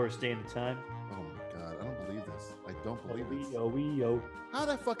old Morris Day in a time. Oh my god, I don't believe this. I don't believe this. Oh. How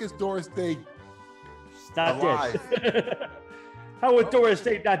the fuck is Doris Day? Not Alive. dead. How would Doris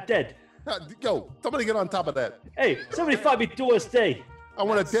Day not dead? Yo, somebody get on top of that. Hey, somebody find me Doris Day. I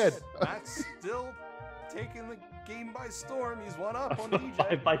want it dead. Matt's still taking the game by storm. He's one up on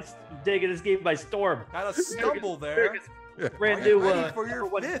DJ. by taking this game by storm. Had a stumble there. Brand Are you new. ready for your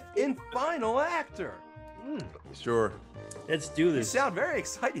what- 5th and final actor? Sure. Let's do You this. sound very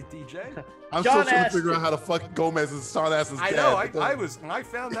excited, DJ. I'm John still trying to Astin. figure out how to fuck Gomez and Sean Astin's I dad. know. It doesn't- I was when I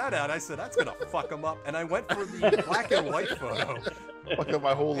found that out. I said that's gonna fuck him up, and I went for the black and white photo. fuck up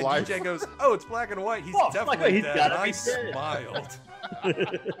my whole And life. DJ goes, "Oh, it's black and white. He's Oh, fuck definitely it, he's dead." gotta And I be dead. smiled.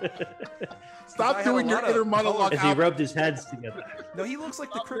 I Stop had doing a your lot of inner monologue. As he out. rubbed his hands together. No, he looks like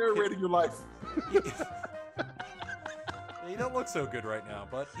Stop the crypt. narrating your life. He don't look so good right now,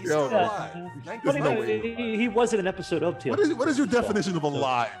 but he's Yo, still no. alive. Thank There's you. no for way. that. He was in an episode of Tales. What is your definition of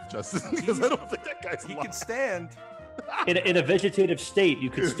alive, Justin? Because I don't think that guy's He alive. can stand, In a vegetative state, you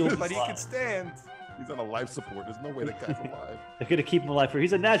could still be but he alive. can stand. He's on a life support. There's no way that guy's alive. They're gonna keep him alive for.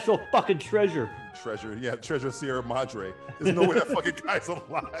 He's a national fucking treasure. Treasure Sierra Madre. There's no way that fucking guy's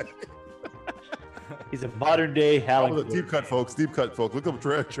alive. He's a modern day Hal. Deep cut, folks. Look up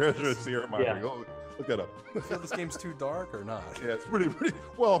Treasure Sierra Madre. Yeah. Look that up. You feel this game's too dark or not? Yeah, it's pretty.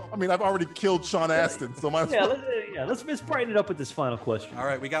 Well, I mean, I've already killed Sean Astin, so might as well. Let's brighten it up with this final question. All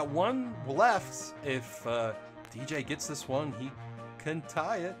right, we got one left. If DJ gets this one, he can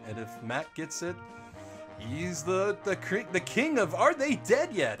tie it, and if Matt gets it, he's the king of Are They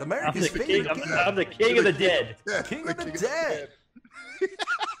Dead Yet? America's favorite king. I'm the king of the dead. King of the dead.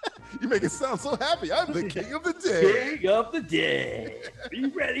 You make it sound so happy. I'm the king of the dead. King of the dead. Are you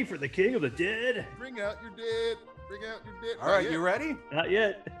ready for the king of the dead? Bring out your dead. All right, you ready? Not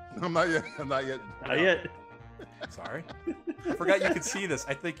yet. I'm not yet. Not yet. Sorry. I forgot you could see this.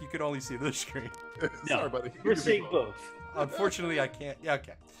 I think you could only see this screen. Sorry, buddy. We're seeing both. Unfortunately, I can't. Yeah,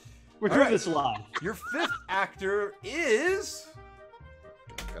 okay. We're doing this live. Your fifth actor is...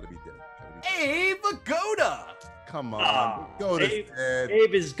 Gotta be dead. Abe Vigoda. Come on. Vigoda's dead.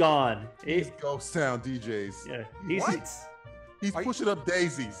 Abe is gone. He's ghost town DJs. Yeah. He's pushing up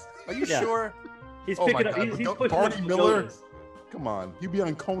daisies. Are you sure? He's picking up. He's pushing Barney up Miller. Vigodas. Come on. He'd be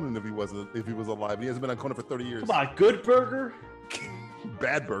on Conan if he was alive. He hasn't been on Conan for 30 years. Come on, Good Burger.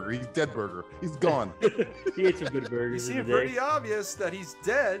 Bad Burger. He's dead Burger. He's gone. He ate some good burgers. You seem pretty obvious that he's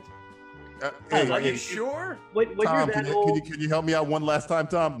dead. Are you sure? Tom, can you help me out one last time,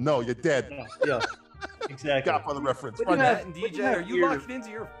 Tom? No, you're dead. Yeah, exactly. Got for the reference. Matt and DJ, are you locked into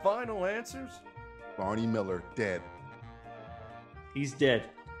your final answers? Barney Miller, dead. He's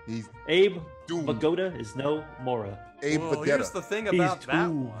dead. He's Abe doomed. Vigoda is no more. Abe Well, Vigoda. here's the thing about that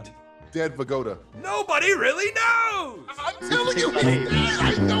one. Dead Vigoda. Nobody really knows! I'm telling you, he's dead.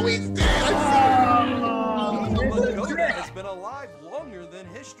 I know he's dead. Vigoda has been alive longer than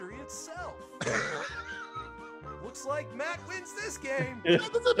history itself. Looks like Matt wins this game.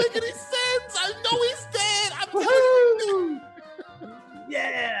 That doesn't make any sense. I know he's dead. I'm telling you.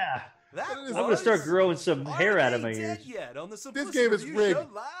 Yeah. I'm gonna start growing some hair out of my ears. This game is rigged.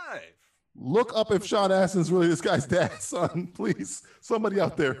 Look up if Sean Astin's really this guy's dad, son. Please, somebody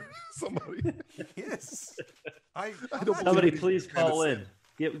out there, somebody. Yes. Somebody, please call in.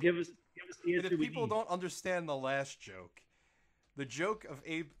 Give us the answer. If people don't understand the last joke, the joke of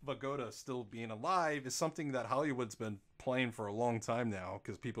Abe Vigoda still being alive is something that Hollywood's been playing for a long time now,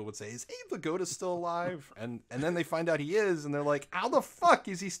 because people would say, is Abe Vigoda still alive? And then they find out he is, and they're like, how the fuck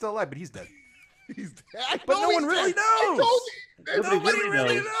is he still alive? But he's dead. He's dead. But no one really knows. Nobody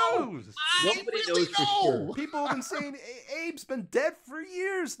really knows. Nobody knows for sure. People have been saying Abe's been dead for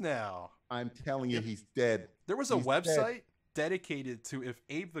years now. I'm telling you, he's dead. There was a website dedicated to if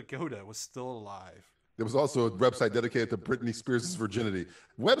Abe Vigoda was still alive. There was also a website dedicated to Britney Spears' virginity.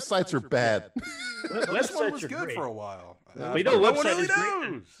 Websites are bad. This one was good for a while. We know no website is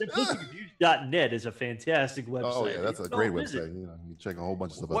great. Simplisticreviews.net is a fantastic website. Oh yeah, that's a great website. You know, you check a whole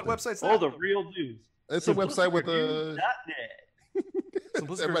bunch of stuff. What website's that? All the real news. It's a website with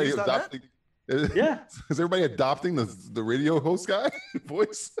everybody adopting. Yeah. Is everybody adopting the radio host guy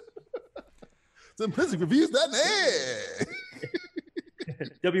voice? Simplisticreviews.net.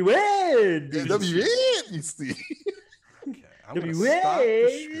 WN. WN. You see. Okay, I'm gonna stop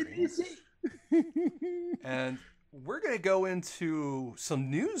the screen. And we're gonna go into some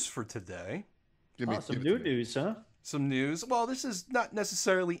news for today. Some new news, huh? Some news. Well, this is not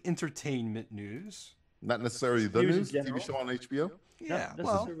necessarily entertainment news. Not necessarily the news. TV show on HBO. Yeah.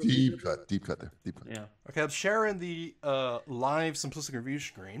 Well, deep cut there. Deep cut. Yeah. Okay, I'm sharing the live Simplistic Review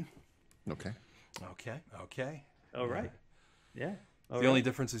screen. Okay. All right. Yeah. The only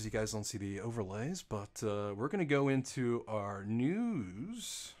difference is you guys don't see the overlays, but we're going to go into our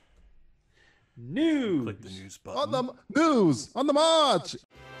news. Click the news button. On the news. On the march.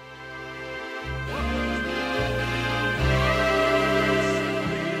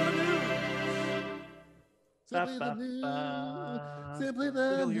 Simply the news. Simply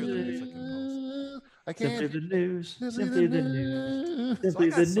the news. I can't. Simply the news. Simply the news. Simply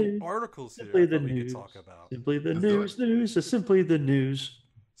the news. Articles here Simply the we news. could talk about. Simply the news. Simply the news.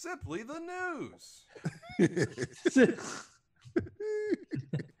 Simply the news.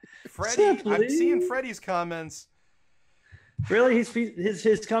 Freddie, I'm seeing Freddie's comments. Really,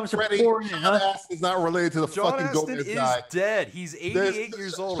 his comments are pouring in, huh? Sean Astin is not related to the John fucking Astin Gomez is guy. Dead. He's 88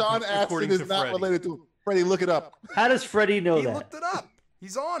 years old. Sean Astin is not related to Freddie. Look it up. How does Freddie know that? He looked it up.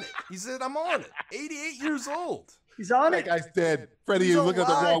 He's on it. He said, "I'm on it." 88 years old. He's on it. That guy's dead. Freddie, you look at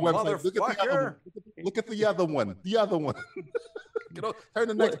the wrong website. Look at the other one. The other one. Turn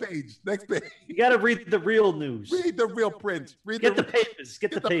the next page. Next page. You got to read the real news. Read the real print. Get the papers.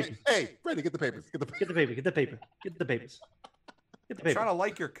 Get the papers. Hey, Freddie, get the papers. Get the paper. Get the paper. Get the papers. Get the paper. I'm trying to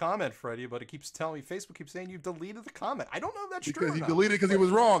like your comment, Freddie, but it keeps telling me, Facebook keeps saying you've deleted the comment. I don't know if that's true. Because he deleted it because he was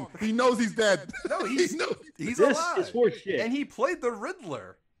wrong. He knows he's dead. No, he's alive. This horse shit. And he played the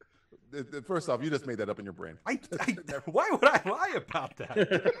Riddler. First off, you just made that up in your brain. Why would I lie about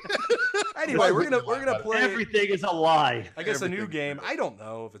that? Anyway, we're gonna play. Everything is a lie. I guess a new game. I don't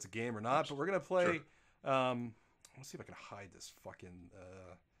know if it's a game or not, but we're gonna play. Sure. Let's see if I can hide this fucking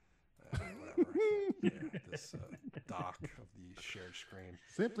whatever. This doc of the shared screen.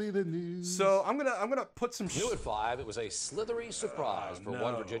 Simply the news. So I'm gonna put some. New at 5, it was a slithery surprise for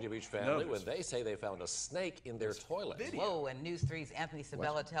one Virginia Beach family when they say they found a snake in their toilet. Whoa! And News 3's Anthony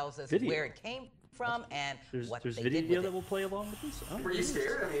Sabella tells us where it came from and what they did with video it. that will play along with this. Were you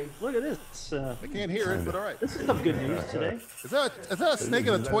scared? I mean, look at this. I can't hear it, but all right. This is some good news today. Is that a snake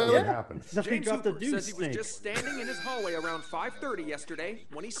in a toilet? James Hooper says he was just standing in his hallway around 5:30 yesterday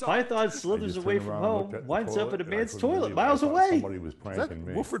when he saw. Python slithers away from home, winds up in a man's toilet miles away. Is that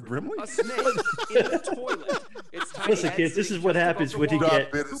Wilford Brimley? A snake in the toilet. Listen, kids, this is what happens when you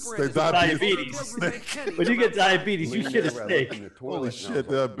get diabetes. When you get diabetes, you shit a snake. Holy shit,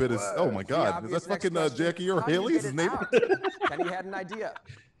 that bit is. Oh my god, is that fucking Jackie or Haley's neighbor? And he had an idea.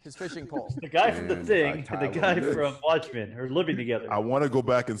 His fishing pole. The guy from The Thing and the guy from Watchmen are living together. I want to go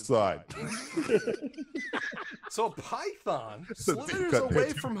back inside. So Python slithers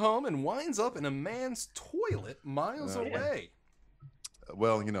away from home and winds up in a man's toilet miles away.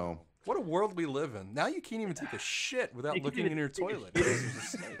 Well, you know. What a world we live in. Now you can't even take a shit without looking in your toilet. There's a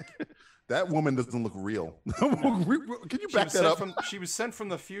snake. That woman doesn't look real. Can you back that up? She was sent from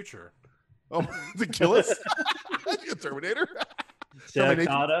the future. Oh, to kill us? You Terminator?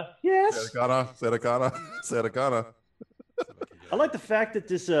 Saracana. Yes. Saracana. I like the fact that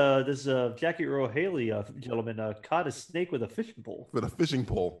this Jackie Earl Haley gentleman caught a snake with a fishing pole. With a fishing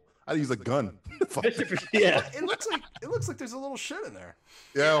pole. I'd use a gun. Yeah. It looks like there's a little shit in there.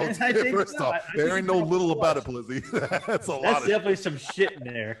 Yeah, first off, there ain't no little about it, Blizzy. That's a lot. That's definitely some shit in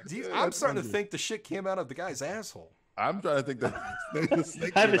there. I'm starting to think the shit came out of the guy's asshole. I'm trying to think that the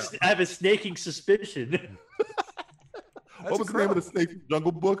snake I have a snaking suspicion. What was the name of the snake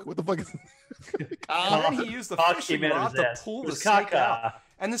Jungle Book? What the fuck is it? And then he used the fishing rod to pull the snake out.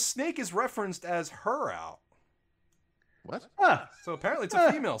 And the snake is referenced as her out. What? So apparently it's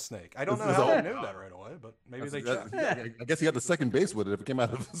a female snake. I don't know how I knew that right away, but maybe they checked. I guess he had the second base with it if it came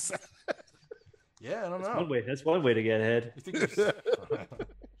out of his. Yeah, I don't know. That's one way to get ahead. You think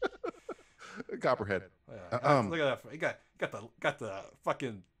Copperhead. Yeah. Look at that. He got the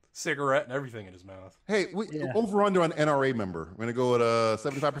fucking cigarette and everything in his mouth. Hey, over under on NRA member. We're gonna go at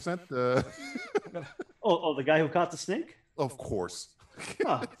 75%. Oh, the guy who caught the snake? Of course.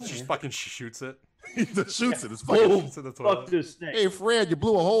 Just fucking shoots it. He just shoots it. It's fucking shoots in the toilet. Fuck this snake. Hey, Fred, you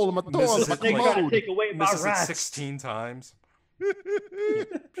blew a hole in my toilet. Take away my misses it rats. 16 times.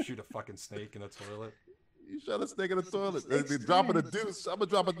 Shoot a fucking snake in the toilet. You shot a snake in the toilet. They're dropping a deuce. I'm gonna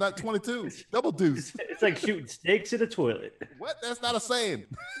drop a nut 22. Double deuce. It's like shooting snakes in a toilet. What? That's not a saying.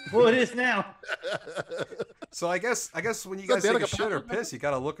 Well, it is now. So I guess when you guys take a shit or piss, you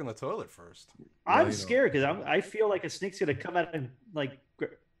gotta look in the toilet first. I'm scared because I feel like a snake's gonna come out and like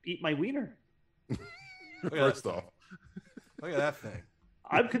eat my wiener. First off, look at that thing.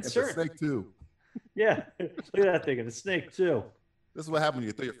 I'm concerned. It's a snake too. Yeah, look at that thing. And a snake too. This is what happens when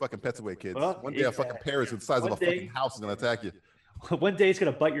you throw your fucking pets away, kids. Well, one day a fucking parrot the size of a fucking house is gonna attack you. One day it's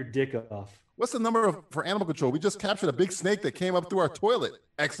gonna bite your dick off. What's the number for animal control? We just captured a big snake that came up through our toilet!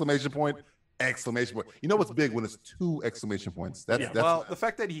 Exclamation point! Exclamation point! You know what's big when it's 2 exclamation points? That's well, the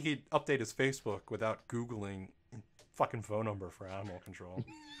fact that he could update his Facebook without Googling fucking phone number for animal control.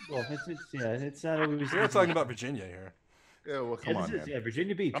 Well, it's not always. We're talking about Virginia here. Yeah, well, come on, man. Yeah,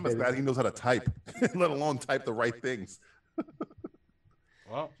 Virginia Beach. I'm as bad he knows how to type, let alone type the right things.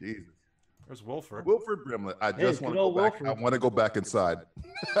 Well, Jesus. There's Wilford. Wilford Brimley. I just want to go back. I want to go back inside.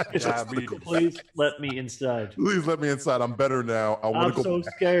 Please let me inside. Please let me inside. I'm better now. I'm so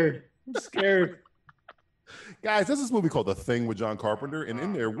scared. I'm scared. Guys, there's this movie called The Thing with John Carpenter, and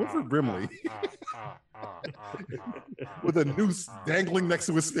in there, Wilford Brimley, with a noose dangling next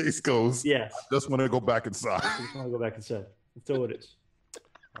to his face, goes, "Yes, I just want to go back inside. I just want to go back inside." That's all it is.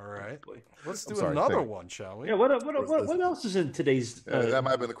 All right, let's do another one, shall we? Yeah. What else is in today's? That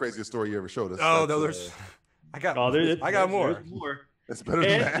might have been the craziest story you ever showed us. Oh no, there's. I got more. There's more. It's better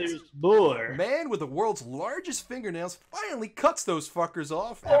than that. There's more. Man with the world's largest fingernails finally cuts those fuckers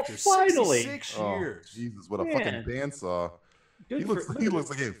off after 66 years. Jesus, what a fucking bandsaw. He looks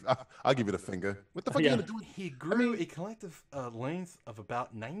like him. I'll give you the finger. What the fuck are you gonna do? He grew a collective length of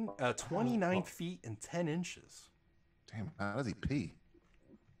about 29 feet and 10 inches. Damn, how does he pee?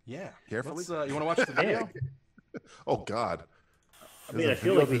 Yeah. Carefully. You want to watch the video? Oh God. I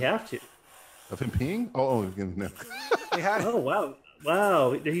feel like we have to. Of him peeing? Oh, no. Oh wow.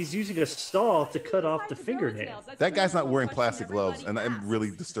 Wow, he's using a saw to cut off the fingernail. That guy's not wearing plastic gloves, and it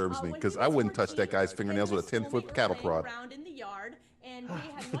really disturbs me because I wouldn't touch that guy's fingernails with a 10-foot cattle prod. And they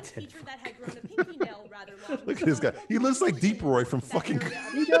had one teacher that had grown a pinky nail rather long. Look at this guy. He looks like Deep Roy from fucking.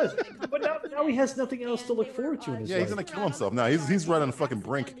 He does, but now he has nothing else to look forward to in his life. He's gonna kill himself. No, he's right on the fucking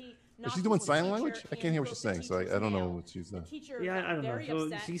brink. Is she doing sign language? I can't hear what she's saying, so I don't know what she's saying. Yeah, I don't know.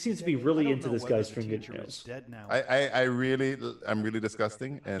 So he seems to be really into this guy's fingernails. I'm really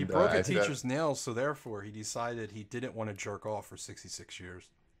disgusting. And he broke a teacher's nails, so therefore he decided he didn't want to jerk off for 66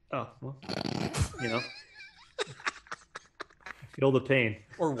 years. Oh, well, feel the pain.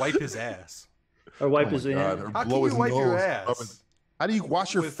 Or wipe his ass. Or wipe his ass. How can you wipe your ass? How do you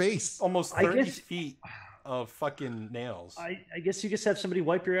wash your face? Almost 30 feet of fucking nails. I guess you just have somebody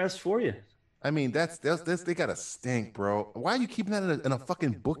wipe your ass for you. I mean, that's they gotta stink, bro. Why are you keeping that in a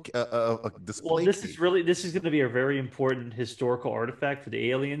fucking book display? Well, this is going to be a very important historical artifact for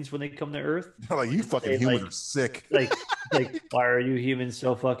the aliens when they come to Earth. Like, you fucking humans are sick. Like, why are you humans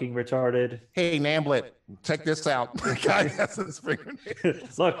so fucking retarded? Hey, Namblet, check this out. The guy has his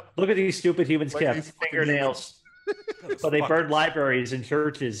fingernails. Look at these stupid humans kept fingernails. But they burn libraries and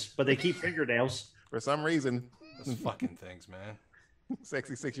churches, but they keep fingernails. For some reason. Those fucking things, man.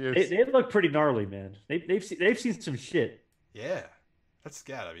 66 years. They look pretty gnarly, man. They've seen some shit. Yeah, that's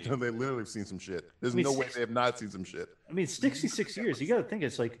gotta be. They literally have seen some shit. There's no way they have not seen some shit. I mean, 66 years. You got to think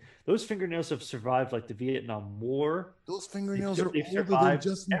it's like those fingernails have survived like the Vietnam War. Those fingernails are older than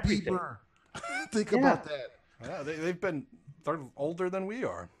Justin Bieber. Think about that. Yeah, they're older than we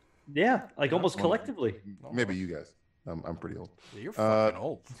are. Yeah, like almost collectively. Maybe you guys. I'm pretty old. Yeah, you're fucking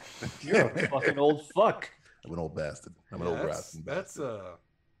old. You're a fucking old fuck. I'm an old bastard. I'm an old bastard. That's I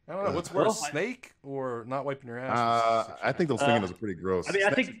don't know. What's worse, snake or not wiping your ass? I think those fingernails are pretty gross. I mean,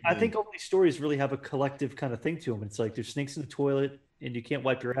 I think all these stories really have a collective kind of thing to them. It's like there's snakes in the toilet, and you can't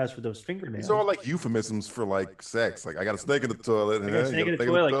wipe your ass with those fingernails. These are all like euphemisms for like sex. Like, I got a snake in the toilet. I got a snake in the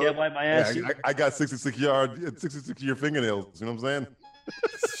toilet. Can't wipe my ass. Yeah, I got 66-year fingernails. You know what I'm saying?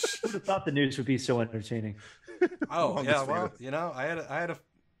 Who would have thought the news would be so entertaining? Oh yeah, well, I had a.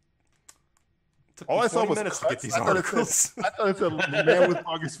 All I saw was minutes to get these articles. I thought it said the man with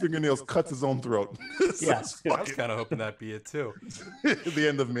longest fingernails cuts his own throat. Yeah, I was kind of hoping that'd be it too. The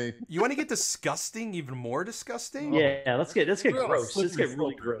end of me. You want to get disgusting, even more disgusting? Yeah, let's get gross. Let's get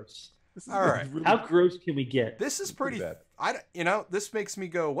really gross. All right, how gross can we get? This is pretty bad. This makes me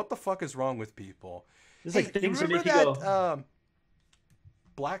go, what the fuck is wrong with people? This is like things that make you go.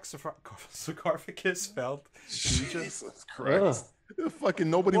 Black sarcophagus found. Jesus Christ! Fucking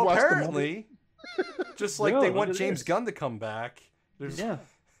nobody watched apparently. Just like they want James Gunn to come back.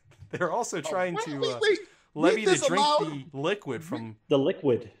 They're also trying to levy to drink the liquid from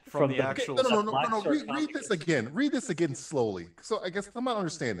the actual. No. Read this again. Read this again slowly. So I guess I'm not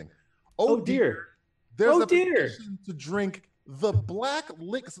understanding. Oh dear. There's a petition to drink the black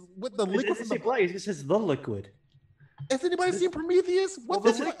liquid with the liquid. It says the liquid. Has anybody seen Prometheus? What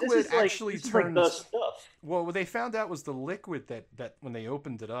the liquid actually turns? Like the stuff. Well, what they found out was the liquid that when they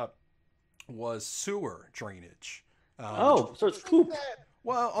opened it up was sewer drainage. So it's poop.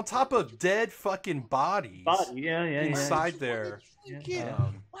 Well, on top of dead fucking bodies. Inside there.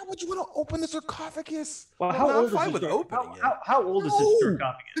 Why would you want to open the sarcophagus? Well, how old is this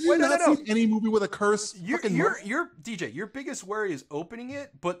sarcophagus? Have you not seen any movie with a curse? Your DJ, your biggest worry is opening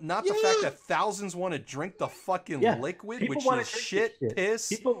it, but not the fact that thousands want to drink the fucking liquid, which is shit,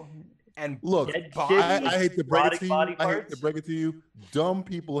 piss. And look, I hate to break it to you. I hate to break it to you. Dumb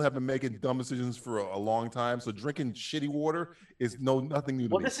people have been making dumb decisions for a long time. So drinking shitty water is nothing new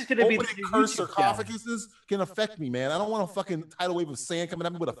to me. This is going to be the cursed sarcophaguses can affect me, man. I don't want a fucking tidal wave of sand coming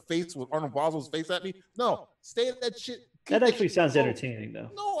at me with Arnold Boswell's face at me. No, stay at that shit. That actually sounds entertaining, though.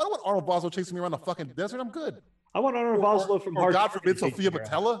 No, I don't want Arnold Boswell chasing me around the fucking desert. I'm good. I want Arnold Boswell from Hard. God forbid, Sophia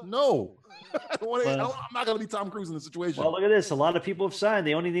Patella. No. I'm not going to be Tom Cruise in this situation. Well, look at this. A lot of people have signed.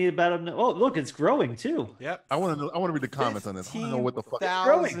 They only need about look, it's growing too. Yep. I want to read the comments on this. I want to know what the fuck.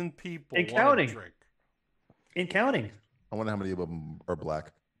 1,000 people and counting. And counting. I wonder how many of them are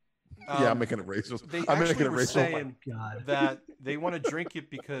black. I'm making it racial. I'm making it racial. Saying that they want to drink it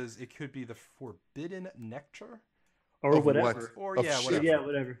because it could be the forbidden nectar, or whatever. Or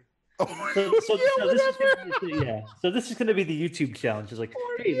whatever. So this is going to be the YouTube challenge. It's like,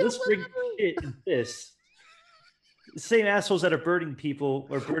 hey, let's drink shit and piss. The same assholes that are burning people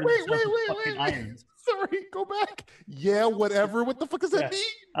or burning fucking irons. Sorry, go back. Yeah, whatever. What the fuck does that mean?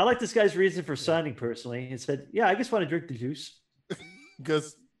 I like this guy's reason for signing personally. He said, "Yeah, I just want to drink the juice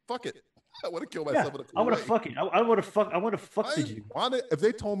because fuck it. I want to kill myself. Yeah, I want to fuck it. I want to fuck. I want to fuck the juice. If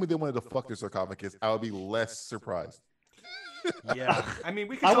they told me they wanted to fuck their sarcophagus, I would be less surprised. Yeah, I mean,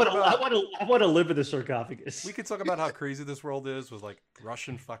 we. I want to live in the sarcophagus. We could talk about how crazy this world is with like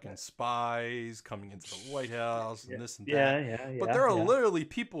Russian fucking spies coming into the White House and this and that. Yeah. But there are literally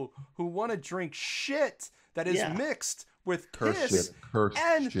people who want to drink shit that is mixed with piss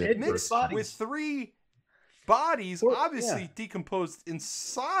and mixed with 3 bodies, obviously decomposed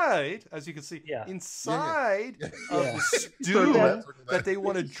inside, as you can see, inside of the stew that they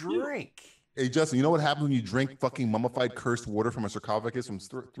want to drink. Hey, Justin, you know what happens when you drink fucking mummified cursed water from a sarcophagus from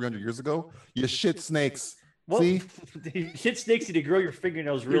 300 years ago? You shit snakes. Well, see? Shit snakes you to grow your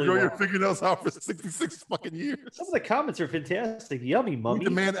fingernails really You grow long. your fingernails out for 66 fucking years. Some of the comments are fantastic. Yummy, mummy. We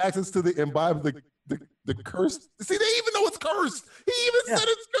demand access to the imbibe the cursed. See, they even know it's cursed. He even said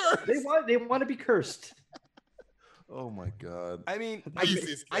it's cursed. They want to be cursed. Oh, my God. I mean, I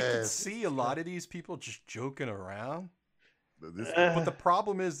could see a lot of these people just joking around. But the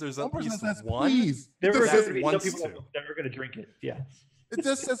problem is there's at least one. There are going to be some people that are going to drink it. Yeah. It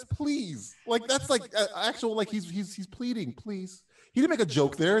just says please. Like that's like actual like he's pleading, please. He didn't make a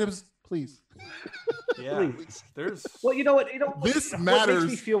joke there. It was please. Yeah. Please. There's well, you know what? This what matters.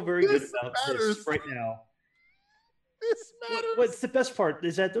 Makes me feel very good about this right now. This matters. What's the best part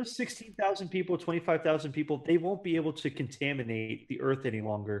is that those 16,000 people, 25,000 people, they won't be able to contaminate the earth any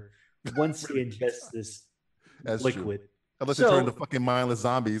longer once they ingest this liquid. True. Unless they turn into fucking mindless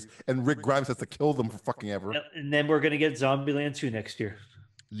zombies, and Rick Grimes has to kill them for fucking ever. And then we're gonna get Zombieland 2 next year.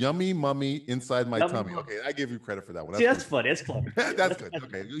 Yummy mummy inside my tummy. Okay, I give you credit for that one. That's funny. That's clever. That's good.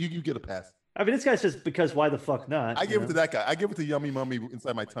 Okay, you get a pass. I mean, this guy says because why the fuck not? I give it to that guy. I give it to yummy mummy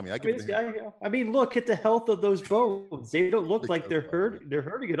inside my tummy. I mean, look at the health of those bones. They don't look like they're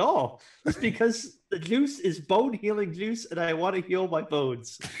hurting at all. It's because the juice is bone healing juice, and I want to heal my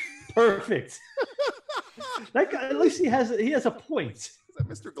bones. Perfect. That guy, at least he has a point. Is that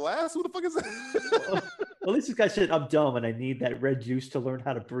Mr. Glass? Who the fuck is that? Well, at least this guy said, "I'm dumb and I need that red juice to learn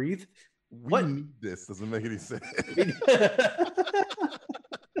how to breathe." We need this. Doesn't make any sense.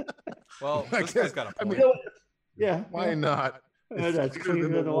 Well, this guy's got a point. I mean, yeah. Why not? That's cleaner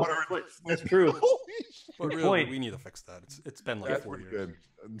than the water. That's true. But really, we need to fix that. It's been like 4 years.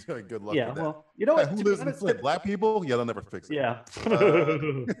 Good luck. Yeah. with that. Well, you know what? Who lives in Flint? Black people? Yeah, they'll never fix it. Yeah.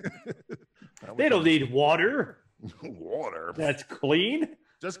 They don't need water. Water. That's clean.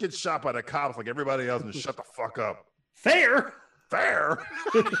 Just get shot by the cops like everybody else and shut the fuck up. Fair. Well,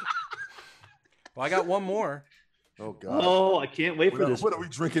 I got one more. Oh God. Oh, I can't wait for this. What are we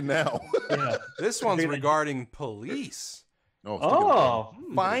drinking now? Yeah. This one's regarding police.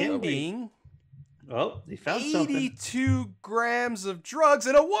 Finding. Oh, they found 82 grams of drugs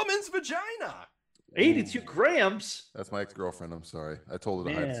in a woman's vagina. 82 grams? That's my ex-girlfriend. I'm sorry. I told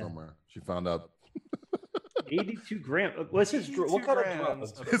her to hide it somewhere. She found out. 82 grams. What's his? What kind of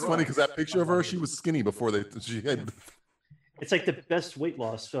drugs? It's funny because that picture of her, she was skinny before she had. It's like the best weight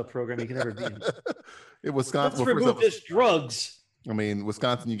loss program you can ever be in. In Wisconsin. Let's remove this drugs. I mean,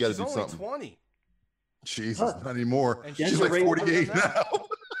 Wisconsin, you got to do something. 20. Jesus, not anymore. She's like 48 now.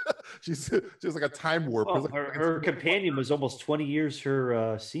 She's like a time warp. Oh, her companion was almost 20 years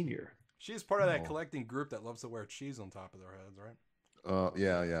her senior. She's part of that collecting group that loves to wear cheese on top of their heads, right?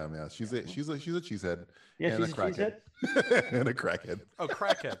 Yeah. She's a cheesehead. Yeah, and she's a crackhead. And a crackhead. Oh,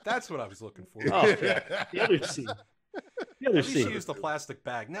 crackhead. That's what I was looking for. Oh, okay. The other C. She used a plastic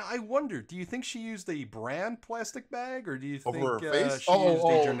bag. Now, I wonder, do you think she used a brand plastic bag, or do you think she used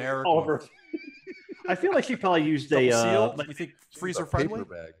a generic one? I feel like she probably used a you think freezer friendly? Paper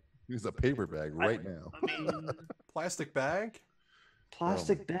bag. Use a paper bag now. I mean, plastic bag?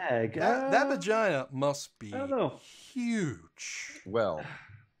 Plastic bag. That vagina must be I don't know. Huge. Well,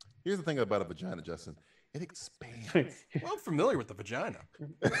 here's the thing about a vagina, Justin. It expands. Well, I'm familiar with the vagina.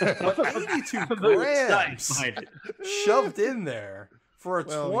 But 82 grams shoved in there for a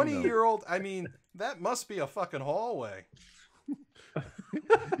 20-year-old. I mean, that must be a fucking hallway.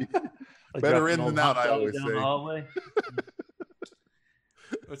 Better in than out, I always say.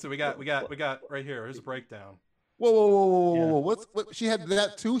 So we got right here. Here's a breakdown. Whoa! What? She had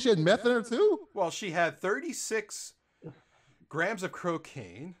that too. She had meth in her too. Well, she had 36 grams of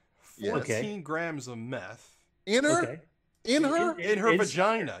cocaine, 14 grams of meth in her. In her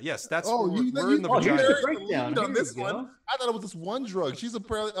vagina. Yes, that's we're in the vagina. Breakdown. On this one, I thought it was this one drug. She's a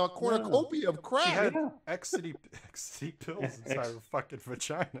cornucopia of crack. She had ecstasy pills inside her fucking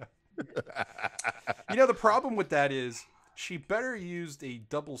vagina. You know, the problem with that is she better used a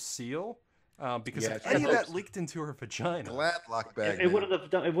double seal because if any of that leaked into her vagina, Gladlock bag. It wouldn't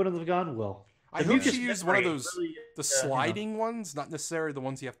have gone well. I hope she used one of those the sliding ones, not necessarily the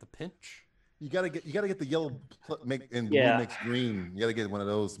ones you have to pinch. You gotta get the yellow and blue mix green. You gotta get one of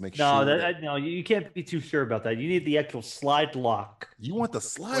those. To make no, you can't be too sure about that. You need the actual slide lock. You want the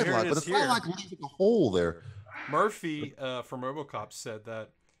slide lock, but the slide lock leaves a hole there. Murphy from RoboCop said that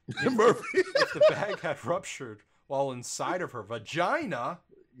Murphy, if the bag had ruptured while inside of her vagina,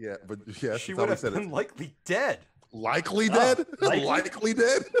 she would have been likely dead. Likely dead? Likely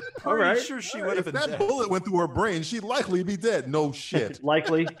dead? All right. Sure she would have been dead. That bullet went through her brain, she'd likely be dead. No shit.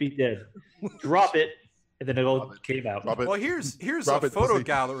 Likely be dead. Drop it, and then it all came out. Well, here's a photo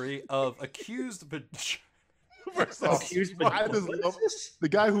gallery of accused. First off, the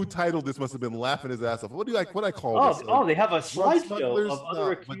guy who titled this must have been laughing his ass off. What do you like? What I call this? Oh, they have a slideshow of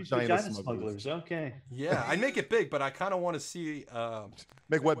other accused vagina smugglers. Okay. Yeah, I'd make it big, but I kind of want to see.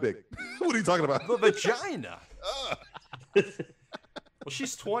 Make what big? What are you talking about? The vagina. Well,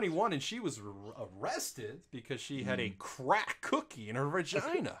 she's 21 and she was arrested because she had a crack cookie in her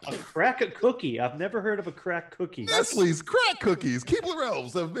vagina. A crack cookie? I've never heard of a crack cookie. Nestle's crack cookies. Keebler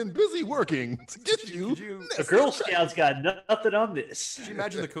elves have been busy working to get you. The Girl Scouts got nothing on this. Could you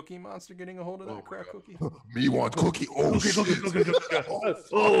imagine the Cookie Monster getting a hold of that crack cookie? Me want cookie. Oh, cookie.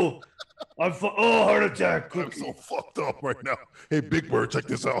 Heart attack. Cookie. I'm so fucked up right now. Hey, Big Bird, check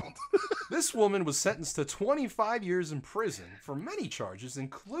this out. This woman was sentenced to 25 years in prison for many charges,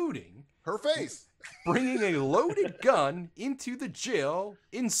 including her face, bringing a loaded gun into the jail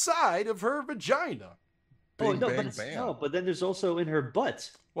inside of her vagina. Bing, bang, bam. But then there's also in her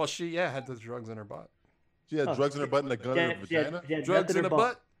butt. Well, she had the drugs in her butt. She had drugs in her butt and a gun in her vagina. Drugs in her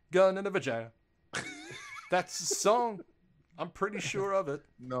butt, gun in her vagina. That's the song. I'm pretty sure of it.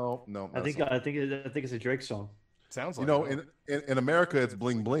 No. I think it's a Drake song. Sounds like in America it's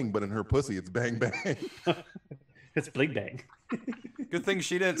bling bling, but in her pussy it's bang bang. It's bling bang. Good thing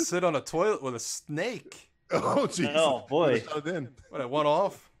she didn't sit on a toilet with a snake. Oh jeez. Oh boy. What, it went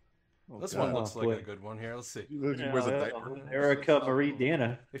off? This one looks like a good one here. Let's see. Erica Marie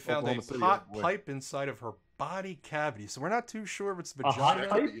Dana. They found a hot pipe inside of her body cavity, so we're not too sure if it's vagina. That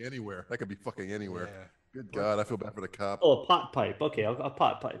could be anywhere. That could be fucking anywhere. Yeah. Good God, I feel bad for the cop. Oh, a pot pipe. Okay, a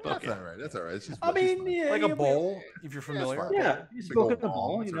pot pipe. Okay. That's all right. I mean, like a bowl, if you're familiar. Yeah, you smoke in the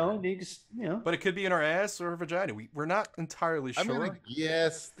bowl, and you just, But it could be in our ass or her vagina. We're not entirely sure.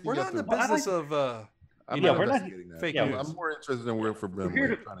 We're not in the business of. I'm not we're not fake news. news. I'm more interested in where for we're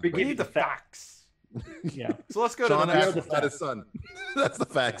here to we need the facts. Yeah. So let's go to the next one. Son. That's the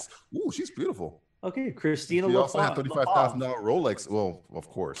facts. Ooh, she's beautiful. Okay, Christina. She also had $35,000 Rolex. Well, of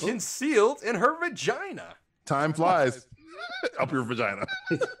course. Concealed in her vagina. Time flies up your vagina.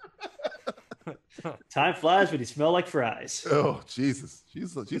 Time flies when you smell like fries. Oh Jesus,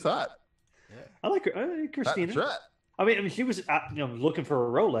 she's hot. Yeah. I like her. I like Christina. I mean, she was looking for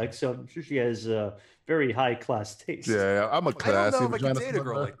a Rolex, so I'm sure she has very high class taste. Yeah, I'm a classy. I don't know if I could date a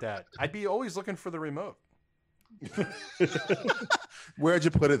girl like that. I'd be always looking for the remote. Where'd you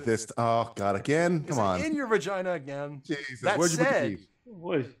put it this? Oh God, again? Come on. In your vagina again. Jesus. That Where'd you put the keys?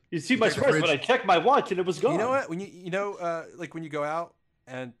 What? You see my purse, but I checked my watch and it was gone. You know what? When like when you go out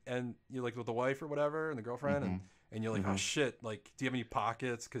and you're like with the wife or whatever and the girlfriend and you're like, oh shit, like, do you have any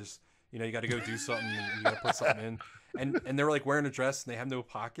pockets? Because you got to go do something and you got to put something in. And they're like wearing a dress and they have no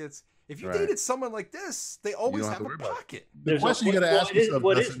pockets. If you dated someone like this, they always have a pocket. The question you got to ask yourself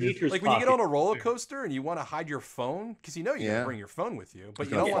is like when you get on a roller coaster and you want to hide your phone because you're going to bring your phone with you, but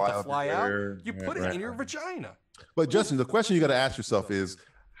you don't want to fly out. You put it in your vagina. But Justin, the question you got to ask yourself is,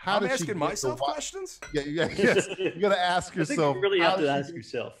 how I'm did asking myself questions? Yeah, yes. You got to ask yourself. I think you really have to ask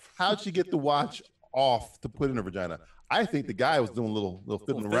yourself. How'd she get the watch off to put in her vagina? I think the guy was doing a little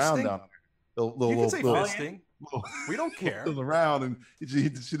fiddling around down there. You can say fisting. We don't care. Around and she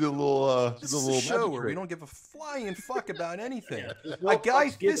did a little. This is a show where we don't give a flying fuck about anything. A guy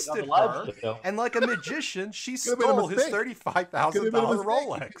fisted her, and like a magician, she stole his $35,000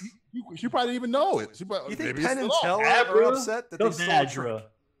 Rolex. She probably didn't even know it. You think Penn and Teller are upset that they stole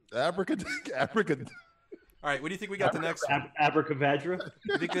Abracadabra. All right, what do you think we got the next one? Abracadabra.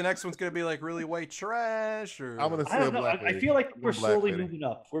 You think the next one's gonna be like really white trash, or I'm gonna say black lady. I feel like we're slowly moving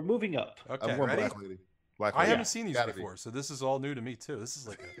up. We're moving up. Okay, ready? I haven't seen these before, so this is all new to me too. This is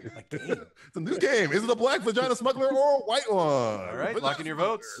like a game. It's a new game. Is it a black vagina smuggler or a white one? All right, locking your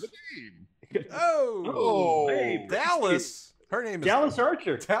votes. Oh, hey, Dallas. Her name is Dallas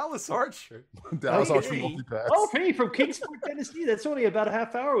Archer. Dallas Archer. Dallas Archer multipass. Oh, hey, from Kingsport, Tennessee. That's only about a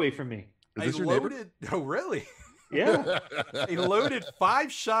half hour away from me. Is this your neighbor? Oh, really? Yeah. A loaded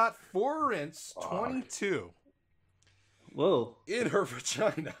 5-shot 4-inch 22. Whoa. In her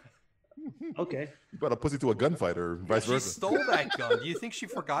vagina. Okay. You brought a pussy to a gunfight or vice versa. She stole that gun. Do you think she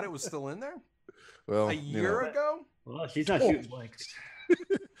forgot it was still in there? Well, a year ago? Well, she's not shooting blanks.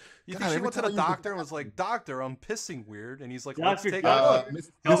 You think she went to the doctor and was like, "Doctor, I'm pissing weird," and he's like, "Let's Doctor, take a look."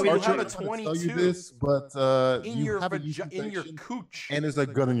 Miss You Archer, have a I'm gonna 22 tell you this, but in you your have a yeast in your infection, cooch, and there's a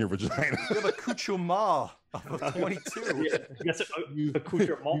gun in your vagina. You have a accoutrement of a 22. Yes, You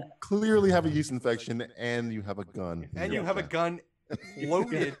clearly have a yeast infection, and you have a gun. And you have a gun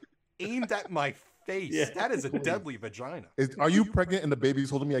loaded, aimed at my face. Yeah. That is a deadly vagina. Are you pregnant and the baby's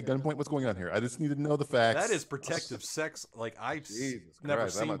holding me at gunpoint? What's going on here? I just need to know the facts. That is protective sex like I've Jesus never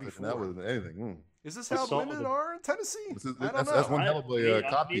Christ, I'm seen not touching before. that with anything. Is this how Assault women with a- are in Tennessee? I don't know. That's one hell of a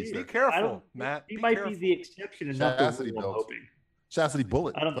cop piece. Be there. careful, Matt. He Be might careful. be the exception and not the Chastity rule, I'm belt. hoping. Chastity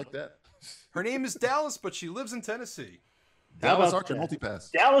Bullet. I don't like that. Her name is Dallas, but she lives in Tennessee. How Dallas about Archer that?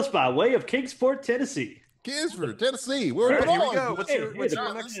 multipass. Dallas by way of Kingsport, Tennessee. Kingsford, Tennessee. Where All it right, here we belongs. go. What's Hey, your the next?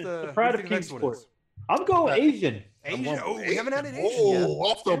 pride what of do you think the next one Kingsport. is? I'm going Asian. Asian. Oh, we haven't had an Asian yet. Oh,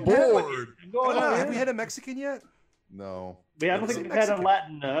 off the board. I'm going Have we had a Mexican yet? No. Yeah, I don't What's think a we've had a Mexican?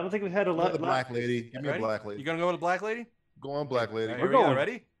 Latin. I don't think we've had a Give me Latin. the black lady. Give me a Ready? black lady. You gonna go with a black lady? Go on, black lady. All right, We're here we go. going.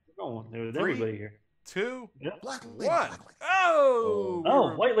 Ready? We're going. There's 3, everybody here. 2, Black lady. 1. Oh.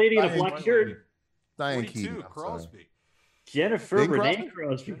 Oh, white lady in a Diane black White shirt. lady. Diane 42, Keaton. I'm sorry. Crosby. Jennifer Bing Renee Crosby?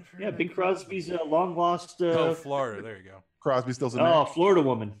 Crosby. Jennifer Yeah, Renee Bing Crosby's long lost. Oh, Florida. There you go. Crosby still's in Oh, there? Florida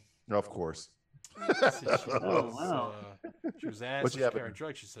woman. Of course. Oh, wow. She was asked What'd if she have? carrying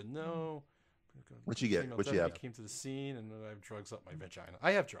drugs. She said no. What'd she get? Female What'd she deputy have? Came to the scene and I have drugs up my vagina.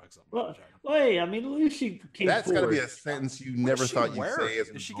 I have drugs up my Well, vagina. hey, I mean, at least she came That's got to forward. be a sentence you What never is she thought you'd wearing? say. As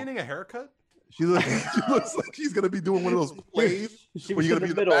Is she getting a haircut? She looks like she's going to be doing one of those plays She where was you're in going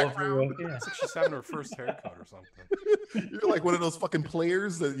to the be in the middle of her. background. Yeah. It's like she's having her first haircut or something. You're like one of those fucking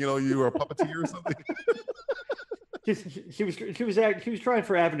players that, you know, you are a puppeteer or something. She was trying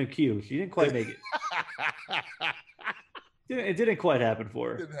for Avenue Q. She didn't quite make it. It didn't quite happen for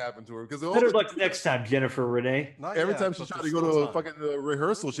her. It didn't happen to her. Because Better luck next time, Jennifer Renee. Not every yet, time she but tried to there's go to still a time. fucking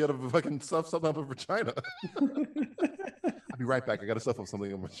rehearsal, she had to fucking stuff something up her vagina. I'll be right back. I got to stuff up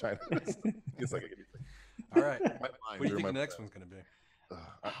something in my vagina. It's like, All right. What do you think the next one's going to be?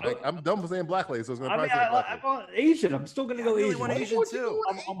 I'm done with saying black lady, so it's going to I mean, probably say black I'm lady. on Asian. I'm still going to go really Asian. want Asian too.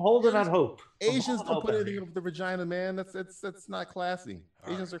 I'm holding on hope. Asians don't put hope. anything up the vagina, man. That's not classy.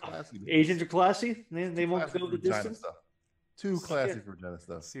 Asians are classy. Asians are classy. They won't Classy go the vagina distance. stuff. Too classy for vagina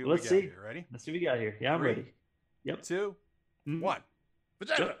stuff. See what Let's we see. got here. Ready? Let's see what we got here. Yeah, I'm 3, ready. Yep. 2, Mhm. 1.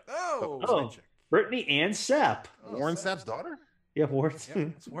 Vagina. Oh, Oh. chick. Brittany Ann Sapp. Warren Sapp's daughter? Yeah, Warren. Yeah,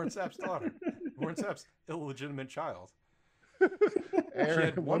 it's Warren Sapp's daughter. Warren Sapp's illegitimate child. She Aaron,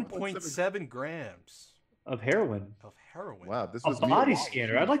 had 1.7 grams Of heroin. of heroin. Wow, this A was me body a while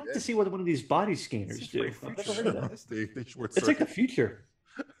scanner. ago. I'd like to see what one of these body This scanners is do. very I've never future. heard of that. They short It's like the circuit. future.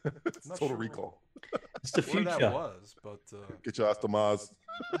 It's Not total sure recall. It's the Where that future. was, but Get your ass to Mars.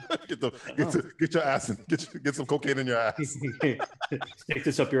 Get your ass in. Get some cocaine in your ass. Stick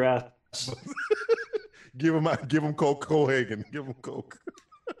this up your ass. Give him Coke, Cohagen. Give him Coke.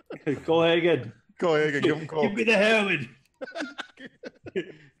 Go ahead again. Cohagen, give him Coke. Give me the heroin.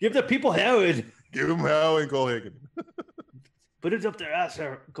 Give the people heroin. Give him hell and Cohagen. Put it up their ass.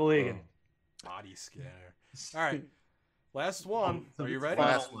 Go ahead. body scanner. All right. Last one. Are you ready?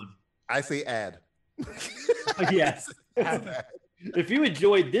 Last one. I say add. Yes. If you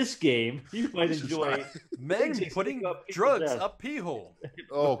enjoyed this game, you might enjoy men putting drugs up pee hole.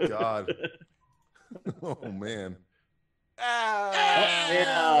 Oh God. Oh man. Yeah,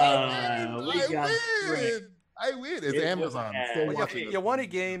 I win. It's Amazon. Still watching You won a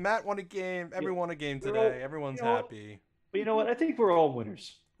game. Matt won a game. Everyone won a game today. Everyone's happy. But you know what? I think we're all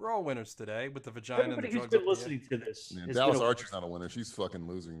winners. We're all winners today with the vagina Everybody and the who's drugs. been listening to this. Man, has Dallas been a Archer's not a winner. She's fucking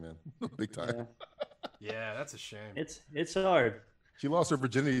losing, man. Big time. Yeah, that's a shame. It's hard. She lost her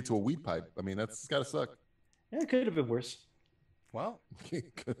virginity to a weed pipe. I mean, that's gotta suck. Yeah, it could have been worse. Well, could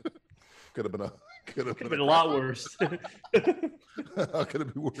have been a lot worse. How could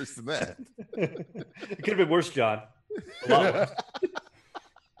it be worse than that? It could have been worse, John. A lot worse.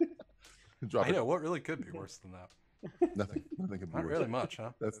 Drop I know what really could be worse than that. Nothing. Nothing could be Not worse. really much, huh?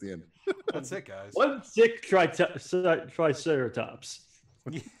 That's the end. That's it, guys. One sick triceratops.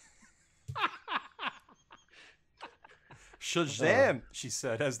 Shazam, she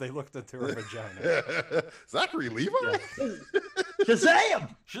said as they looked into her vagina. Zachary Levi?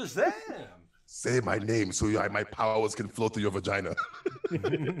 Shazam! Shazam! Say my name so my powers can flow through your vagina.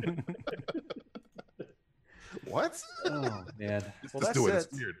 What? Oh man. Well, that's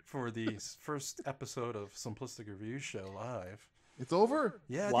it for the first episode of Simplistic Reviews Show live. It's over?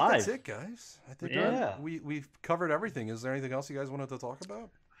 Yeah, I Live. think that's it, guys. I think Yeah. we've covered everything. Is there anything else you guys wanted to talk about?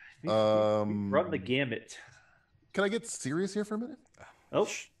 Run the gamut. Can I get serious here for a minute? Oh,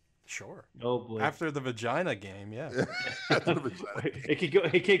 sure. Oh boy. After the vagina game, yeah. After the vagina.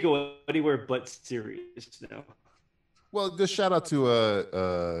 It can't go anywhere but serious now. Well, just shout out to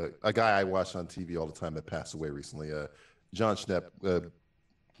a guy I watch on TV all the time that passed away recently, John Schnepp.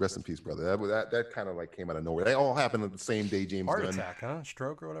 Rest in peace, brother. That kind of like came out of nowhere. They all happened on the same day. James Heart Gunn. attack, huh?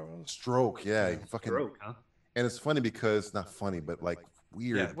 Stroke or whatever it was. Stroke, yeah. Fucking Stroke, huh? And it's funny because not funny, but like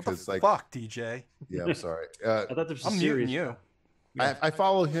weird. Yeah, what because the like fuck, DJ? Yeah, I'm sorry. I thought there was I'm serious. muting you. I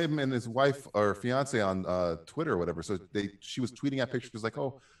follow him and his wife or fiance on Twitter or whatever. So she was tweeting out pictures like,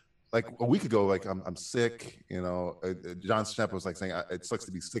 oh, like a week ago, like I'm sick. You know, John Schnepp was like saying it sucks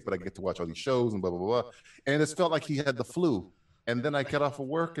to be sick, but I get to watch all these shows and blah blah blah. And it felt like he had the flu. And then I get off of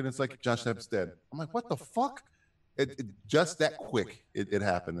work and it's like John Schnepp's dead. I'm like, what the fuck? It just that quick it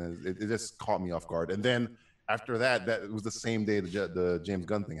happened. It just caught me off guard. And then after that it was the same day the James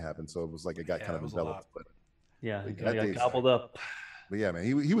Gunn thing happened. So it was like it got kind of enveloped. But yeah, like, it got gobbled up. But yeah, man,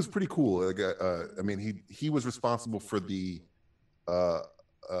 he was pretty cool. Like, I mean, he was responsible for the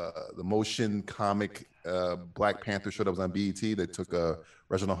motion comic Black Panther show that was on BET. They took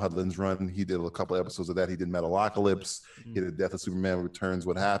Reginald Hudlin's run. He did a couple episodes of that. He did Metalocalypse. He did Death of Superman Returns.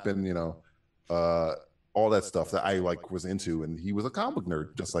 What happened? You know, all that stuff that I like was into. And he was a comic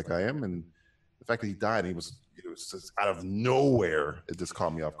nerd, just like I am. And the fact that he died, and it was just out of nowhere. It just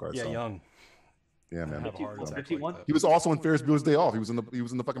caught me off guard. Yeah, so. young. Yeah, man. 51. He was also in Ferris Bueller's Day Off. He was in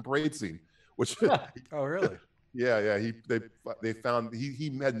the fucking parade scene. Which oh really? Yeah. They found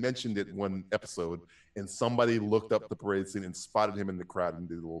he had mentioned it one episode, and somebody looked up the parade scene and spotted him in the crowd and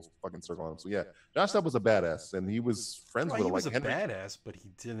did a little fucking circle on him. So yeah, Josh Depp was a badass, and he was friends with he was like a Henry. badass, but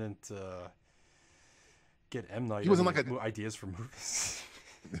he didn't get M. Night. He wasn't like ideas for movies.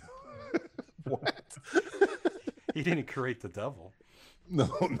 What? He didn't create the devil. No.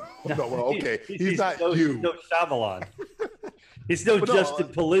 Well, okay, he's not no, you. He's no Shyamalan. He's no Justin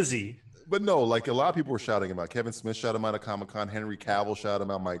Polizzi. But no, like a lot of people were shouting him out. Kevin Smith shouted him out at Comic-Con. Henry Cavill shouted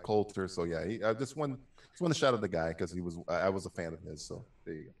him out. Mike Coulter. So yeah, I just want to shout out the guy because I was a fan of his. So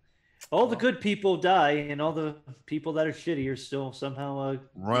there you go. All the good people die, and all the people that are shitty are still somehow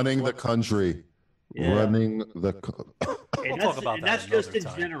running the country. Yeah. Running the. We'll talk about that. That's just in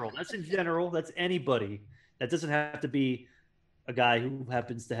time. general. That's in general. That's anybody. That doesn't have to be a guy who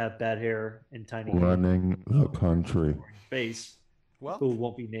happens to have bad hair and tiny Running the country. face. Well, who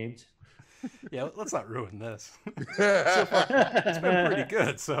won't be named. Yeah, let's not ruin this. So far, it's been pretty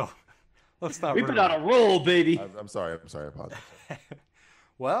good, so let's not. We've been on a roll, baby. I'm sorry. I apologize.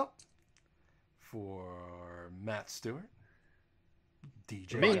 Well, for Matt Stewart,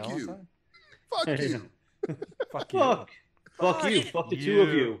 DJ Valentine. Fuck you. Fuck you. Fuck you. Fuck the two of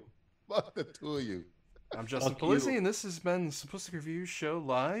you. Fuck the two of you. I'm Justin Polizzi, and this has been Simplistic Reviews Show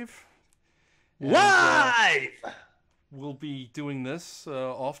live. And, we'll be doing this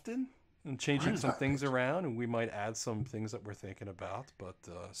often and changing some things around, and we might add some things that we're thinking about. But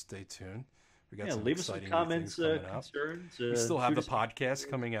stay tuned. We got some leave us some exciting comments, things coming out. concerns. We still have the podcast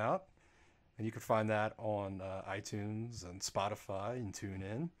coming out, and you can find that on iTunes and Spotify and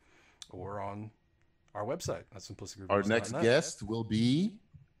TuneIn, or on our website. That's Simplistic Reviews. Our next guest will be.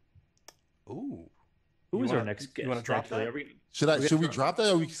 Ooh. Who is our next guest? You want to drop that? Should we drop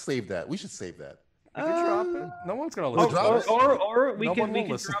that, or we save that? We should save that. You can drop it. No one's gonna listen. Or we No can one will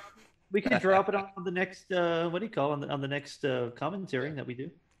listen. drop it on the next what do you call on the next commentary that we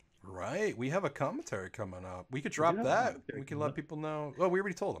do. Right, we have a commentary coming up. We could drop that. We can let people know. Oh, we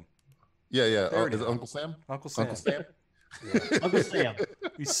already told them. Yeah. There Is it Uncle Sam? Uncle Sam. Uncle Sam. Yeah. Uncle Sam.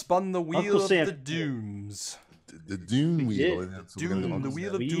 We spun the wheel Uncle of Sam. the dooms. The Dune wheel. Doom, the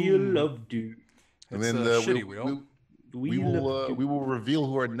wheel of Wheel of Doom. And It's then a shitty wheel. We will reveal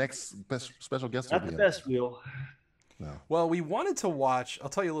who our next special guest will Not be. the best wheel. No. Well, we wanted to watch. I'll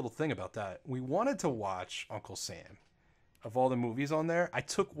tell you a little thing about that. We wanted to watch Uncle Sam. Of all the movies on there, I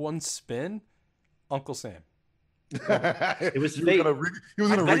took one spin. Uncle Sam. It was He was gonna I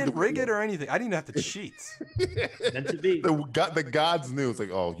rig didn't rig it or anything. I didn't have to cheat. Meant to be. The gods knew. It's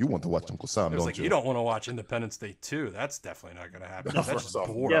like, oh, you want to watch Uncle Sam, It was don't like, you? you don't want to watch Independence Day 2. That's definitely not going to happen. No, That's first off,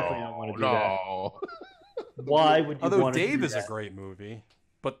 boring. Definitely don't want to do No. that. Why would you Although want to Dave do is that? a great movie,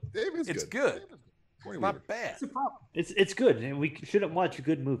 but Dave is it's good. good. It's not bad. That's the problem. It's good, and we shouldn't watch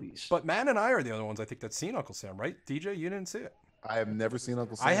good movies. But Matt and I are the only ones I think that's seen Uncle Sam, right? DJ, you didn't see it. I have never seen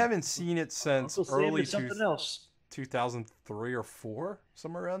Uncle Sam. I haven't seen it since Uncle Sam early is something else. 2003 or 4,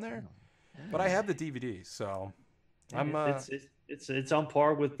 somewhere around there. But I have the DVD, so I'm. It's on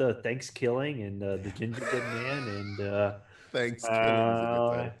par with the Thanksgiving and the Gingerbread Man and Thanksgiving is a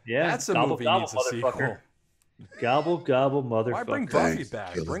good title. Yeah, that's a movie needs a sequel. Gobble gobble, motherfucker! Why bring Buffy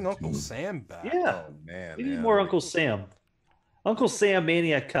back? Bring Uncle Sam back. Yeah, oh man, we need more Uncle Sam. Uncle Sam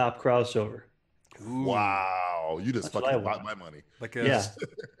Maniac Cop crossover. Ooh. Wow, you just fucking bought my money. Like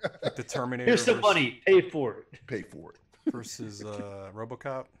like the Terminator. Here's some money. Pay for it. Pay for it. Versus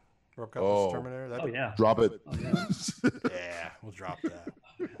RoboCop. RoboCop versus Terminator. Yeah. Drop it. Oh, yeah. Yeah, we'll drop that.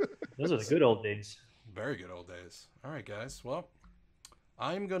 Those are the good old days. Very good old days. All right, guys. Well,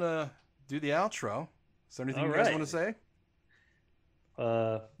 I'm gonna do the outro. Is there anything you guys want to say?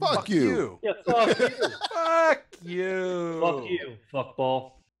 Fuck you. Yeah, fuck you. Fuck you. Fuck you.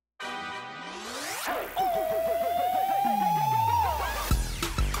 Fuckball.